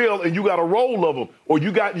 $100 bill and you got a roll of them, or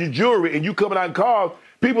you got your jewelry and you coming out in cars,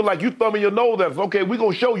 people like you thumbing your nose at us. Okay, we're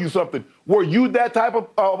going to show you something. Were you that type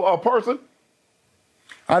of person?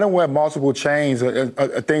 I don't wear multiple chains or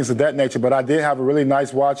things of that nature, but I did have a really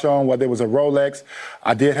nice watch on, whether it was a Rolex.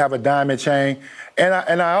 I did have a diamond chain. And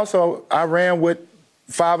I ran with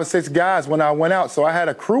 5 or 6 guys when I went out, so I had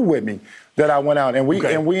a crew with me that I went out, and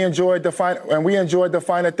we enjoyed the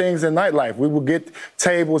finer things in nightlife. We would get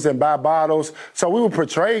tables and buy bottles, so we would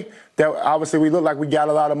portray that. Obviously, we look like we got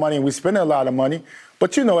a lot of money and we spending a lot of money.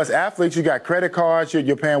 But you know, as athletes, you got credit cards.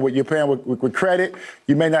 You're paying with credit.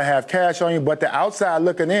 You may not have cash on you, but the outside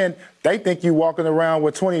looking in, they think you walking around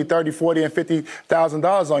with $20, $30, $40, and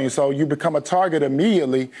 $50,000 on you. So you become a target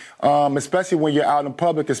immediately, especially when you're out in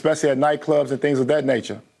public, especially at nightclubs and things of that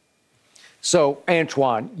nature. So,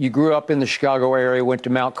 Antoine, you grew up in the Chicago area, went to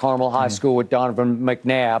Mount Carmel High School with Donovan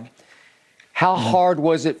McNabb. How hard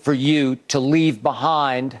was it for you to leave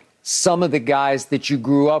behind some of the guys that you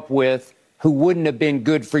grew up with who wouldn't have been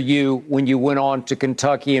good for you when you went on to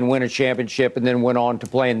Kentucky and win a championship and then went on to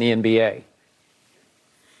play in the NBA?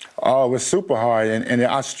 Oh, it was super hard, and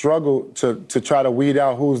I struggled to try to weed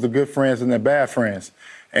out who's the good friends and the bad friends.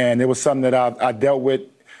 And it was something that I dealt with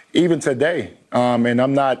even today. And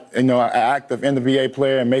I'm not, an active NBA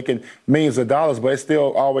player and making millions of dollars, but it's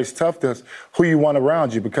still always tough to who you want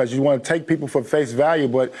around you, because you want to take people for face value,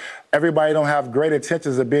 but everybody don't have great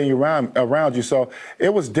intentions of being around you. So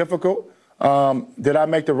it was difficult. Did I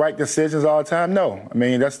make the right decisions all the time? No. I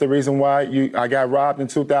mean, that's the reason why I got robbed in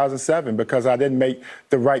 2007, because I didn't make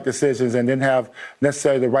the right decisions and didn't have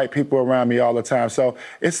necessarily the right people around me all the time. So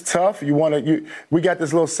it's tough. We got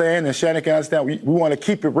this little saying, and Shannon can understand, we want to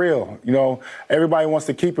keep it real. Everybody wants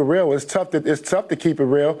to keep it real. It's tough to keep it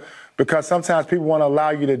real, because sometimes people want to allow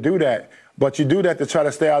you to do that. But you do that to try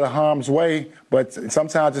to stay out of harm's way. But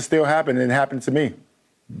sometimes it still happens, and it happened to me.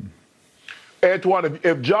 Antoine,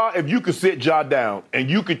 if you could sit Ja down and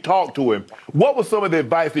you could talk to him, what was some of the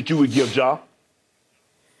advice that you would give Ja?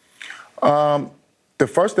 The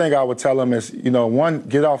first thing I would tell him is, one,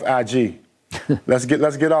 get off IG. Let's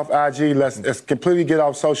get off IG. Let's completely get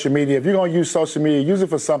off social media. If you're gonna use social media, use it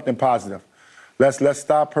for something positive. Let's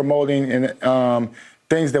stop promoting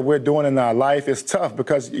things that we're doing in our life. It's tough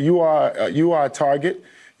because you are a target.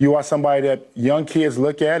 You are somebody that young kids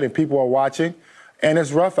look at and people are watching, and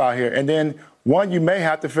it's rough out here. And then you may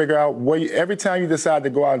have to figure out every time you decide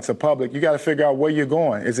to go out into public, you got to figure out where you're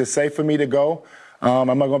going. Is it safe for me to go? Am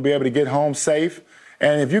I going to be able to get home safe?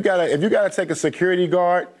 And if you gotta take a security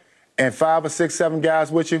guard and 5 or 6, 7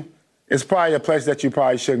 guys with you, it's probably a place that you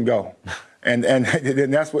probably shouldn't go. And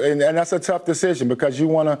that's a tough decision, because you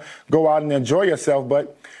want to go out and enjoy yourself,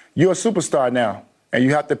 but you're a superstar now, and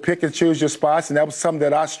you have to pick and choose your spots. And that was something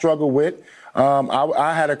that I struggled with.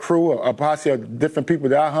 I had a crew, a posse of different people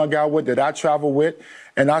that I hung out with, that I traveled with,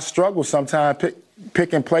 and I struggled sometimes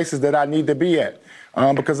picking places that I need to be at,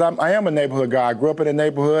 because I am a neighborhood guy. I grew up in a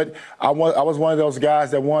neighborhood. I was one of those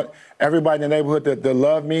guys that want everybody in the neighborhood to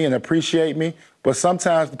love me and appreciate me, but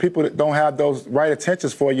sometimes the people that don't have those right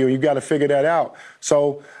intentions for you, you got to figure that out.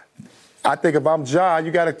 So I think if I'm Ja,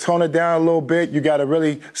 you got to tone it down a little bit. You got to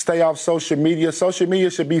really stay off social media. Social media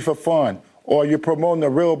should be for fun, or you're promoting a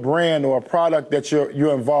real brand or a product that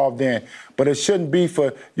you're involved in. But it shouldn't be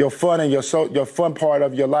for your fun and your fun part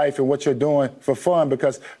of your life and what you're doing for fun,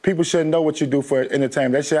 because people shouldn't know what you do for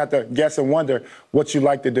entertainment. They should have to guess and wonder what you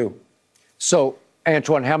like to do. So,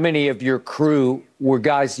 Antoine, how many of your crew were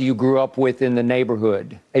guys you grew up with in the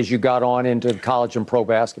neighborhood as you got on into college and pro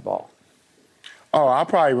basketball? Oh, I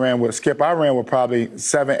probably ran with Skip. I ran with probably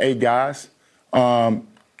 7, 8 guys.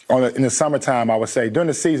 In the summertime, I would say. During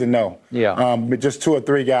the season, no. Yeah. Just 2 or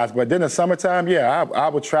 3 guys. But then the summertime, yeah, I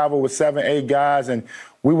would travel with 7, 8 guys, and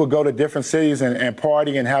we would go to different cities and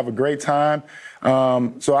party and have a great time.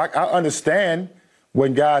 So I understand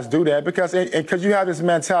when guys do that, because you have this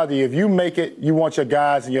mentality. If you make it, you want your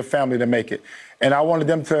guys and your family to make it. And I wanted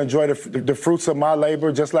them to enjoy the fruits of my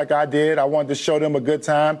labor just like I did. I wanted to show them a good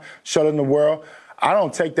time, show them the world. I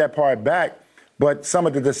don't take that part back. But some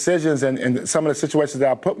of the decisions and some of the situations that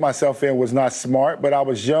I put myself in was not smart, but I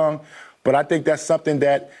was young. But I think that's something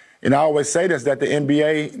that, and I always say this, that the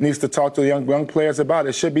NBA needs to talk to young players about.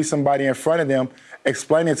 There should be somebody in front of them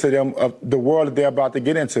explaining to them of the world that they're about to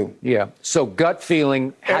get into. Yeah. So gut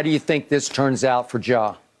feeling, how do you think this turns out for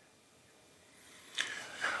Ja?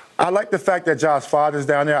 I like the fact that Ja's father's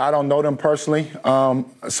down there. I don't know them personally.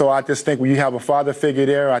 So I just think when you have a father figure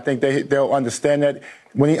there, I think they'll understand that.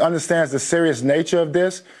 When he understands the serious nature of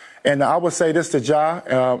this, and I would say this to Ja,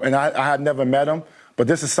 and I had never met him, but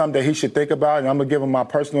this is something that he should think about, and I'm going to give him my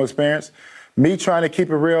personal experience. Me trying to keep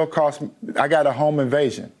it real I got a home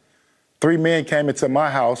invasion. 3 men came into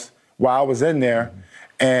my house while I was in there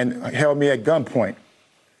and held me at gunpoint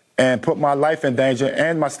and put my life in danger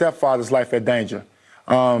and my stepfather's life in danger.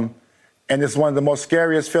 And it's one of the most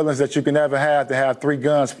scariest feelings that you can ever have, to have 3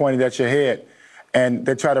 guns pointed at your head. And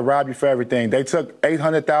they try to rob you for everything. They took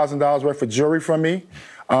 $800,000 worth of jewelry from me.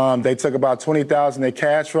 They took about $20,000 in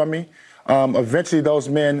cash from me. eventually those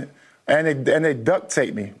men, and they duct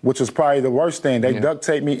tape me, which was probably the worst thing. They duct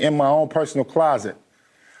tape me in my own personal closet.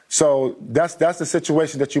 So that's the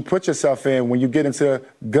situation that you put yourself in when you get into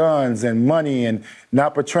guns and money and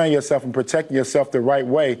not portraying yourself and protecting yourself the right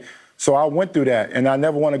way. So I went through that, and I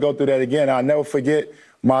never want to go through that again. I'll never forget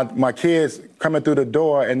my kids coming through the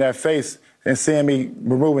door in their face and seeing me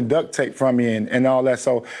removing duct tape from me and all that.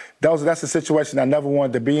 So that's a situation I never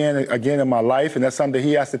wanted to be in again in my life, and that's something that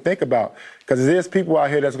he has to think about. Because there's people out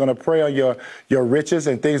here that's going to prey on your riches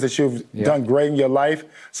and things that you've done great in your life.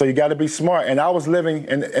 So you got to be smart. And I was living,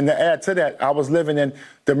 and to add to that, I was living in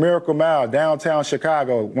the Miracle Mile, downtown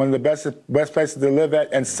Chicago, one of the best places to live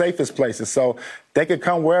at and safest places. So they can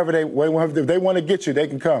come wherever if they want to get you, they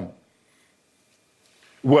can come.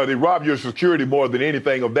 Well, they rob your security more than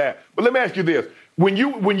anything of that. But let me ask you this. When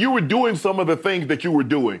you were doing some of the things that you were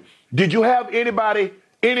doing, did you have any of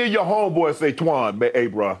your homeboys say, Twan, hey,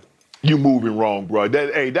 bro, you moving wrong, bro.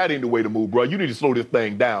 That ain't the way to move, bro. You need to slow this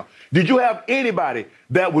thing down. Did you have anybody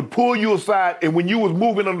that would pull you aside and when you was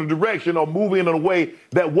moving in a direction or moving in a way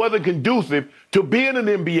that wasn't conducive to being an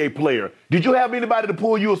NBA player, did you have anybody to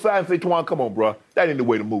pull you aside and say, Twan, come on, bro, that ain't the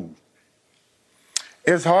way to move?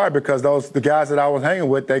 It's hard because the guys that I was hanging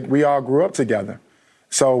with, we all grew up together.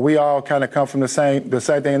 So we all kind of come from the same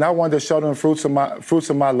thing. And I wanted to show them fruits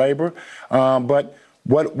of my labor. But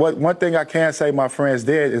one thing I can say my friends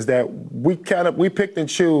did is that we picked and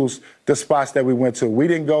choose the spots that we went to. We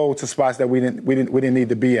didn't go to spots that we didn't need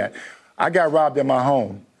to be at. I got robbed in my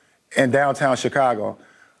home in downtown Chicago.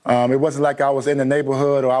 It wasn't like I was in the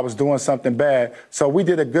neighborhood or I was doing something bad. So we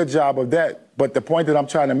did a good job of that. But the point that I'm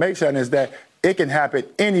trying to make, Shannon, is that it can happen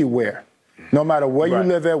anywhere, no matter where you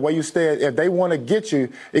live at, where you stay at. If they want to get you,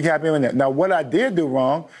 it can happen anywhere. Now, what I did do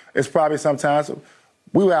wrong is probably sometimes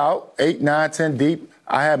we were out 8, 9, 10 deep.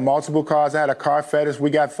 I had multiple cars. I had a car fetish.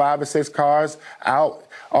 We got 5 or 6 cars out,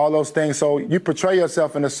 all those things. So you portray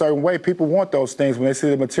yourself in a certain way. People want those things when they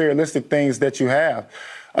see the materialistic things that you have.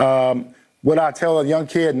 Would I tell a young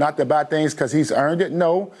kid not to buy things because he's earned it?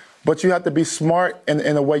 No. But you have to be smart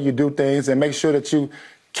in the way you do things and make sure that you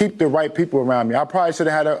keep the right people around me. I probably should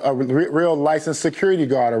have had a real licensed security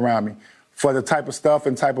guard around me for the type of stuff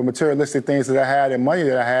and type of materialistic things that I had and money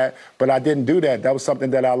that I had, but I didn't do that. That was something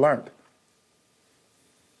that I learned.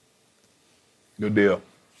 Good deal.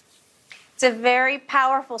 It's a very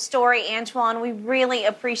powerful story, Antoine. We really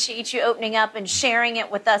appreciate you opening up and sharing it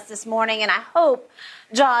with us this morning, and I hope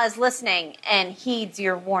Ja is listening and heeds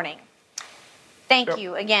your warning. Thank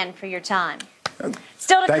you again for your time.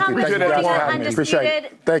 Still to come this morning on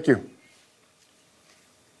Undisputed. Thank you.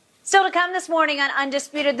 Still to come this morning on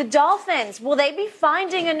Undisputed, the Dolphins. Will they be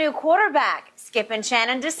finding a new quarterback? Skip and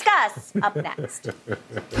Shannon discuss up next.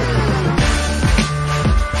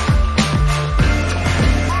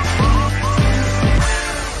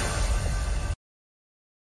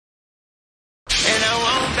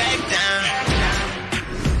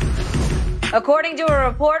 According to a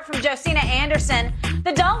report from Josina Anderson,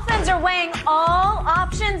 the Dolphins are weighing all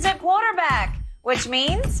options at quarterback, which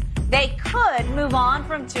means they could move on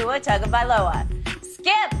from Tua Tagovailoa.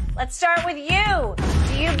 Skip, let's start with you.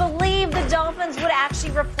 Do you believe the Dolphins would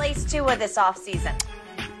actually replace Tua this offseason?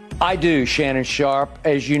 I do, Shannon Sharp.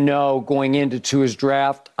 As you know, going into Tua's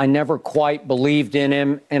draft, I never quite believed in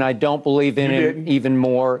him, and I don't believe in him even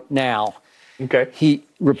more now. Okay. He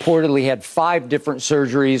reportedly had 5 different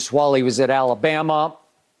surgeries while he was at Alabama.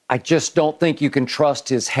 I just don't think you can trust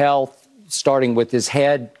his health, starting with his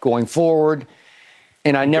head going forward.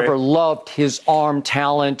 And I never loved his arm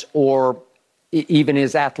talent or even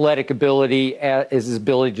his athletic ability, as his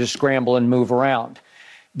ability to scramble and move around.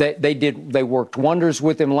 They worked wonders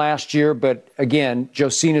with him last year, but again,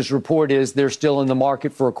 Josina's report is they're still in the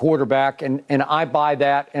market for a quarterback, and I buy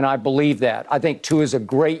that and I believe that. I think Tua's a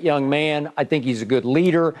great young man. I think he's a good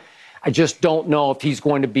leader. I just don't know if he's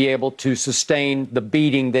going to be able to sustain the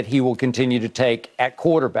beating that he will continue to take at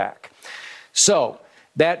quarterback. So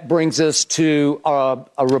that brings us to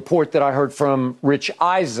a report that I heard from Rich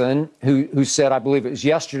Eisen, who said, I believe it was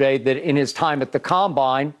yesterday, that in his time at the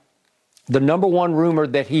Combine, the number one rumor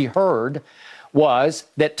that he heard was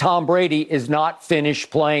that Tom Brady is not finished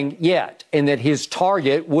playing yet and that his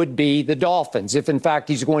target would be the Dolphins. If, in fact,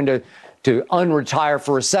 he's going to unretire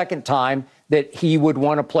for a second time, that he would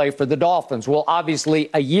want to play for the Dolphins. Well, obviously,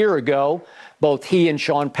 a year ago, both he and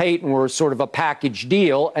Sean Payton were sort of a package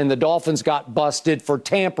deal, and the Dolphins got busted for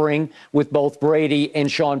tampering with both Brady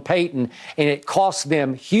and Sean Payton. And it cost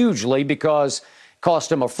them hugely because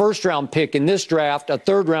cost him a first-round pick in this draft, a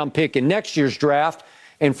third-round pick in next year's draft,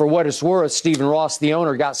 And for what it's worth, Stephen Ross, the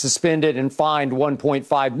owner, got suspended and fined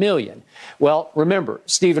 $1.5 million. Well, remember,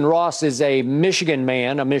 Stephen Ross is a Michigan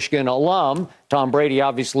man, a Michigan alum. Tom Brady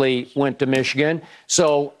obviously went to Michigan.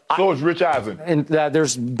 So is Rich Eisen. And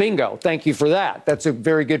there's bingo. Thank you for that. That's a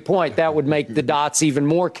very good point. That would make the dots even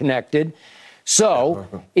more connected.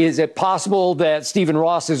 So is it possible that Stephen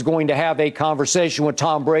Ross is going to have a conversation with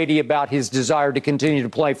Tom Brady about his desire to continue to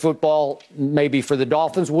play football, maybe for the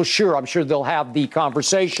Dolphins? Well, sure. I'm sure they'll have the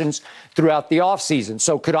conversations throughout the offseason.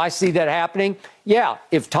 So could I see that happening? Yeah.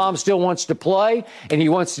 If Tom still wants to play and he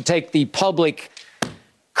wants to take the public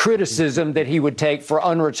criticism that he would take for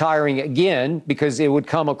unretiring again, because it would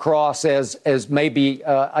come across as maybe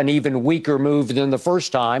an even weaker move than the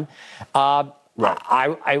first time. Right.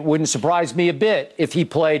 I wouldn't surprise me a bit if he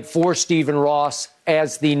played for Stephen Ross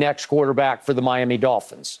as the next quarterback for the Miami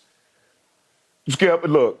Dolphins. Skip,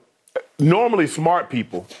 look, normally smart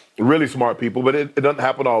people, really smart people, but it doesn't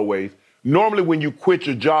happen always. Normally when you quit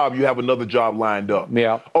your job, you have another job lined up.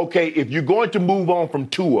 Yeah. Okay, if you're going to move on from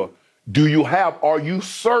Tua, are you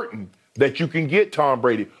certain that you can get Tom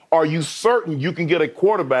Brady? Are you certain you can get a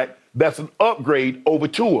quarterback that's an upgrade over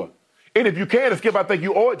Tua? And if you can, Skip, I think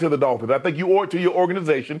you owe it to the Dolphins. I think you owe it to your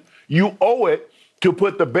organization. You owe it to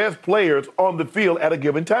put the best players on the field at a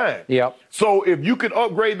given time. Yep. So if you can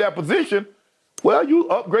upgrade that position, well, you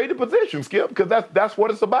upgrade the position, Skip, because that's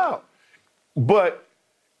what it's about. But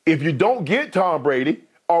if you don't get Tom Brady,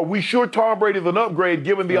 are we sure Tom Brady's an upgrade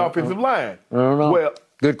given the offensive line? I don't know. Well,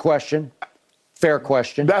 good question. Fair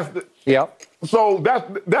question. Yep. So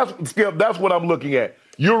that's Skip, that's what I'm looking at.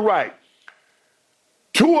 You're right.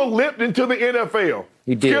 Tua limped into the NFL.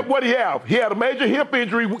 He did. Skip, what he have? He had a major hip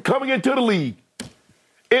injury coming into the league.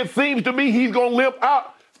 It seems to me he's gonna limp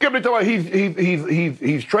out. Skip, they talk about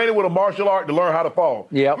he's training with a martial art to learn how to fall.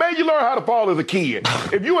 Yeah. Man, you learn how to fall as a kid.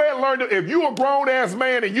 If you ain't learned it, if you a grown ass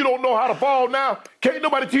man and you don't know how to fall now, can't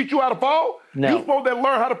nobody teach you how to fall. No. You supposed to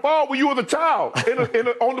learn how to fall when you was a child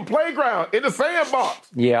on the playground in the sandbox.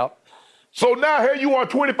 Yeah. So now here you are,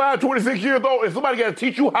 25, 26 years old, and somebody got to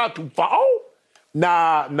teach you how to fall?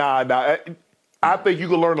 Nah. I think you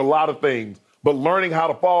can learn a lot of things, but learning how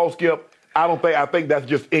to fall, Skip, I think that's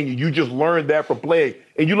just in you. You just learned that from playing.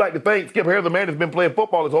 And you like to think, Skip, here's a man that's been playing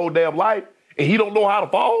football his whole damn life, and he don't know how to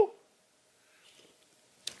fall?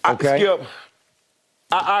 Okay. Skip,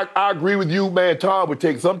 I agree with you, man. Tom would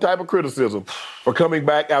take some type of criticism for coming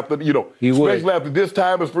back after, especially after this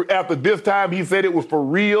time. After this time, he said it was for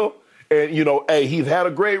real. And, hey, he's had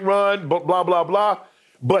a great run, blah, blah, blah.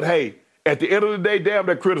 But, hey, at the end of the day, damn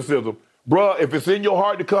that criticism. Bruh, if it's in your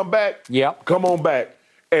heart to come back, come on back.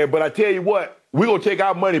 But I tell you what, we're going to take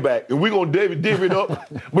our money back, and we're going to divvy it up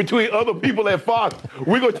between other people at Fox.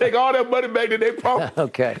 We're going to take all that money back that they promised.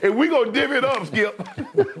 Okay. And we're going to divvy it up, Skip.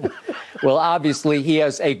 Well, obviously, he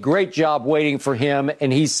has a great job waiting for him,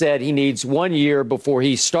 and he said he needs 1 year before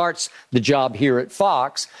he starts the job here at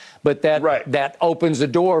Fox. But that opens the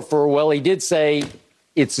door for, well, he did say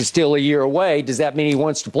it's still a year away. Does that mean he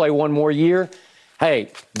wants to play one more year?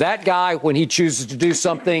 Hey, that guy, when he chooses to do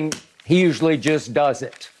something, he usually just does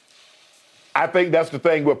it. I think that's the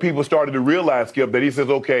thing where people started to realize, Skip, that he says,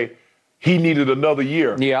 okay, he needed another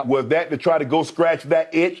year. Yeah. Was that to try to go scratch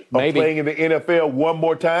that itch of playing in the NFL one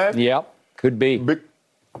more time? Yeah, could be.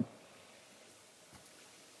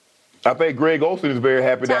 I think Greg Olsen is very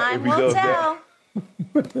happy that if he does that.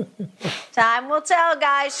 Time will tell,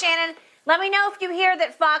 guys. Shannon, let me know if you hear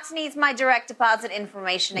that Fox needs my direct deposit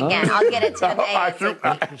information again. I'll get it to them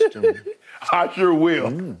ASAP. I sure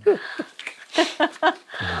will. All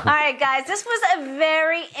right, guys, this was a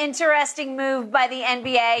very interesting move by the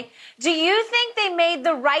NBA. Do you think they made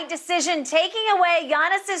the right decision taking away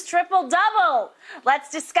Giannis's triple-double?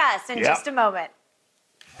 Let's discuss in just a moment.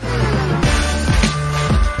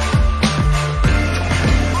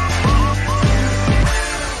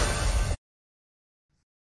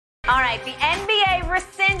 All right, the NBA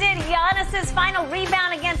rescinded Giannis's final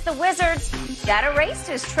rebound against the Wizards. That erased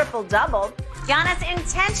his triple-double. Giannis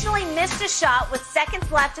intentionally missed a shot with seconds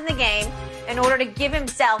left in the game in order to give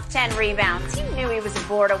himself 10 rebounds. He knew he was a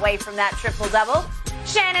board away from that triple-double.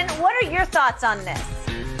 Shannon, what are your thoughts on this?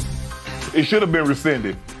 It should have been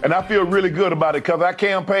rescinded. And I feel really good about it because I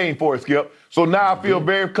campaigned for it, Skip. So now I feel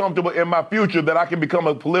very comfortable in my future that I can become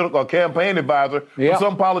a political campaign advisor for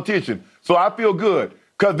some politician. So I feel good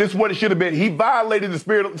because this is what it should have been. He violated the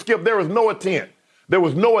spirit of Skip. There was no attempt. There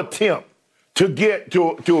was no attempt to get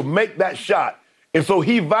to make that shot. And so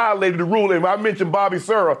he violated the rule. And I mentioned Bobby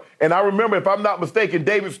Serra, and I remember, if I'm not mistaken,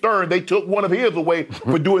 David Stern, they took one of his away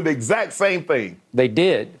for doing the exact same thing. They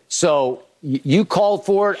did. So You called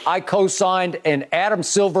for it. I co-signed, and Adam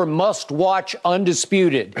Silver must watch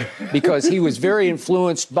Undisputed because he was very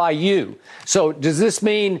influenced by you. So does this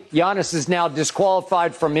mean Giannis is now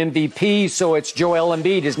disqualified from MVP? So it's Joel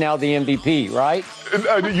Embiid is now the MVP, right?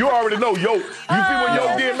 You already know, Yo. You see what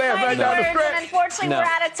Yo did last night down the stretch? And unfortunately, we're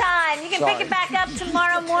out of time. You can pick it back up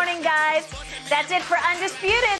tomorrow morning, guys. That's it for Undisputed.